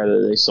stock car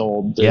that they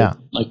sold to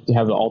like to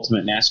have the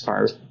ultimate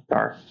NASCAR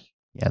car.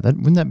 Yeah,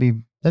 that'd be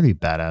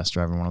badass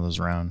driving one of those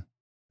around.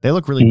 They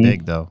look really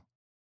big though.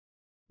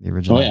 The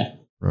original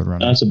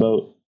Roadrunner. That's a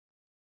boat.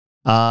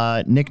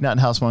 Nick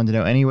Nuthouse wanted to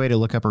know any way to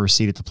look up a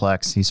receipt at the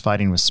Plex. He's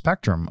fighting with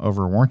Spectrum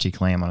over a warranty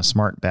claim on a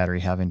smart battery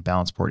having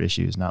balance port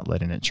issues, not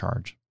letting it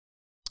charge.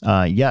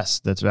 Yes,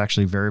 that's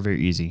actually very,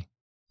 very easy.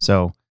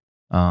 So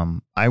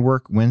I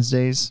work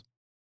Wednesdays,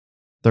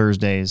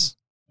 Thursdays,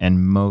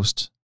 and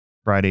most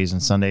Fridays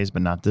and Sundays,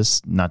 but not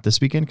this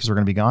weekend because we're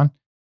going to be gone.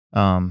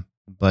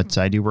 But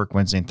I do work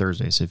Wednesday and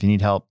Thursday. So if you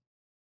need help,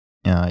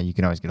 you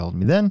can always get a hold of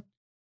me then.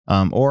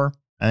 Or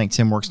I think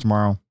Tim works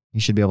tomorrow. You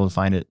should be able to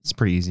find it. It's a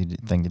pretty easy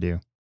thing to do.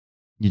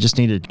 You just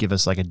need to give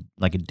us like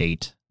a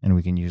date, and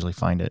we can usually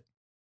find it.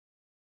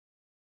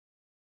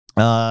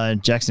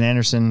 Jackson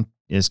Anderson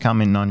is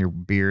commenting on your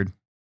beard.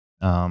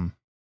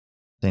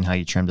 saying how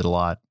you trimmed it a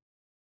lot.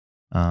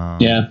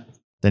 Yeah.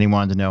 Then he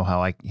wanted to know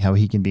how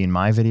he can be in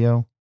my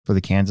video for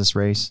the Kansas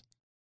race.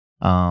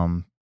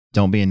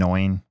 Don't be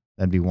annoying.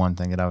 That'd be one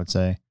thing that I would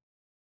say.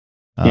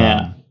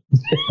 Yeah.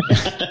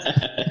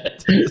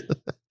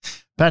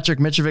 Patrick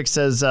Mitrovic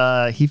says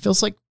he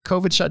feels like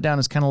COVID shutdown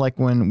is kind of like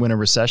when a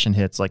recession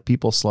hits. Like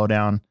people slow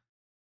down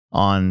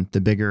on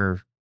the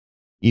bigger,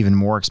 even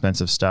more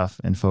expensive stuff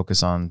and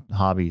focus on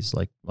hobbies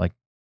like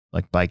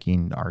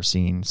biking,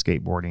 RCing,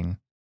 skateboarding,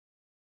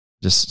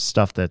 just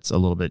stuff that's a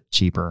little bit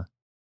cheaper.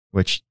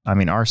 Which, I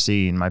mean,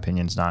 RC, in my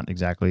opinion, is not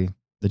exactly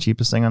the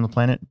cheapest thing on the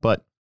planet.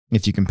 But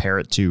if you compare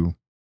it to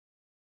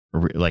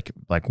like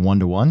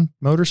one-to-one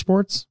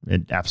motorsports,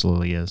 it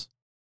absolutely is.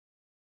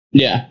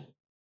 Yeah.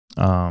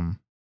 A1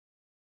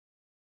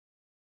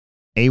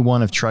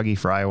 of Truggy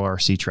for Iowa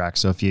RC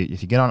Tracks. So if you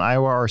get on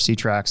Iowa RC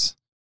Tracks,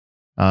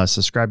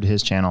 subscribe to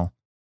his channel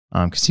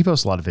because he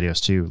posts a lot of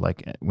videos too,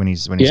 like when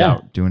he's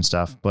out doing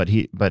stuff. But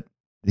he's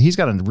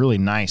got a really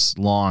nice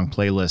long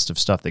playlist of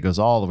stuff that goes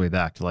all the way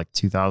back to like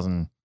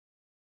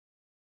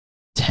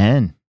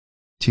 2010,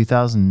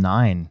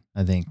 2009,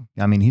 I think.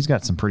 I mean, he's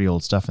got some pretty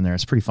old stuff in there.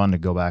 It's pretty fun to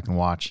go back and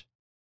watch.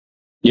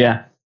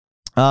 Yeah.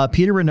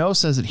 Peter Renault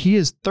says that he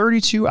is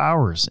 32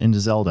 hours into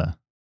Zelda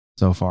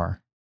so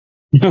far.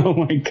 Oh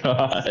my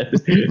God.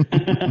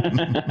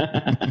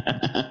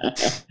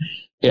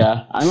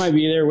 Yeah, I might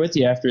be there with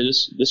you after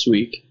this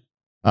week.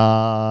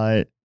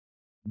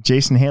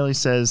 Jason Haley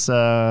says,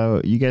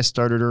 you guys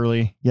started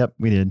early. Yep,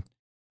 we did.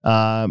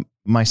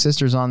 My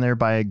sister's on there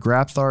by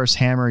Grapthar's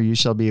hammer. You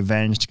shall be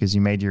avenged because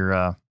you made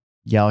your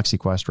Galaxy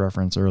Quest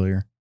reference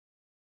earlier.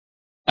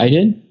 I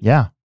did?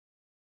 Yeah.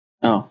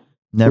 Oh,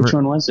 never, which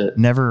one was it?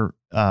 Never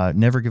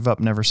give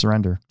up, never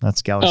surrender.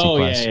 That's Galaxy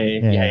Quest.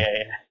 Yeah.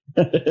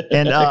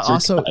 And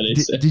also,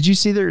 did you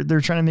see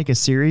they're trying to make a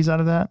series out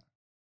of that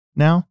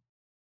now?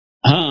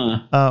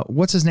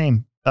 What's his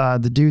name?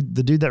 The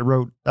dude that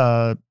wrote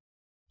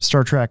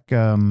Star Trek,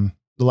 the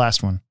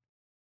last one,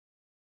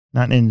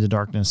 not Into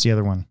Darkness, the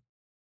other one,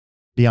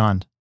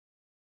 Beyond.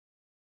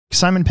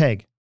 Simon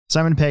Pegg.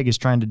 Simon Pegg is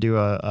trying to do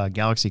a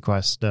Galaxy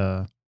Quest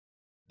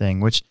thing,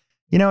 which,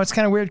 you know, it's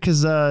kind of weird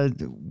because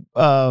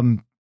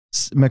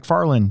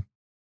McFarlane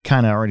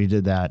kind of already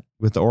did that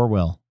with the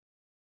Orwell.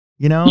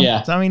 You know?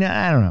 Yeah. So, I mean,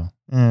 I don't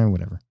know.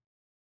 Whatever.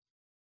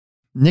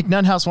 Nick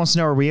Nuthouse wants to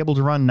know, are we able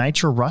to run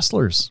Nitro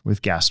Rustlers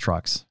with gas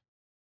trucks?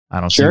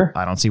 I don't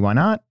see why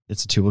not.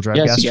 It's a two-wheel drive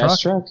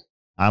gas truck.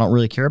 I don't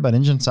really care about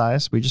engine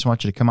size. We just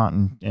want you to come out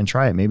and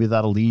try it. Maybe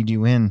that'll lead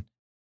you in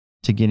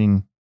to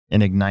getting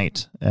an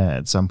Ignite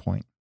at some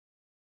point.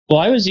 Well,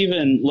 I was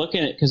even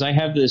looking at, because I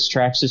have this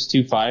Traxxas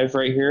 2.5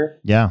 right here.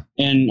 Yeah.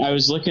 And I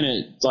was looking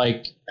at,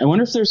 like, I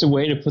wonder if there's a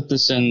way to put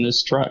this in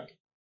this truck.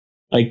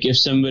 Like, if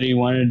somebody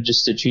wanted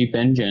just a cheap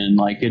engine,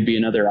 like, it'd be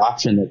another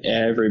option that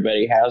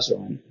everybody has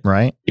one.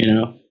 Right. You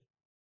know?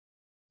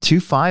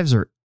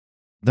 2.5s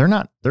they're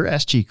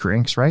SG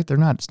cranks, right? They're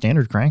not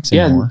standard cranks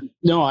anymore.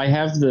 No, I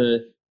have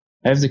the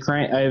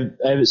crank. I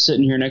have it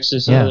sitting here next to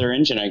this other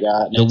engine I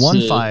got. The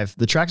 1.5,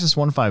 the Traxxas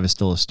 1.5 is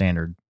still a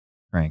standard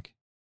crank.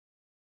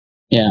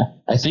 Yeah,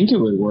 I think it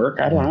would work.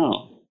 I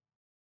don't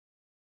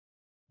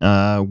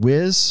know.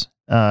 Wiz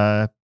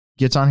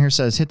gets on here,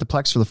 says, hit the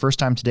Plex for the first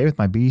time today with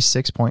my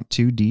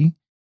B6.2D. He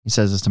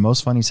says it's the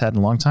most fun he's had in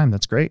a long time.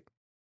 That's great.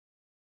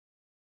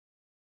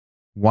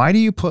 Why do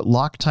you put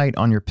Loctite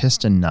on your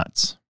piston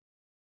nuts?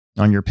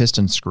 On your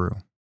piston screw?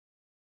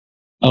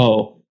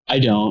 Oh, I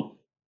don't.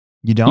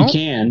 You don't? You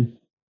can.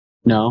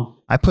 No.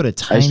 I put a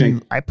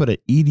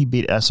itty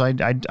bit. So I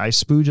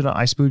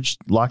spooged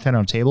Loctite on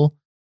a table,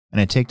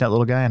 and I take that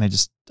little guy and I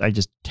just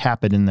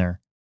tap it in there,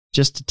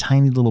 just a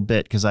tiny little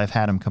bit, because I've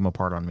had them come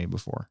apart on me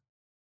before.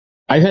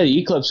 I've had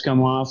E-clips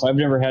come off. I've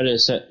never had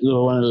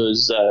one of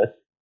those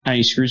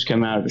tiny screws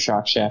come out of a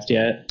shock shaft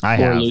yet. I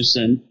have.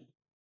 Loosen.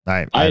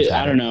 I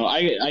don't know.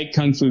 I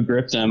kung fu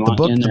grip them.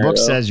 The book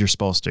says you're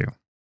supposed to.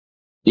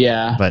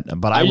 Yeah, but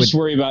I just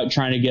worry about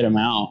trying to get them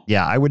out.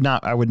 Yeah, I would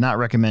not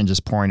recommend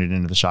just pouring it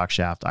into the shock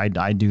shaft.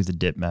 I do the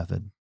dip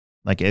method.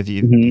 Like if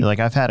you like,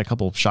 I've had a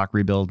couple of shock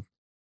rebuild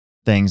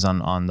things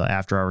on the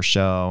After Hours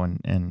show,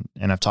 and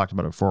I've talked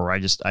about it before. Where I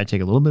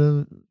take a little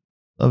bit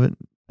of it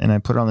and I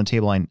put it on the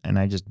table and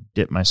I just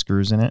dip my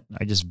screws in it.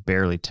 I just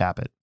barely tap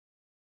it.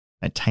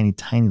 A tiny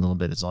little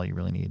bit is all you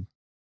really need.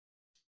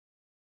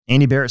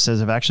 Andy Barrett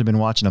says, I've actually been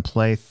watching a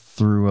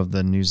playthrough of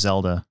the new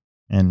Zelda,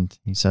 and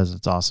he says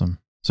it's awesome.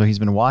 So he's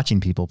been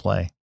watching people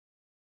play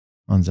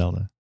on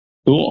Zelda.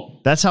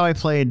 Cool. That's how I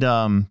played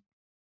the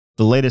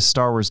latest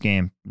Star Wars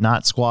game,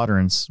 not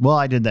Squadrons. Well,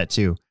 I did that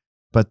too,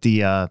 but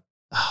the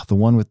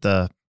one with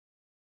the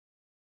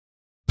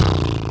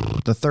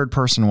third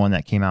person one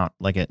that came out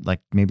like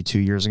maybe 2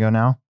 years ago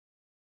now.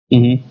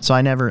 Mm-hmm. So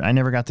I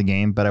never got the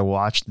game, but I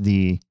watched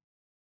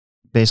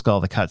basically all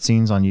the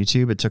cutscenes on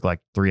YouTube. It took like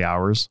 3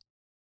 hours.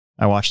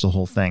 I watched the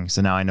whole thing,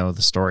 so now I know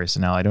the story. So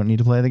now I don't need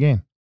to play the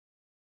game.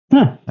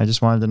 Huh. I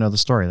just wanted to know the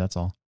story. That's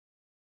all.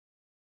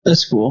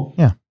 That's cool.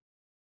 Yeah.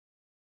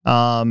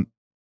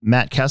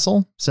 Matt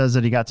Kessel says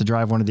that he got to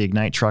drive one of the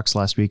Ignite trucks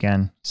last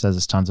weekend. He says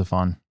it's tons of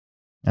fun.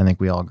 I think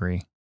we all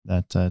agree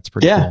that it's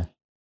pretty cool.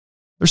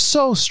 They're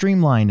so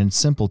streamlined and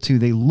simple too.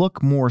 They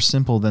look more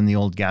simple than the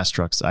old gas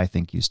trucks I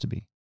think used to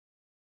be.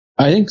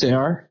 I think they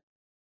are.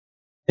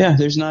 Yeah,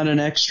 there's not an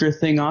extra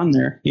thing on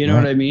there. You know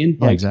what I mean?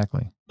 Yeah,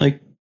 exactly.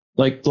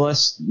 Like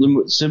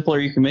the simpler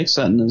you can make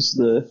something is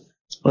the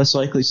less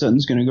likely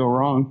something's going to go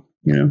wrong.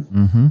 You know.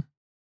 Mm-hmm.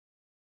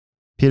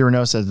 Peter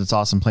Renault says it's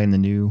awesome playing the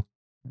new,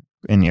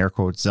 in air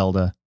quotes,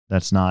 Zelda.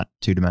 That's not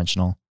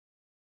 2-dimensional.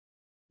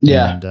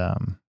 Yeah. And I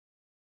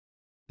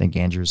think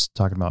Andrew's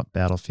talking about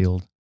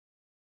Battlefield.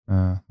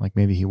 Like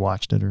maybe he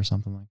watched it or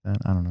something like that.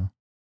 I don't know.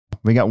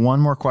 We got one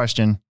more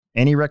question.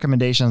 Any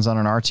recommendations on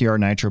an RTR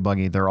Nitro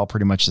buggy? They're all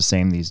pretty much the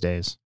same these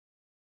days.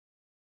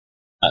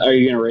 Are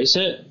you going to race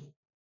it?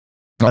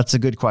 That's a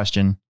good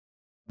question.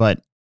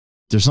 But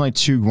there's only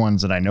 2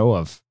 ones that I know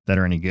of that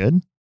are any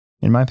good,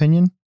 in my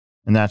opinion.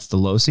 And that's the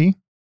Losi,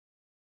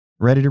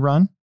 ready to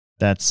run.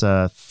 That's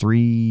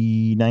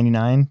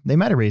 $399. They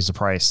might have raised the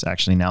price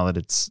actually now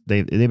that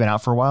they've been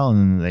out for a while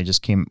and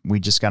we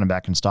just got them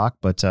back in stock.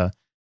 But the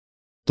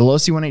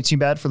Losi one ain't too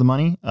bad for the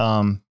money.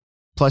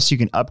 Plus you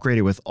can upgrade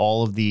it with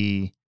all of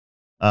the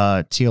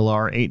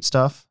TLR 8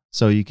 stuff.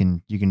 So you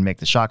can make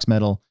the shocks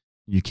metal.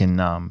 You can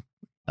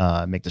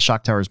make the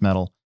shock towers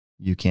metal.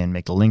 You can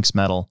make the links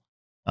metal.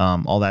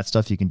 All that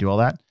stuff. You can do all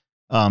that.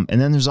 And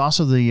then there's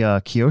also the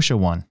Kyosho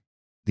one,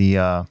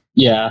 the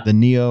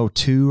Neo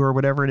 2 or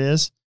whatever it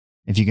is.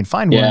 If you can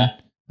find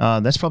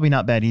one, that's probably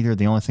not bad either.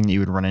 The only thing that you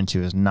would run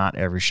into is not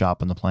every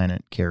shop on the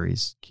planet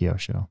carries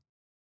Kyosho.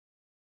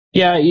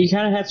 Yeah, you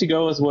kind of have to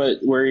go with what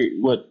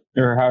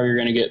or how you're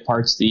going to get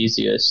parts the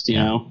easiest. You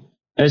know,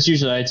 that's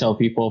usually I tell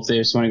people if they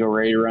just want to go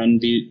ready to run,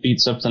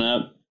 beat something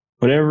up.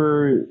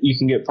 Whatever you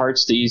can get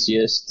parts the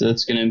easiest,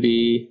 that's going to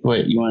be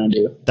what you want to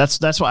do.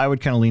 That's why I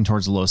would kind of lean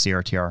towards the low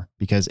CRTR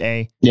because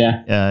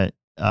pretty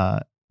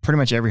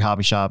much every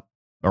hobby shop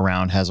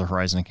around has a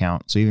Horizon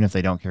account. So even if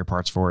they don't carry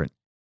parts for it,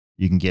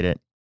 you can get it.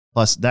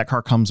 Plus that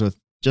car comes with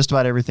just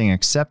about everything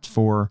except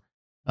for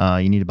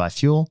you need to buy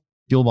fuel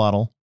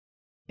bottle,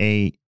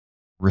 a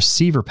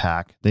receiver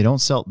pack. They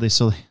don't don't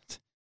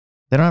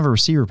have a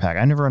receiver pack.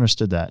 I never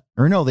understood that.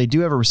 Or no, they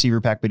do have a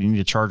receiver pack, but you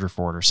need a charger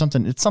for it or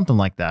something. It's something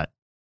like that.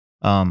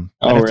 Really?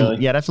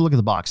 I'd have to look at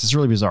the box. It's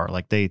really bizarre.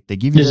 Like they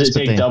give you Does it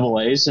take double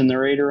A's in the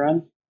ready to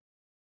run?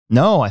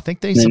 No, I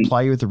think they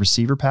supply you with a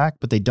receiver pack,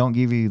 but they don't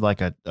give you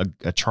like a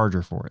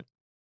charger for it.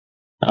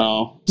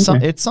 Oh, okay. So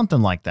it's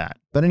something like that.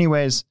 But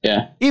anyways,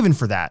 even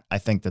for that, I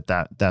think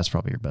that's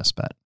probably your best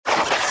bet.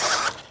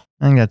 I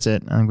think that's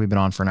it. I think we've been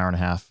on for an hour and a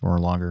half or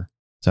longer.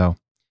 So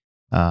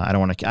I don't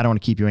want to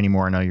keep you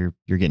anymore. I know you're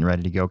getting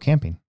ready to go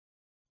camping.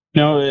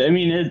 No, I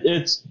mean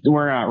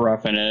we're not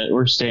roughing it.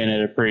 We're staying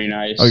at a pretty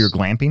nice. Oh, you're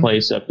glamping?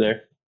 Place up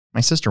there.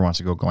 My sister wants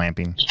to go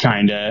glamping.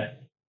 Kinda.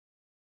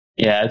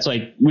 Yeah, it's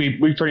like we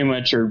pretty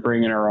much are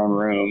bringing our own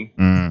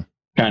room.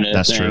 Kind of.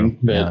 That's thing, true.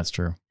 But yeah, that's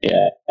true.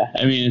 Yeah,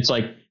 I mean it's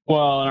like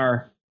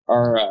and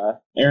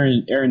our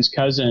Aaron's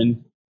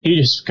cousin, he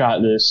just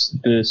got this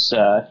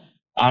I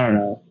don't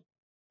know,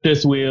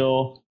 fifth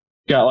wheel,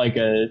 got like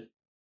a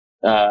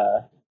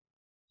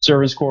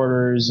service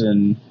quarters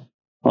and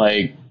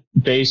like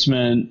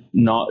basement.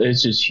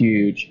 It's just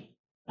huge.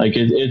 Like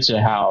it's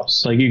a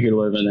house. Like you could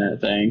live in that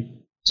thing.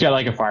 It's got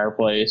like a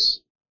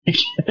fireplace. Like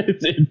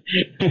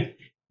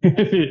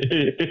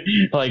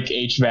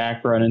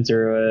HVAC running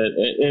through it.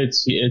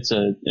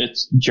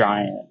 It's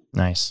giant.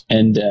 Nice.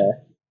 And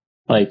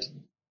I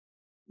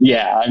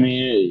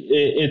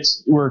mean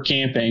we're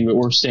camping, but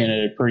we're staying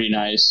at a pretty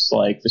nice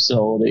like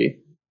facility.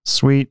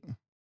 Sweet.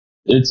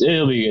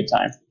 It'll be a good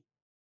time.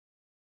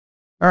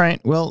 All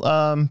right.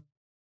 Well,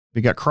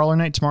 we got crawler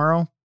night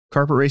tomorrow,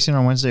 carpet racing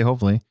on Wednesday,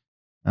 hopefully.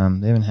 They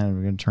haven't had a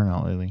good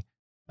turnout lately.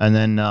 And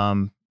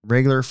then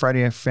regular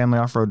Friday family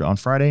off-road on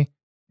Friday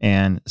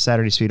and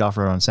Saturday speed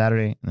off-road on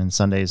Saturday. And then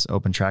Sunday's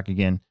open track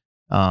again.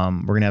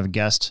 We're going to have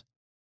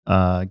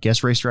a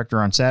guest race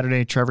director on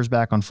Saturday. Trevor's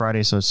back on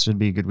Friday, so it should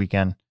be a good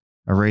weekend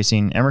of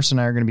racing. Emerson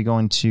and I are going to be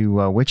going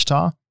to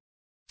Wichita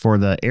for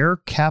the Air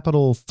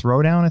Capital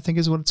Throwdown, I think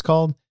is what it's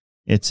called.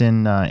 It's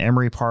in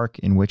Emery Park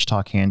in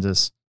Wichita,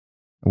 Kansas.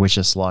 Wish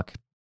us luck.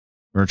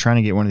 We're trying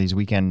to get one of these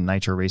weekend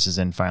nitro races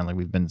in finally.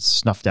 We've been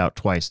snuffed out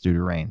twice due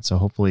to rain. So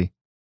hopefully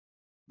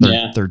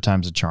third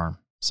time's a charm.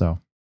 So,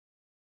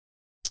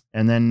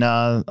 and then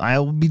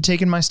I'll be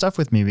taking my stuff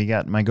with me. We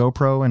got my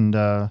GoPro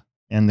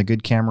and the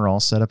good camera all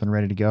set up and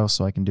ready to go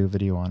so I can do a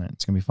video on it.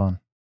 It's going to be fun.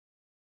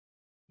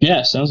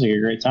 Yeah, sounds like a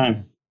great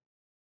time.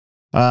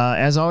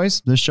 As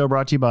always, this show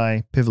brought to you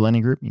by Pivot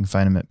Lending Group. You can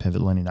find them at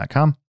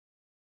pivotlending.com.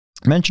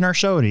 Mention our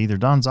show to either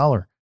Don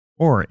Zoller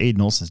or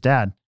Aiden Olson's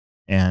dad,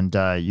 and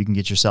you can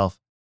get yourself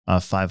a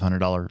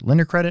 $500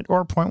 lender credit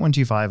or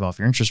 0.125 off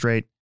your interest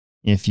rate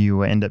if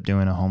you end up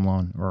doing a home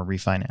loan or a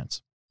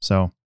refinance.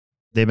 So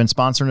they've been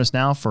sponsoring us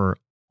now for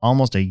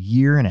almost a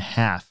year and a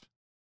half.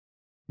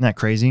 Isn't that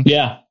crazy?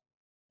 Yeah.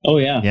 Oh,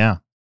 yeah. Yeah.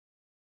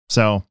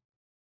 So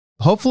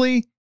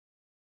hopefully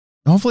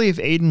if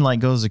Aiden like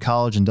goes to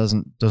college and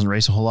doesn't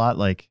race a whole lot,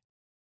 like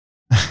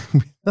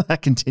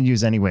that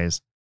continues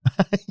anyways.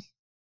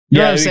 You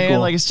know what I'm saying? Cool.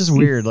 Like, it's just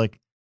weird. Like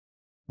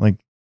Like,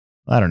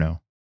 I don't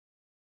know.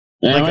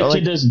 And my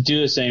kid doesn't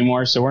do this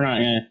anymore, so we're not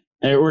gonna.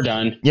 We're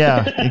done.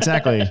 Yeah,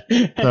 exactly.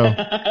 So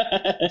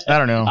I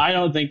don't know. I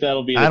don't think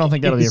that'll be. I don't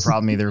think that'll be a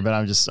problem either. But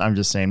I'm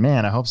just saying,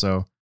 man, I hope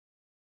so.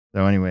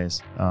 So,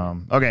 anyways,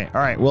 okay,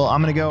 all right. Well,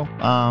 I'm gonna go.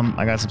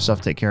 I got some stuff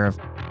to take care of,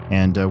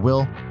 and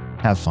Will,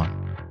 have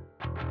fun.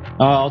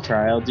 Oh, I'll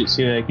try.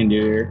 See what I can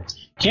do here.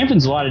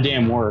 Camping's a lot of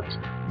damn work.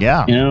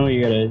 Yeah. You know,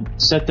 you gotta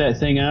set that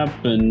thing up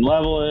and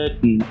level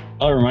it, and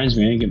it reminds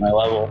me, I didn't get my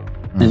level,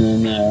 and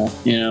then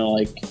you know,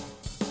 like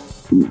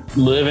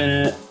live in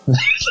it.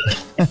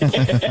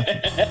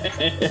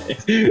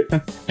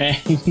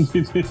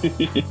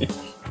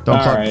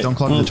 Don't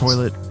clog the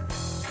toilet.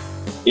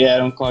 Yeah,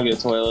 don't clog the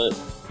toilet.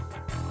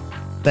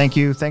 Thank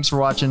you. Thanks for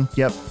watching.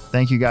 Yep.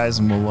 Thank you guys,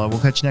 and we'll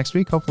catch you next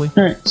week, hopefully.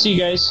 All right. See you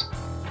guys.